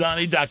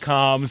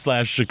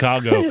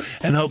 ZinZanni.com/Chicago,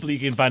 and hopefully you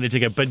can find a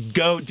ticket. But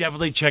go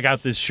definitely check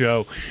out this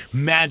show.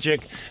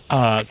 Magic,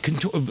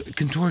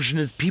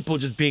 contortionists, people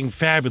just being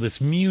fabulous,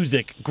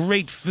 music,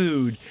 great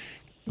food.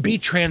 Be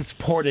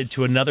transported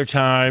to another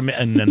time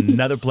and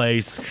another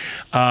place.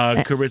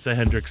 Carisa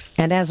Hendrix.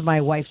 And as my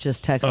wife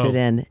just texted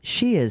in,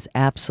 she is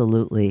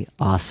absolutely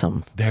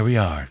awesome. There we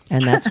are.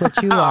 And that's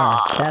what you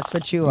are. That's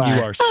what you are.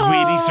 You are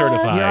sweetie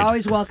certified. You're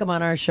always welcome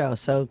on our show,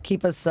 so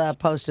keep us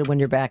posted when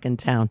you're back in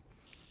town.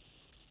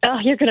 Oh,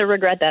 you're going to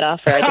regret that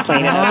offer. I just want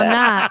you No, to know I'm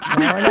that. not.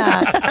 No,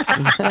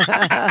 we're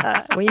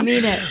not. We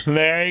mean it.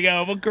 There you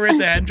go. Well,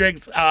 Carisa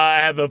Hendrix,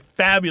 have a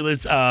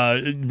fabulous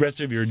rest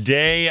of your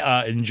day.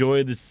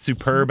 Enjoy the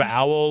superb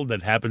owl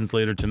that happens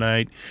later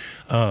tonight.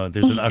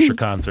 There's an Usher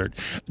concert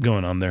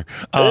going on there.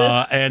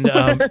 And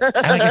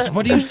I guess,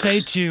 what do you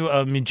say to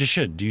a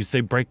magician? Do you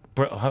say break?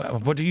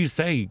 What do you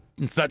say?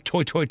 It's not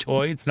toy.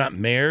 It's not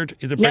marred.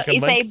 Is it break a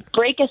you link? say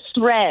break a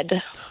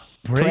thread.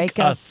 Break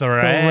a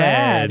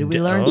thread.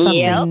 We learned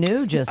something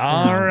new just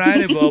now. All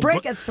righty. Well,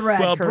 Break a thread,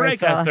 Well, Carissa.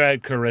 break a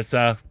thread,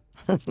 Carissa.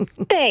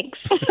 Thanks.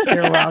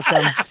 You're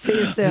welcome. See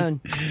you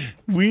soon.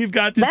 We've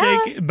got to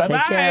Take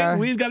care.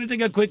 We've got to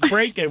take a quick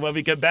break, and when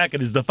we come back,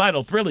 it is the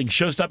final thrilling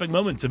show-stopping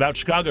moments about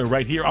Chicago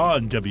right here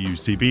on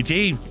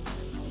WCPT.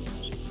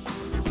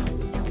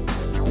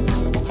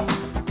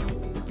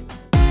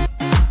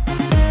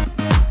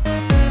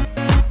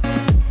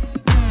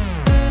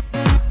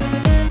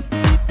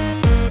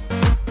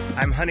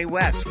 I'm Honey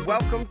West.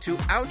 Welcome to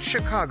Out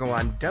Chicago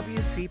on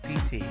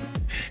WCPT.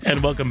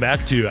 And welcome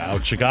back to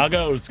Out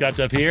Chicago. Scott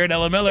Duff here and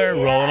Ella Miller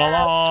rolling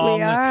along.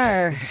 We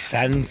are.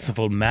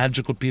 Fanciful,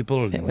 magical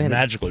people,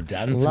 magical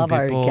dancing people. Love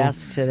our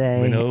guests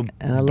today. We know,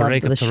 and I love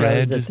break the a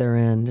thread. shows that they're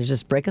in. They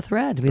just break a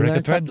thread. We Break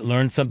a thread.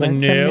 Learn something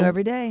new.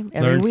 Every day.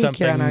 Every Learn week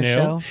something here on our new.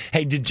 show.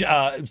 Hey, did you,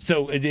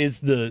 so it is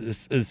the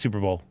Super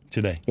Bowl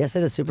today. Yes,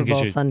 it is Super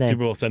Bowl Sunday.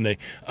 Super Bowl Sunday.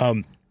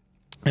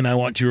 And I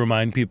want to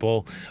remind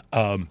people,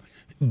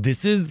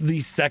 this is the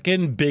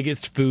second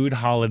biggest food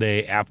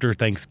holiday after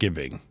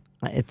Thanksgiving.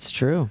 It's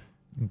true.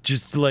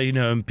 Just to let you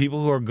know,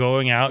 people who are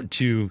going out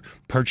to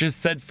purchase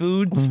said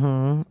foods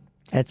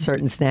At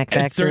certain snack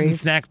factories. at certain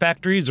snack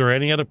factories or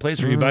any other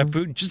place where you buy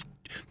food, just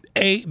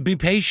A, be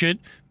patient.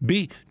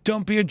 B,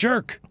 don't be a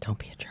jerk. Don't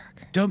be a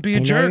jerk. Don't be a I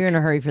know jerk. you're in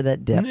a hurry for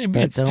that dip,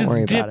 but It's don't just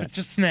worry dip. about It's it.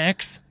 just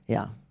snacks.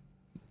 Yeah.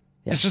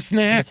 It's just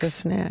snacks. It's just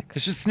snacks.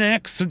 It's just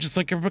snacks. So just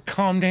like everybody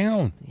calm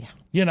down. Yeah.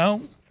 You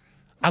know,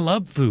 I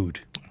love food.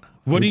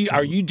 What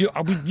are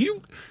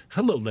you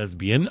hello,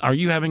 lesbian. Are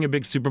you having a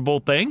big Super Bowl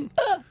thing?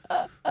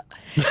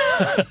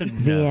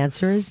 The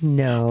answer is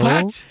no.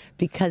 What?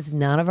 Because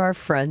none of our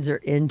friends are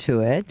into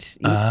it.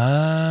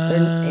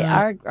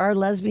 Our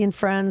lesbian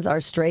friends,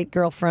 our straight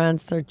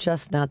girlfriends, they're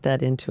just not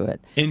that into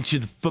it. Into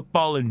the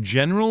football in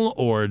general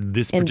or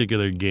this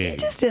particular game?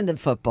 Just into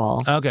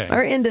football. Okay.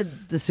 Or into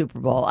the Super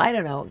Bowl. I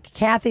don't know.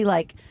 Kathy,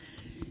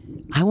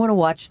 I want to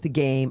watch the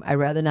game. I'd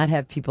rather not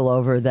have people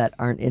over that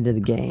aren't into the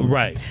game.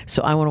 Right.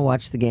 So I want to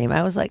watch the game.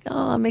 I was like,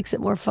 oh, it makes it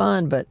more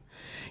fun. But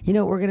you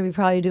know what we're going to be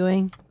probably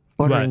doing?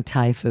 Ordering What?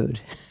 Thai food.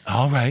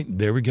 All right,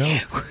 there we go.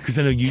 Because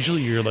I know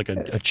usually you're like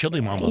a chili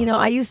mama. You know,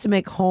 I used to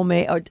make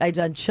homemade, I've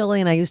done chili,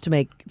 and I used to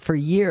make, for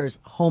years,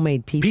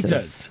 homemade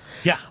pizzas.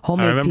 Yeah,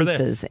 Homemade I remember pizzas.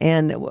 this.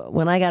 And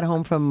when I got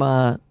home from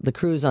the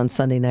cruise on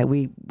Sunday night,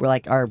 we were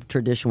like, our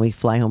tradition, we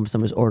fly home,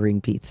 someone's ordering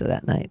pizza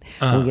that night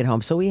when we get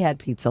home. So we had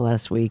pizza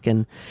last week,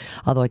 and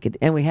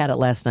we had it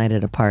last night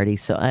at a party.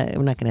 So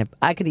I'm not going to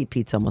I could eat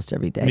pizza almost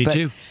every day. Me but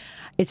too.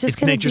 It's just It's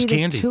going to nature's be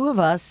the candy. two of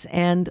us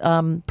and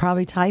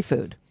probably Thai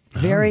food.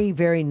 Very,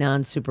 very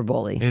non-Super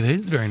Bowl-y. It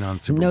is very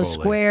non-Super No Bowl-y.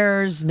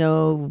 squares,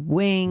 no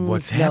wings,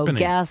 What's no happening?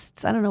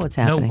 guests. I don't know what's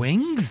No happening.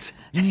 wings?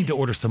 You need to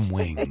order some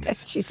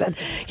wings. She said,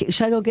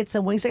 should I go get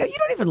some wings? I go, you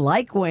don't even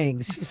like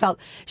wings.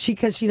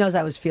 Because she knows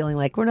I was feeling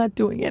like we're not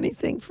doing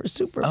anything for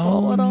Super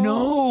Bowl at all.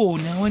 No.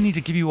 Now I need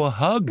to give you a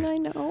hug. I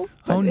know.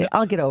 Oh, no.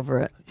 I'll get over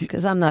it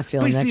because I'm not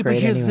feeling that But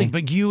great here's anyway. the thing.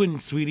 But you and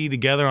Sweetie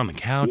together on the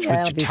couch Yeah, with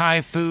it'll your be-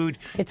 Thai food.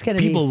 It's going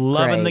to be people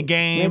loving the great.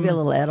 game. Maybe a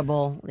little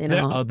edible, you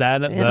know.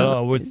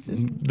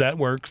 That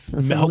works.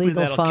 Some Hopefully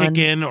legal that'll fun. kick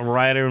in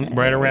right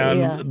around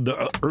Yeah. the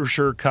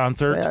Ursher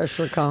concert. The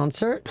Usher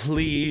concert.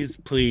 Please,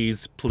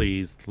 please,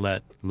 please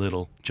let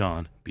Little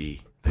John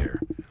be there.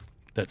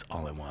 That's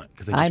all I want.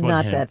 Because I'm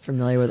not that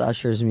familiar with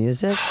Usher's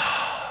music.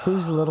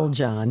 Who's Little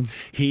John?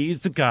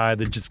 He's the guy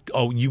that just,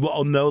 you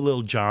all know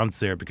Little John's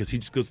there because he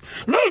just goes,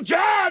 Little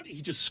John!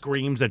 He just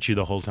screams at you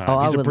the whole time.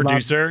 He's I a would love-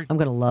 producer. I'm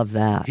going to love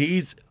that.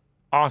 He's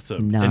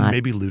awesome. Not. And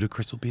maybe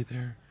Ludacris will be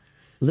there.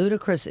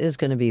 Ludacris is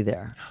going to be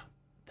there.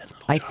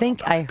 I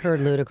think I heard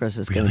Ludacris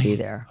is going to be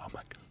there. Oh,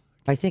 my God.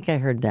 I think I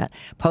heard that.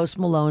 Post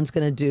Malone's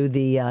going to do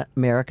the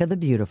America the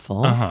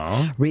Beautiful.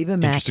 Uh-huh. Reba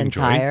Interesting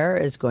McEntire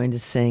is going to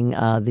sing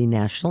the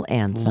national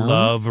anthem.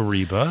 Love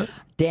Reba.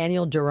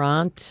 Daniel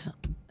Durant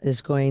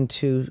is going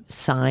to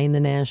sign the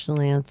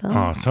national anthem.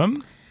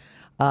 Awesome.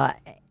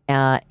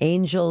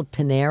 Angel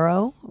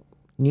Pinero,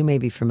 you may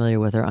be familiar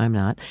with her, I'm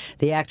not.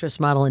 The actress,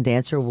 model, and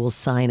dancer will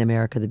sign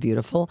America the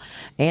Beautiful.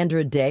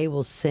 Andra Day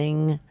will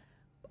sing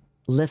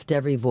Lift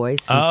Every Voice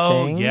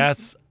and sing.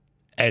 Yes.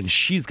 And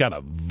she's got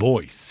a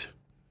voice.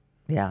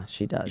 Yeah,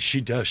 she does. She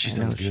does. She I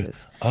sounds know she good.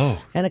 is.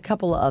 Oh. And a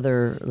couple of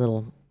other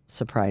little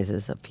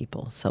surprises of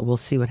people. So we'll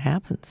see what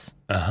happens.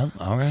 Uh-huh.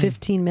 All right.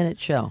 15-minute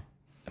show.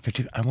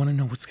 15. I want to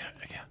know what's going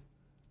to, yeah.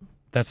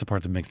 That's the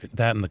part that makes me,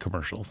 that and the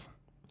commercials.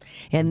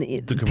 And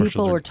commercials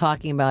people are- were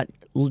talking about,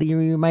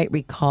 you might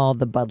recall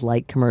the Bud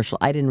Light commercial.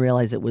 I didn't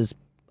realize it was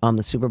on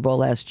the Super Bowl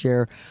last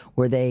year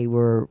where they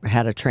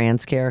had a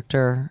trans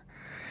character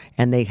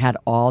and they had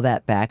all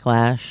that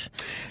backlash.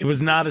 It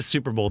was not a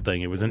Super Bowl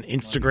thing. It was an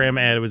Instagram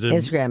ad. It was an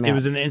Instagram ad. It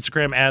was an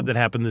Instagram ad that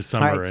happened this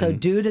summer. All right, so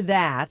due to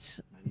that,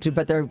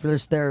 but they're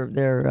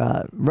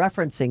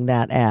referencing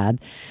that ad,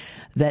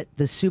 that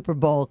the Super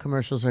Bowl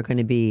commercials are going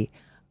to be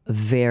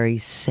very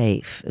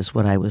safe, is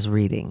what I was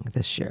reading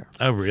this year.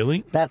 Oh, really?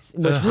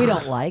 Which we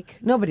don't like.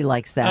 Nobody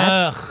likes that.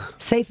 Ugh.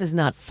 Safe is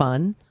not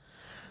fun.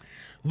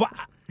 Well,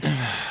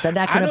 They're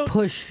not going to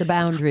push the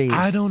boundaries.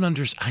 I don't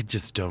understand. I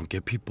just don't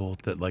get people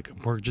that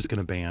we're just going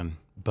to ban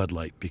Bud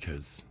Light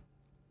because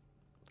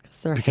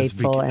they're because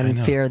hateful I and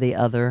know. fear the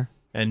other.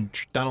 And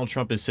Donald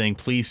Trump is saying,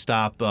 please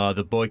stop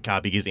the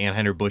boycott because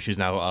Anheuser-Busch has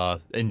now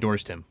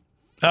endorsed him.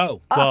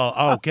 Oh, well,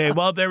 okay.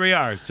 Well, there we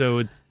are. So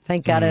it's.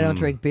 Thank God I don't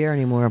drink beer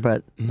anymore,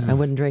 but I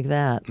wouldn't drink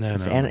that. No.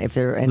 If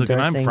they're endorsing, Look,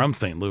 and I'm from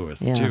St. Louis,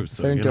 too.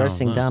 So, they're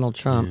endorsing Donald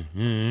Trump.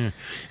 I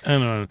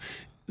don't know.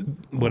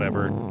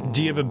 Whatever.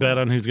 Do you have a bet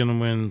on who's going to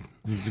win?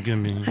 Is it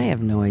gonna be? I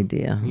have no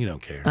idea. You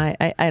don't care. I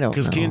don't know.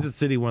 Because Kansas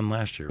City won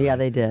last year, right? Yeah,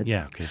 they did.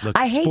 Yeah, okay. Look,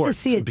 I hate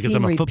sports, to see a because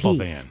team I'm a football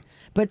repeat. fan.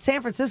 But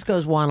San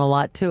Francisco's won a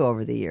lot, too,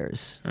 over the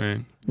years. Right.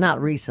 Not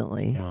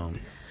recently. Well,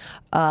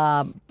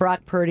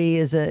 Brock Purdy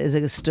is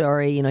a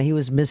story. You know, he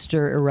was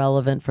Mr.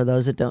 Irrelevant. For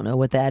those that don't know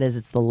what that is,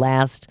 it's the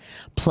last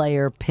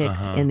player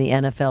picked in the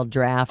NFL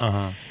draft,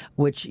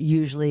 which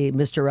usually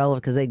Mr.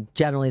 Irrelevant, because they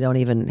generally don't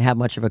even have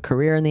much of a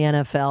career in the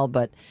NFL.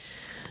 But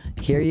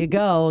here you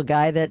go, a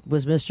guy that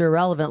was Mr.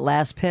 Irrelevant,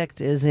 last picked,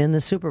 is in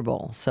the Super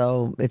Bowl.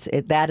 So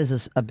that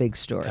is a big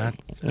story.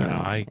 that's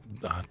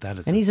that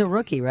is. And he's a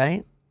rookie,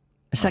 right?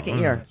 Second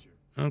year.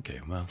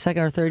 Okay, well.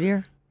 Second or third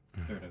year?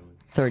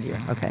 Third year.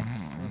 Okay.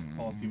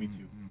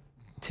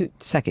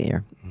 Second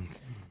year.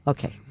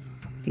 Okay.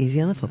 Easy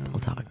on the football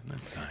talk.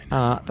 That's fine.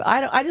 But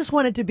I just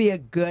want it to be a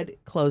good,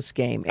 close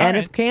game. And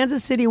if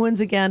Kansas City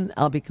wins again,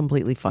 I'll be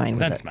completely fine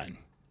with it. That's fine.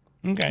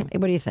 Okay. Hey,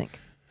 what do you think?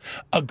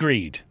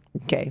 Agreed.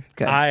 Okay,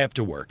 good. I have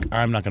to work.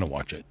 I'm not going to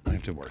watch it. I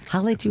have to work.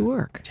 How late do you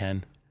work?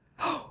 10.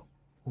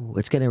 Ooh,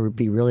 it's going to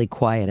be really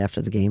quiet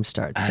after the game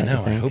starts. I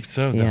know. I hope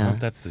so. Yeah. I hope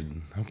that's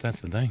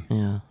the thing.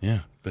 Yeah. Yeah.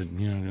 But,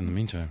 in the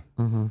meantime,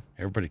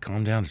 everybody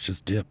calm down. It's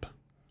just dip.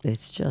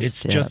 It's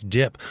just just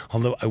dip.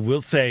 Although I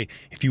will say,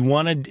 if you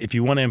want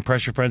to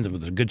impress your friends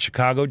with a good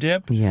Chicago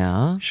dip,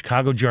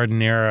 Chicago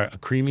Giardinera, a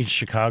creamy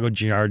Chicago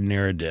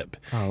Giardinera dip.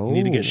 Oh. You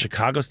need to get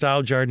Chicago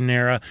style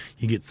Giardinera.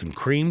 You get some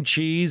cream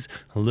cheese,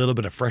 a little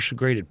bit of freshly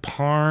grated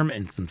parm,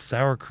 and some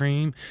sour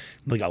cream,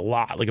 like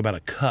about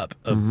a cup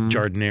of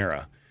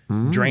Giardinera.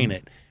 Drain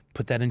it.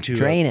 Put that into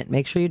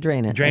Make sure you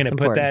drain it. Drain That's it.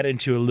 Put important. that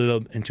into a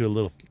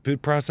little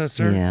food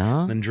processor.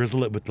 Yeah. Then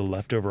drizzle it with the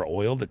leftover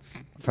oil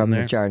that's From the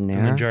there, Giardinera.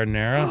 From the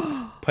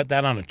Giardinera. Put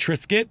that on a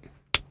Triscuit.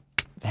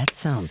 That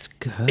sounds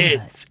good.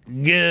 It's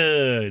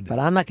good. But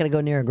I'm not going to go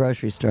near a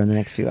grocery store in the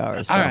next few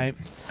hours. So. All right.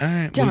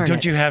 Well, Darn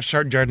don't you it. have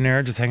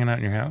Giardinera just hanging out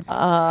in your house?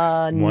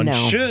 One One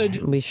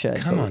should. We should.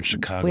 Come but on,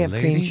 Chicago we have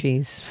lady. cream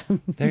cheese.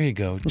 There you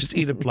go. Just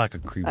eat a block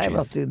of cream cheese I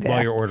will do that.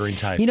 while you're ordering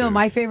Thai You know, food.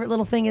 my favorite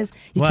little thing is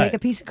you What? take a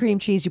piece of cream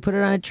cheese, you put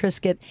it on a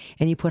Triscuit,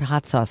 and you put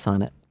hot sauce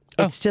on it.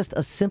 Oh. It's just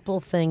a simple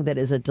thing that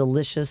is a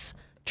delicious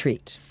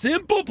treat.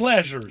 Simple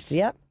pleasures.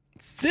 Yep.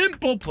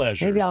 Simple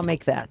pleasures. Maybe I'll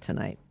make that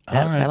tonight.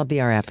 All right. That'll be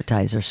our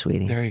appetizer,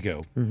 sweetie. There you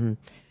go.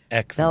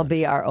 Excellent. That'll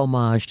be our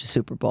homage to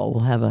Super Bowl.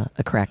 We'll have a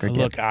cracker dip.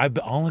 Look, all I've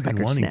been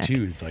Cracker wanting snack.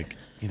 too is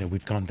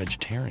we've gone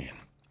vegetarian.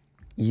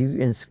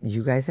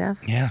 You guys have?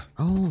 Yeah.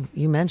 Oh,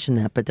 you mentioned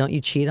that, but don't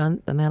you cheat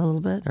on that a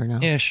little bit or no?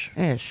 Ish.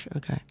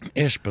 Okay.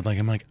 Ish, but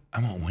I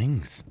want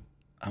wings.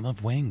 I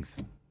love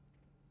wings.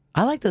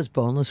 I like those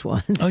boneless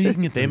ones. Oh, you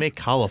can get They them. make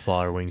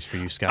cauliflower wings for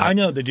you, Scott. I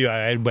know they do.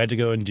 I had to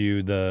go and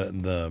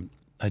do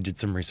I did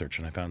some research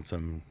and I found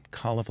some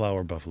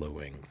cauliflower buffalo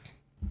wings.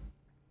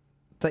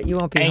 But you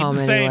won't be Ain't home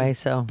the same, anyway,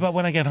 so. But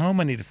when I get home,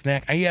 I need a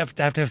snack. I have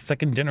to have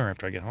second dinner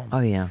after I get home. Oh,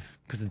 yeah.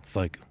 Because it's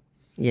like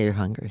Yeah, you're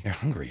hungry. you're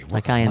hungry. You work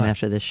Like a I am lot.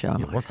 after this show. I'm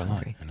You always work a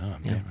lot. hungry. I know.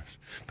 I'm damn.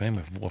 But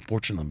anyway, well,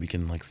 fortunately, we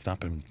can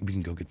stop and we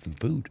can go get some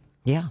food.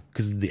 Yeah,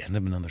 Because it's the end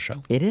of another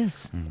show. it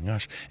is. Oh my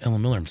gosh,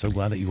 Ellen Miller, I'm so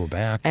glad that you were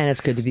back. And it's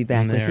good to be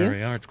back with There you.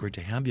 we are. It's great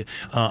to have you.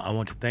 I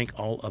want to thank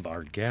all of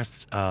our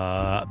guests.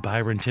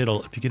 Byron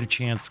Tittle, if you get a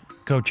chance,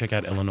 go check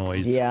out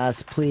Illinois.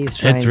 Yes, please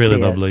try It's and really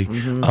see lovely.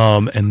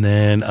 It. And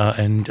then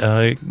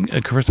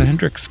Carisa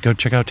Hendrix, go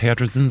check out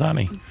Teatro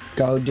ZinZanni.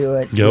 Go do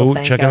it. Go You'll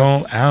thank check it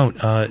us. all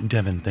out.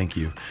 Devin, thank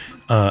you.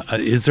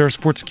 Is there a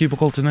sports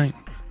cubicle tonight?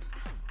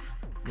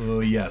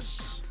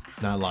 Yes.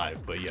 Not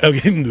live, but yes.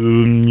 Okay,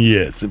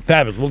 yes,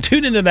 fabulous. We'll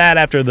tune into that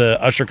after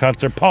the Usher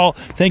concert. Paul,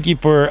 thank you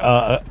for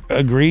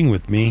agreeing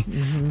with me,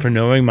 for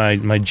knowing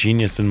my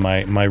genius and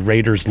my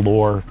Raiders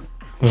lore.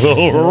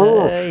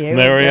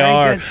 There we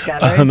are. Good,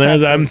 Scott. Very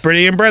impressive. I'm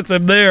pretty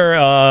impressive there.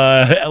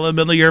 Ellen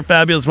Miller, you're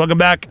fabulous. Welcome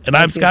back. And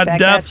I'm Thank you. Scott Back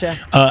Duff. at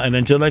ya. And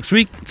until next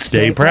week,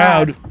 stay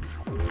proud.